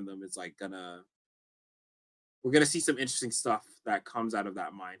Amphibia's fandom is like we're gonna see some interesting stuff that comes out of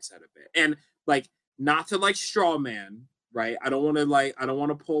that mindset a bit. And like not to like straw man, right? I don't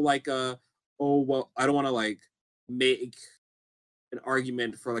wanna pull like a I don't wanna like make an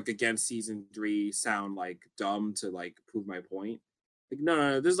argument for like against season 3 sound like dumb to like prove my point. Like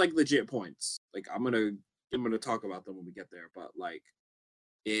no, there's like legit points. Like I'm gonna talk about them when we get there, but like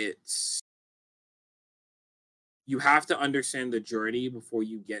it's you have to understand the journey before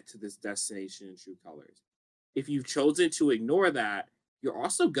you get to this destination in true colors. If you've chosen to ignore that, you're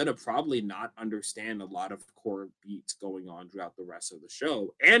also gonna probably not understand a lot of core beats going on throughout the rest of the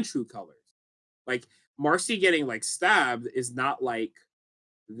show and true colors. Like Marcy getting like stabbed is not like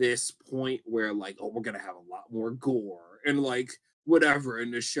this point where like, oh, we're gonna have a lot more gore and like whatever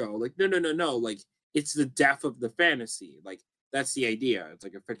in the show. Like, no. Like it's the death of the fantasy. Like that's the idea. It's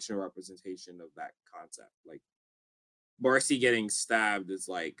like a fictional representation of that concept. Like Marcy getting stabbed is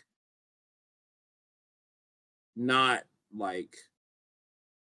like not like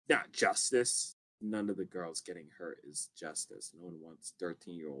not justice. None of the girls getting hurt is justice. No one wants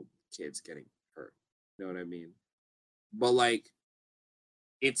 13-year-old kids getting hurt. You know what I mean? But like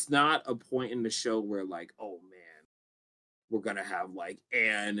it's not a point in the show where like, oh man, we're gonna have like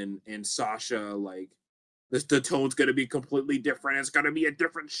Anne and Sasha, like the tone's gonna be completely different. It's gonna be a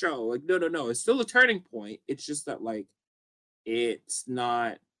different show. Like, no. It's still a turning point. It's just that like it's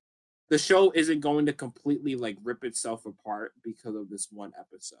not the show isn't going to completely like rip itself apart because of this one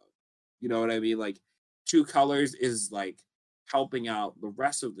episode. You know what I mean? Like True Colors is like helping out the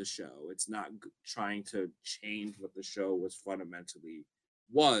rest of the show. It's not trying to change what the show was fundamentally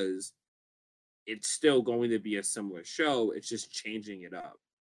was. It's still going to be a similar show. It's just changing it up.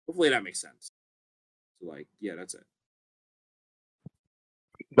 Hopefully that makes sense. So like, yeah, that's it.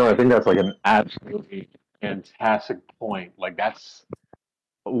 No, I think that's like an absolutely fantastic point. Like that's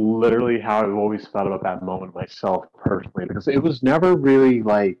literally how I've always felt about that moment myself personally, because it was never really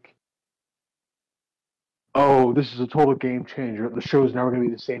like, oh, this is a total game changer. The show's never going to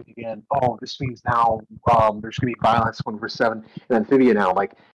be the same again. Oh, this means now there's going to be violence 24/7 and Amphibia now.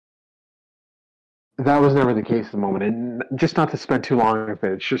 Like that was never the case at the moment, and just not to spend too long with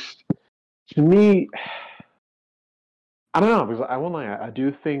it. It's just to me, I don't know because I won't lie. I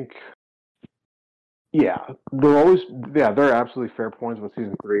do think, yeah, there are absolutely fair points with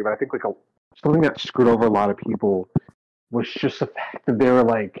season 3, but I think like something that screwed over a lot of people was just the fact that they were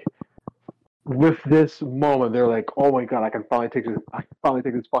like, with this moment, they're like, "Oh my god, I can finally take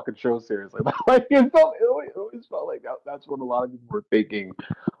this fucking show seriously." Like it always felt like that's what a lot of people were thinking.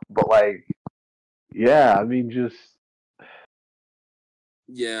 But like, yeah, I mean, just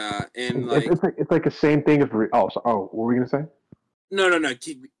yeah, and like it's like the same thing. What were we gonna say? No.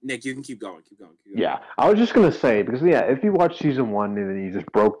 Nick, you can keep going. Keep going. Yeah, I was just gonna say because yeah, if you watch season 1 and then you just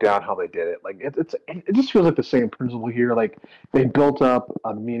broke down how they did it, like it just feels like the same principle here. Like they built up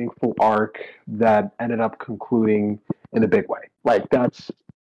a meaningful arc that ended up concluding in a big way. Like that's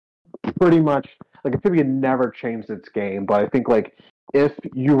pretty much like Amphibia never changed its game, but I think like if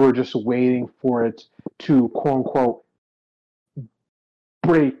you were just waiting for it to quote unquote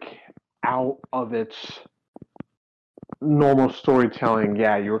break out of its normal storytelling,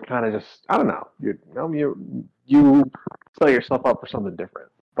 yeah, you were kind of just I don't know, you set yourself up for something different.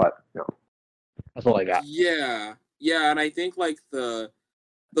 But that's all I got. Yeah, and I think like the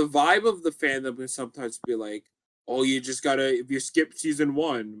vibe of the fandom can sometimes be like, oh, you just gotta if you skip season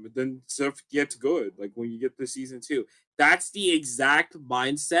 1, then stuff gets good. Like when you get to season 2, that's the exact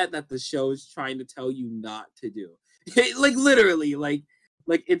mindset that the show is trying to tell you not to do. Like literally, like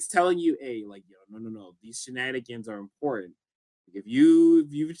it's telling you, hey, like yo, no, these shenanigans are important. Like, if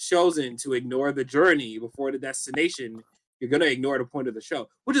you've chosen to ignore the journey before the destination, you're gonna ignore the point of the show,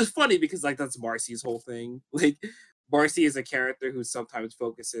 which is funny because like that's Marcy's whole thing. Like Marcy is a character who sometimes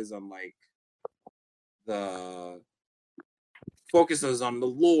focuses on like the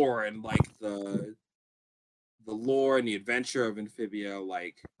lore and like the lore and the adventure of Amphibia,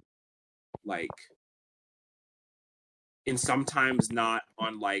 like and sometimes not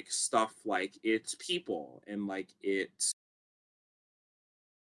on like stuff like it's people and like it's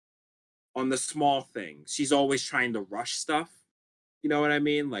on the small things. She's always trying to rush stuff You know what I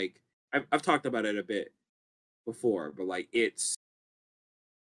mean? Like I've talked about it a bit before, but like it's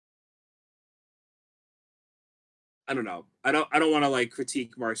I don't know. I don't want to like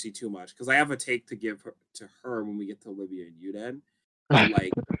critique Marcy too much because I have a take to give her to her when we get to Olivia and Uden. But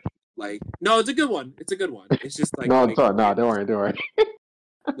like no, it's a good one. It's a good one. It's just like No, like no, don't worry, don't worry.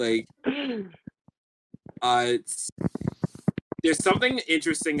 like it's there's something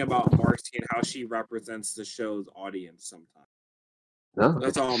interesting about Marcy and how she represents the show's audience sometimes. No,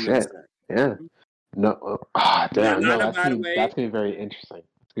 That's all I'm gonna shit. say. Yeah. No. Damn. Not No, in a bad way. that's gonna be very interesting.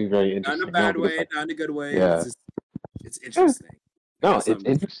 It's gonna be very Not in a interesting. No, bad because way. like, Not in a good way. It's yeah. just it's Yeah. interesting. I No, guess it's I'm just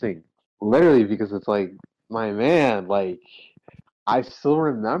interesting. Literally, because it's like, my man, like, I still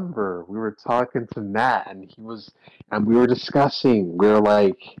remember we were talking to Matt, and we were discussing. We were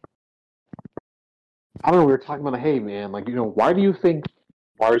like, I don't know. We were talking about, hey, man, like, why do you think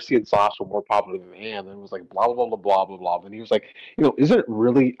Marcy and Sasha were more popular than Anne? And it was like, blah blah blah blah blah blah. And he was like, isn't it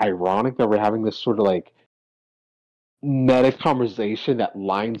really ironic that we're having this sort of like meta conversation that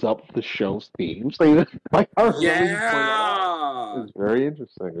lines up the show's themes? Like I remember you pointed that out. It yeah. was very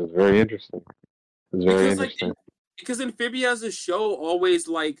interesting. It was very interesting. It was very Because like interesting. because Amphibia as a show always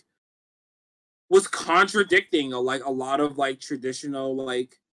like was contradicting like a lot of like traditional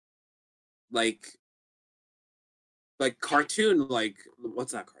like like cartoon like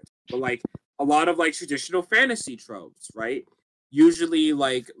what's that cartoon but like a lot of like traditional fantasy tropes, right? Usually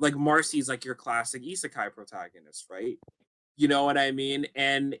like Marcy's like your classic isekai protagonist, right? You know what I mean?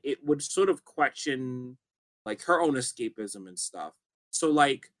 And it would sort of question like her own escapism and stuff. So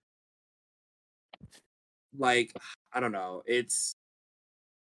like I don't know, it's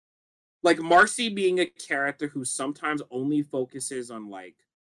like Marcy being a character who sometimes only focuses on like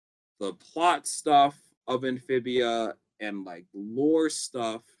the plot stuff of Amphibia and like lore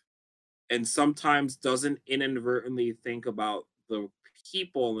stuff, and sometimes doesn't inadvertently think about the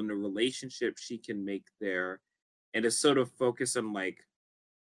people and the relationship she can make there, and is sort of focused on like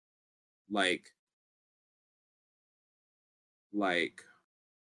like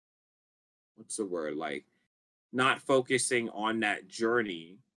what's the word like not focusing on that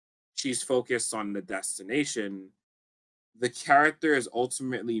journey. She's focused on the destination. The character is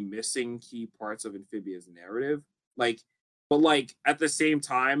ultimately missing key parts of Amphibia's narrative. Like, but like at the same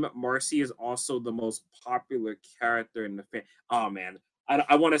time, Marcy is also the most popular character in the fan. Oh man,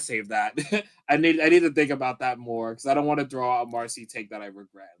 I want to save that. I need to think about that more because I don't want to draw a Marcy take that I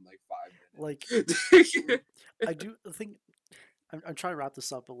regret in like Like, 5 minutes. I do think I'm trying to wrap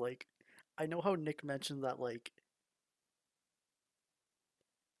this up, but like, I know how Nick mentioned that like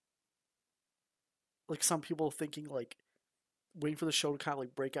some people thinking like waiting for the show to kind of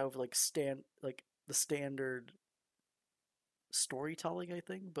like break out of like the standard storytelling. I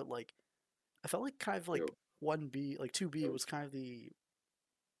think, but like I felt like kind of like 1B, like 2B was kind of the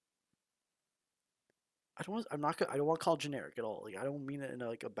I don't want I'm not gonna I don't want to call it generic at all. Like I don't mean it in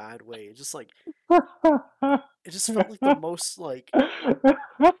like a bad way. It's just like it just felt like the most like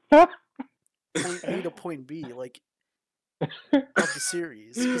point A to point B like of the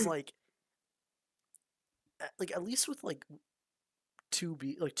series because like at least with like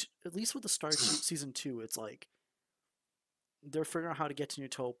 2B at least with the start of season 2 it's like they're figuring out how to get to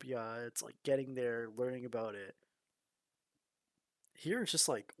Utopia. It's like getting there, learning about it. Here it's just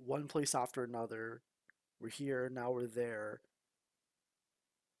like one place after another. We're here, now we're there.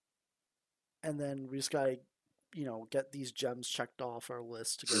 And then we just gotta, get these gems checked off our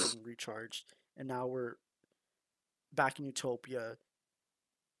list to get them recharged. And now we're back in Utopia,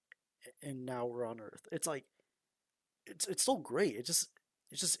 and now we're on Earth. It's like it's still great. It's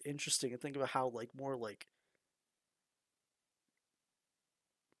just interesting to think about how like more like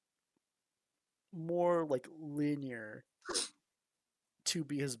linear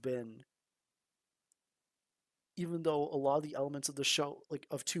 2B has been, even though a lot of the elements of the show like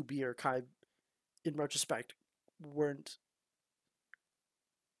of 2B are kind of in retrospect weren't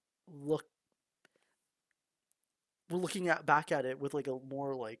look we're looking at back at it with like a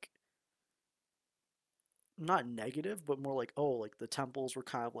more like not negative but more like, oh, like the temples were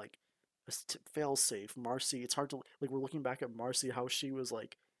kind of like a fail safe. Marcy, it's hard to like, we're looking back at Marcy, how she was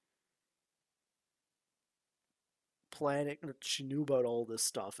like planning, she knew about all this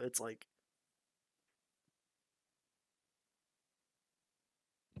stuff. It's like,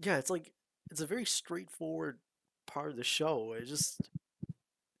 yeah, it's like it's a very straightforward part of the show. It just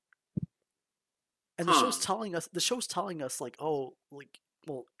and Huh. the show's telling us like, oh, like,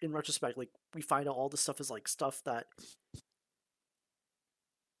 well, in retrospect, like we find out all this stuff is like stuff that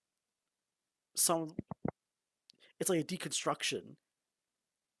some it's like a deconstruction,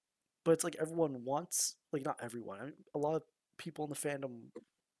 but it's like everyone wants, like, not everyone, I mean, a lot of people in the fandom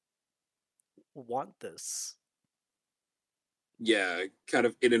want this. Yeah, kind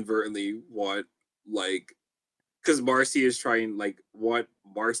of inadvertently want, like, because Marcy is trying, like, what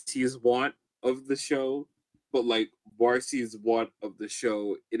Marcy's want of the show, but, like, Marcy's want of the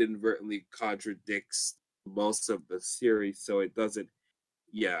show inadvertently contradicts most of the series, so it doesn't,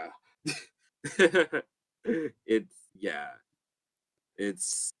 yeah. it's, yeah.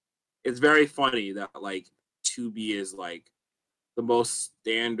 It's very funny that, like, 2B is, like, the most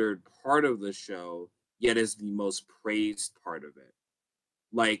standard part of the show, yet is the most praised part of it.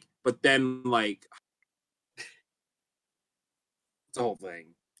 Like, but then, like, it's a whole thing.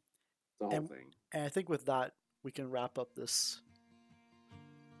 It's a whole thing. And I think with that, we can wrap up this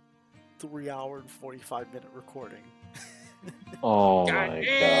 3-hour and 45-minute recording. Oh God my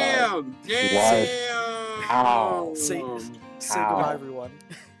damn! god. Damn! How? Say How? goodbye, everyone.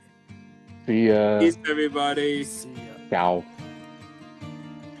 See ya. Peace, everybody. See ya. Ciao.